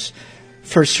shows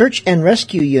for search and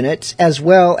rescue units as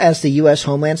well as the U.S.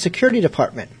 Homeland Security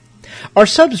Department. Our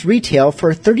subs retail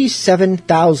for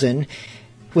 $37,000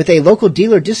 with a local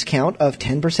dealer discount of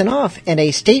 10% off and a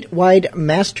statewide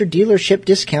master dealership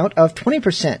discount of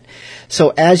 20%.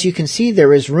 So as you can see,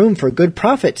 there is room for good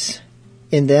profits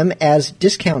in them as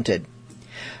discounted.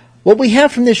 What we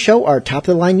have from this show are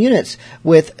top-of-the-line units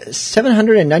with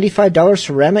 $795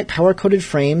 ceramic power-coated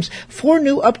frames, 4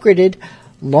 new upgraded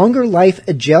longer-life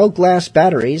gel glass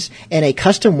batteries, and a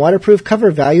custom waterproof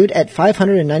cover valued at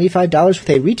 $595 with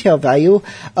a retail value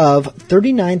of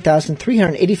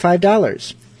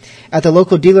 $39,385. At the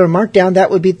local dealer markdown,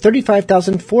 that would be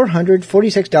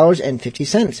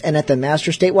 $35,446.50, and at the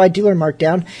master statewide dealer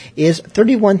markdown is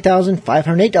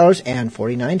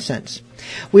 $31,508.49.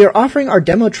 We are offering our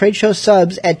demo trade show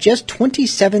subs at just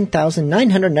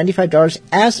 $27,995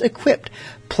 as equipped,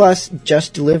 plus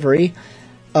just delivery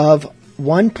of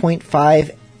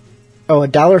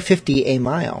 $1.50 a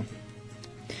mile.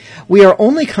 We are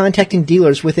only contacting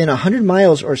dealers within 100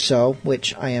 miles or so,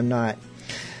 which I am not,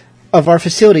 of our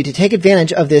facility to take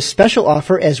advantage of this special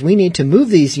offer as we need to move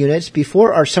these units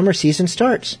before our summer season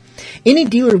starts. Any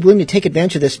dealer willing to take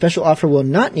advantage of this special offer will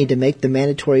not need to make the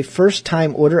mandatory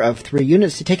first-time order of 3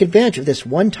 units to take advantage of this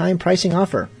one-time pricing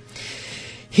offer.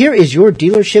 Here is your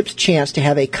dealership's chance to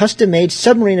have a custom-made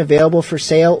submarine available for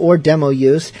sale or demo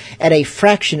use at a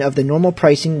fraction of the normal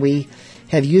pricing we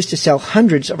have used to sell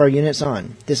hundreds of our units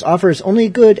on. This offer is only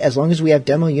good as long as we have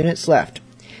demo units left.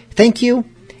 Thank you,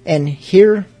 and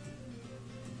here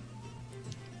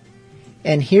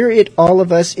it all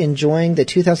of us enjoying the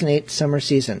 2008 summer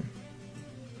season.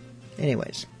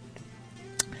 Anyways.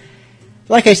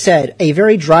 Like I said, a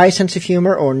very dry sense of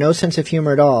humor or no sense of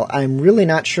humor at all. I'm really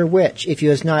not sure which. If you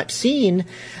have not seen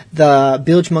the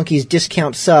Bilge Monkeys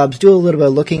discount subs, do a little bit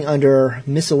of looking under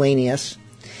miscellaneous,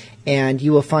 and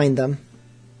you will find them.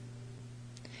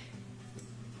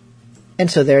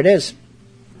 And so there it is.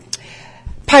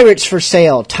 Pirates for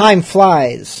sale. Time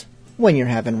flies when you're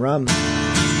having rum.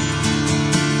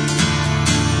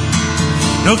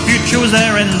 No future was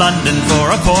there in London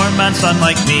for a poor man's son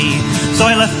like me. So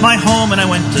I left my home and I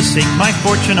went to seek my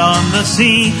fortune on the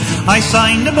sea. I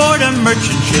signed aboard a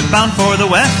merchant ship bound for the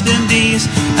West Indies,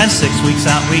 and 6 weeks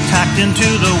out we tacked into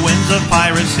the winds of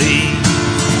piracy.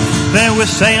 There were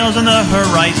sails on the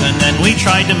horizon and we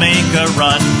tried to make a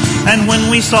run, and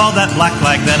when we saw that black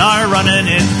flag then our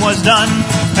running it was done.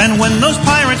 And when those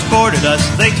pirates boarded us,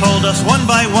 they told us one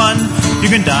by one, you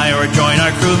can die or join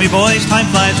our crew, me boys, time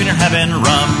flies when you're having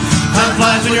rum. Time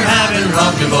flies when you're having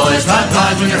rum, me boys, time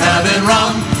flies when you're having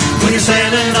rum. When you're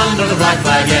sailing under the black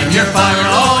flag and you're firing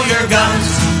all your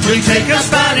guns, when you take a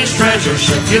Spanish treasure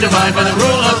ship, you divide by the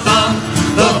rule of thumb.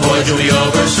 The voyage will be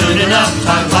over soon enough,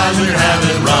 time flies when you're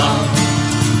having rum.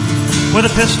 With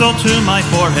a pistol to my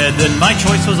forehead, then my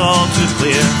choice was all too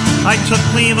clear. I took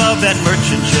leave of that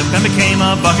merchant ship and became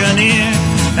a buccaneer.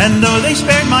 And though they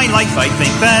spared my life, I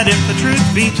think that if the truth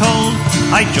be told,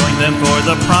 I joined them for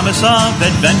the promise of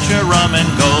adventure, rum, and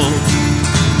gold.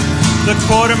 The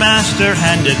quartermaster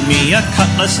handed me a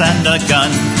cutlass and a gun,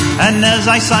 and as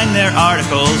I signed their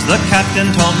articles, the captain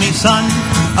told me, son,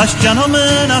 us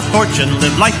gentlemen of fortune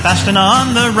live life fast and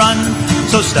on the run.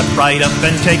 So step right up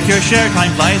and take your share, time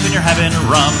flies when you're having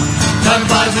rum. Time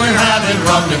flies when you're having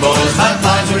rum, me boys, time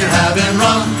flies when you're having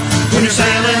rum. When you're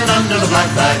sailing under the black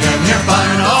flag and you're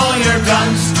firing all your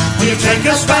guns, when you take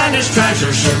a Spanish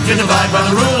treasure ship, you divide by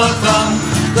the rule of thumb.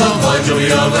 The voyage will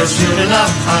be over soon enough,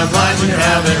 time flies when you're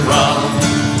having rum.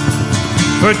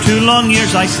 For 2 long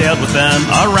years I sailed with them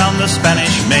around the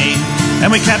Spanish Main,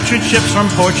 and we captured ships from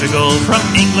Portugal, from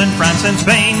England, France, and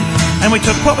Spain. And we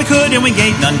took what we could and we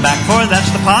gave none back, for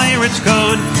that's the pirate's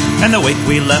code. And the wake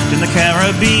we left in the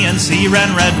Caribbean Sea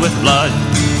ran red with blood.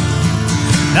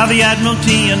 Now the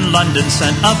Admiralty in London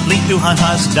sent a fleet to hunt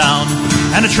us down,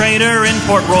 and a trader in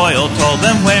Port Royal told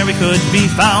them where we could be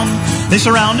found. They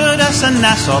surrounded us and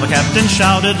Nassau, the captain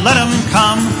shouted, let 'em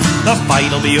come. The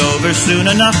fight'll be over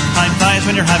soon enough, time flies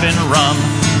when you're having rum.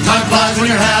 Time flies when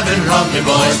you're having rum, you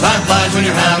boys, time flies when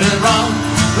you're having rum.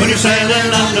 When you're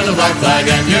sailing under the black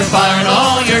flag and you're firing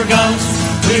all your guns,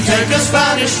 when you take a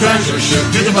Spanish treasure ship,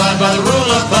 you divide by the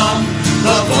rule of thumb.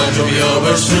 The voyage will be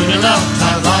over soon enough,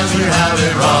 time flies when you're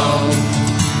having rum.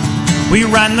 We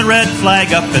ran the red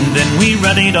flag up and then we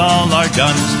readied all our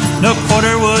guns. No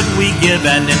quarter would we give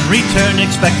and in return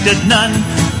expected none.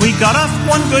 We got off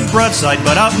one good broadside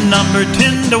but outnumbered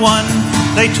 10 to 1.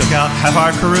 They took out half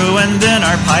our crew and then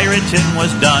our pirating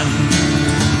was done.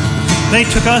 They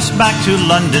took us back to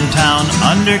London town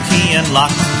under key and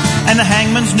lock, and the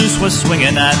hangman's noose was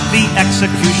swinging at the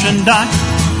execution dock.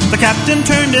 The captain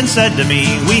turned and said to me,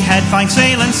 we had fine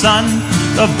sailing, son.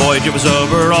 The voyage, it was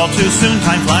over all too soon.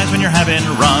 Time flies when you're having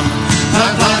rum.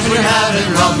 Time flies when you're having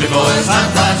rum, me boys.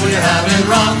 Time flies when you're having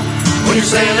rum. When you're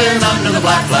sailing under the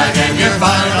black flag and you're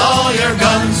firing all your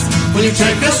guns. When you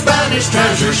take a Spanish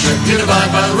treasure ship, you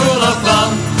divide by the rule of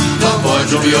thumb. The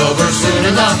voyage will be over soon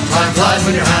enough. Time flies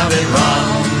when you're having rum.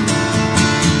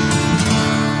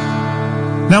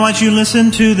 Now as you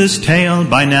listen to this tale,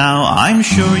 by now I'm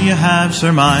sure you have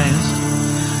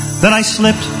surmised that I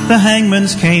slipped the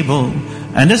hangman's cable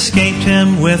and escaped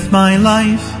him with my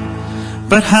life.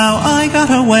 But how I got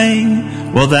away,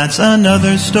 well that's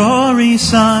another story,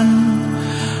 son.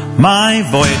 My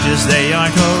voyages, they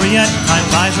aren't over yet. Time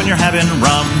flies when you're having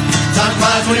rum. Time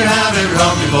flies when you're having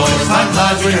rum, me boys. Time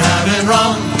flies when you're having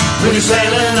rum. When you're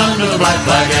sailing under the black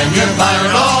flag and you're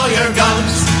firing all your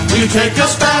guns. When you take a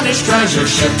Spanish treasure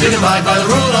ship, you divide by the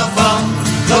rule of thumb.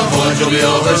 The voyage will be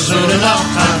over soon enough.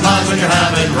 Time flies when you're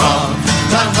having rum.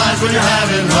 Time flies when you're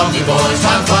having rum, you boys.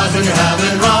 Time flies when you're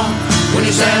having rum. When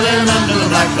you're sailing under the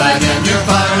black flag and you're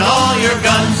firing all your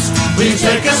guns. When you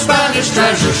take a Spanish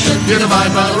treasure ship, you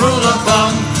divide by the rule of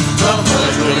thumb. The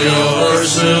voyage will be over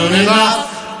soon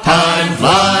enough. Time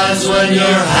flies when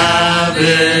you're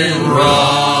having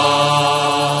rum.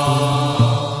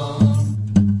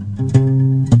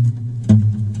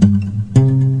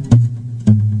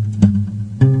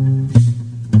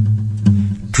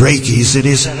 Drakey's in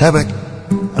his hammock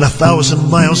and 1,000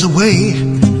 miles away.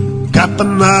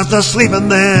 Captain Arthur sleeping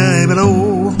there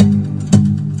below,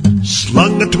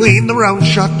 slung between the round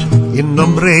shot in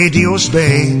Nombre Dios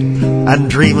Bay, and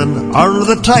dreaming all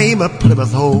the time of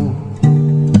Plymouth Hoe.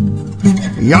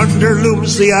 Yonder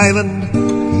looms the island,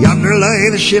 yonder lie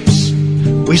the ships,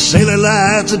 we sailor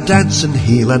lads a dancing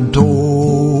heel and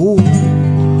toe,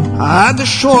 and the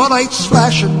shore lights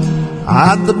flashing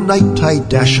and the night tide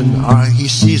dashing. He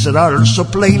sees it all so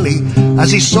plainly,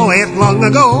 as he saw it long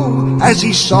ago, as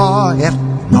he saw it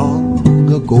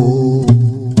long ago.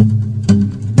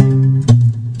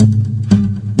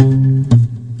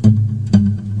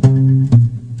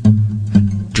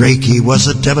 Drakey was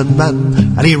a Devon man,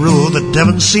 and he ruled the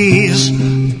Devon seas.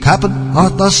 Captain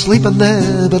Arthur sleeping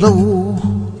there below,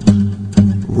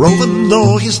 roving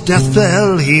though his death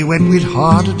fell, he went with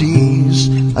heart at ease,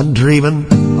 and dreaming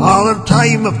all the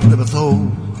time of Plymouth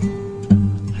Hoe.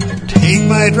 Take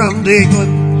my drum to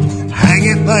England, hang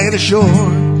it by the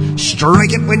shore,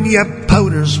 strike it when your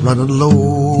powder's running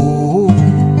low.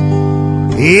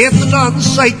 If the Dons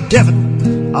sight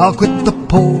Devon, I'll quit the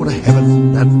pole to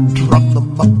heaven and drum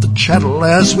them up the Channel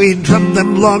as we drummed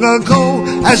them long ago,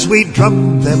 as we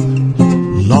drummed them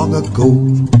long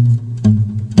ago.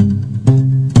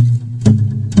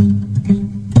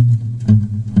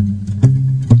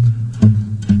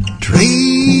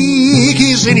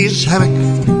 Drakey's in his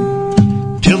hammock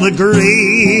till the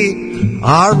grey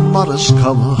Armadas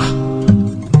come.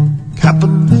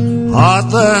 Captain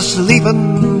Arthur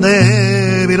sleeping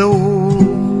there below,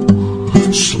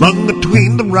 slung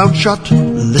between the round shot,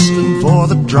 listening for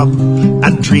the drum,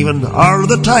 and dreaming all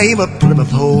the time of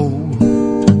Plymouth Hoe.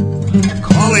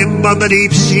 Call him on the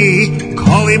deep sea,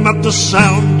 call him up the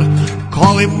Sound,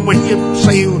 call him when you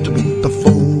sail to meet the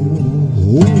foe.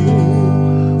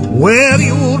 Where the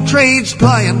old trade's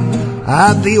plying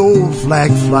and the old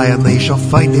flag flying, they shall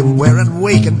find him where and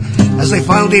waking, as they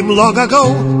found him long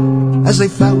ago, as they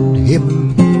found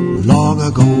him long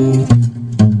ago.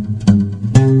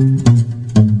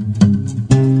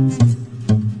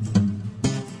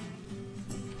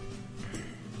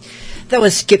 That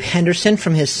was Skip Henderson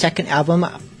from his second album,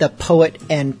 The Poet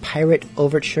and Pirate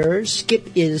Overtures.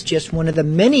 Skip is just one of the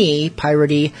many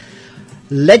piratey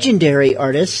legendary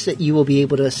artists that you will be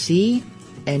able to see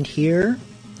and hear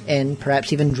and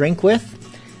perhaps even drink with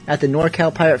at the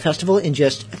NorCal Pirate Festival in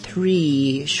just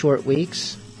 3 short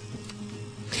weeks.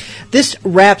 This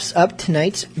wraps up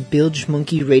tonight's Bilge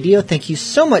Monkey Radio. Thank you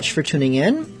so much for tuning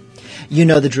in. You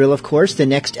know the drill, of course. The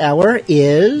next hour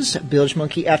is Bilge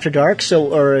Monkey After Dark.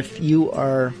 Or if you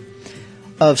are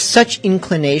of such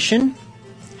inclination,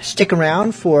 stick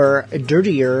around for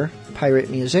dirtier pirate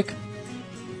music.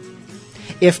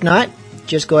 If not,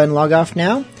 just go ahead and log off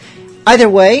now. Either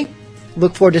way,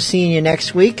 look forward to seeing you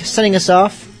next week. Sending us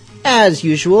off, as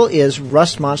usual, is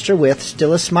Rust Monster with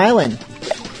Still A-Smilin'.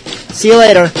 See you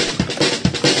later.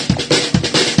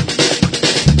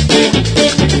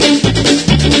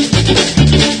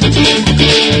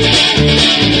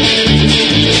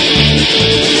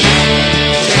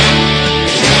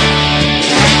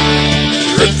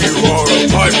 If you are a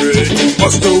pirate,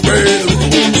 must obey the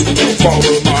rules. Don't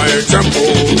follow my example,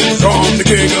 'cause I'm the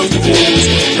king of fools.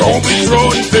 Don't be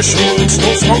throwing fish hooks,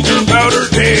 don't smoke your powder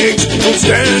kegs. Don't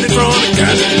stand in front of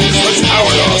cannons, let's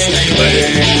power lost relay.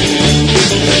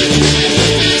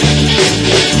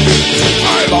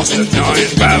 I lost a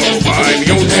 9 battle by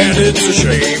my own hand, it's a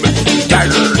shame.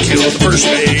 Dagger killed the first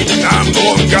mate, and I'm the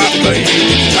one got blamed.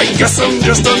 I guess I'm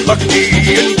just unlucky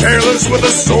and careless with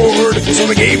a sword, so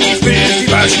they gave me 50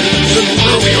 lashes and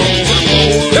threw me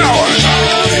overboard. Now I'm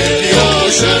out in the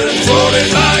ocean,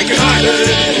 floating like an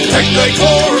island. Heck, they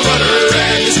call a rudder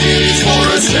and his knees for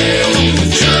a sail.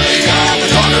 Surely I'm a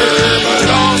goner, but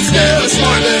I'm still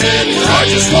smiling. I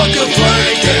just walk a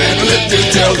plank and live to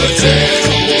tell the tale.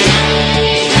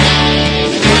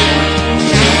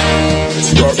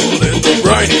 Struggled into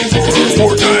grinding for a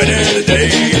fortnight and a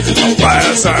day.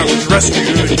 Alas, I was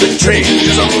rescued, but change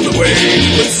is on the way.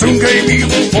 But soon came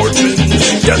evil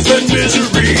fortunes, death and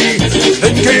misery.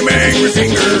 Then came angry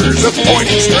fingers,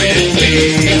 pointing straight at me.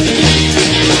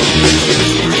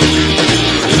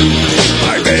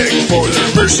 I begged for their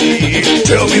mercy,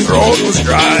 till me throat was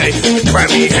dry.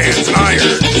 Clammy hands and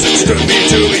irons stood me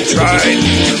to be tried.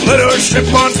 You lit our ship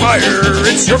on fire,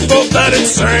 it's your fault that it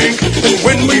sank. And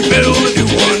when we build a new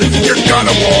one, you're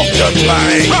gonna walk the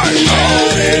plank. I'm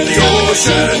out in the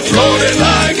ocean, floating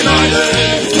like an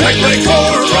island. Like they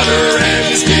call a rudder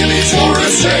and skimmies for a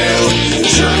sail.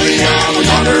 Surely I'm a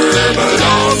gunner, but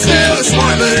I'm still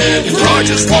smiling. For I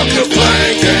just walk the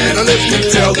plank and I live to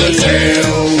tell the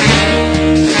tale.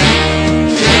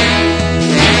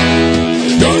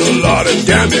 Done a lot of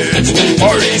damage,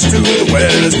 parties to the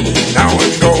west. Now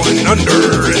I'm going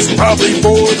under, it's probably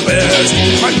for the best.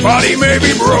 My body may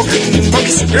be broken, but my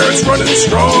spirit's running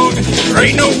strong. There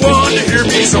ain't no one to hear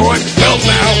me, so I'm belting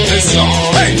out this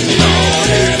song. Hey! Out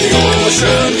in the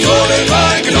ocean, floating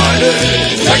like an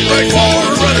island. Like my car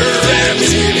rudder, and the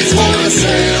skimmies for a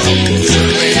sail.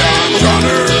 Surely I'm a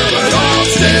goner, but I'm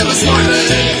still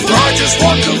smiling. For I just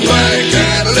walk the plank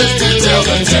and I live to tell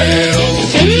the tale.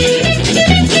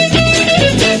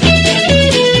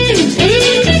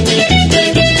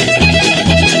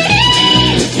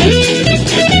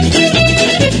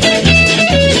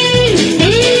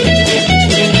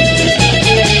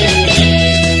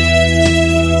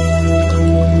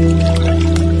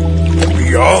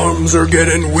 Are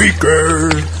getting weaker.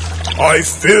 I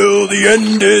feel the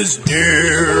end is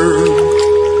near.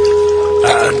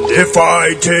 And if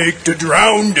I take to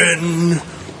drowning,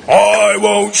 I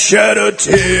won't shed a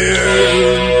tear.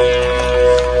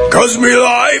 'Cause me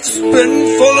life's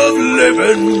been full of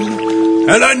living,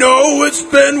 and I know it's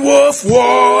been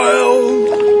worthwhile.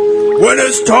 When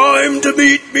it's time to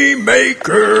meet me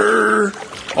maker,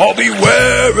 I'll be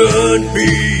wearing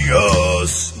me a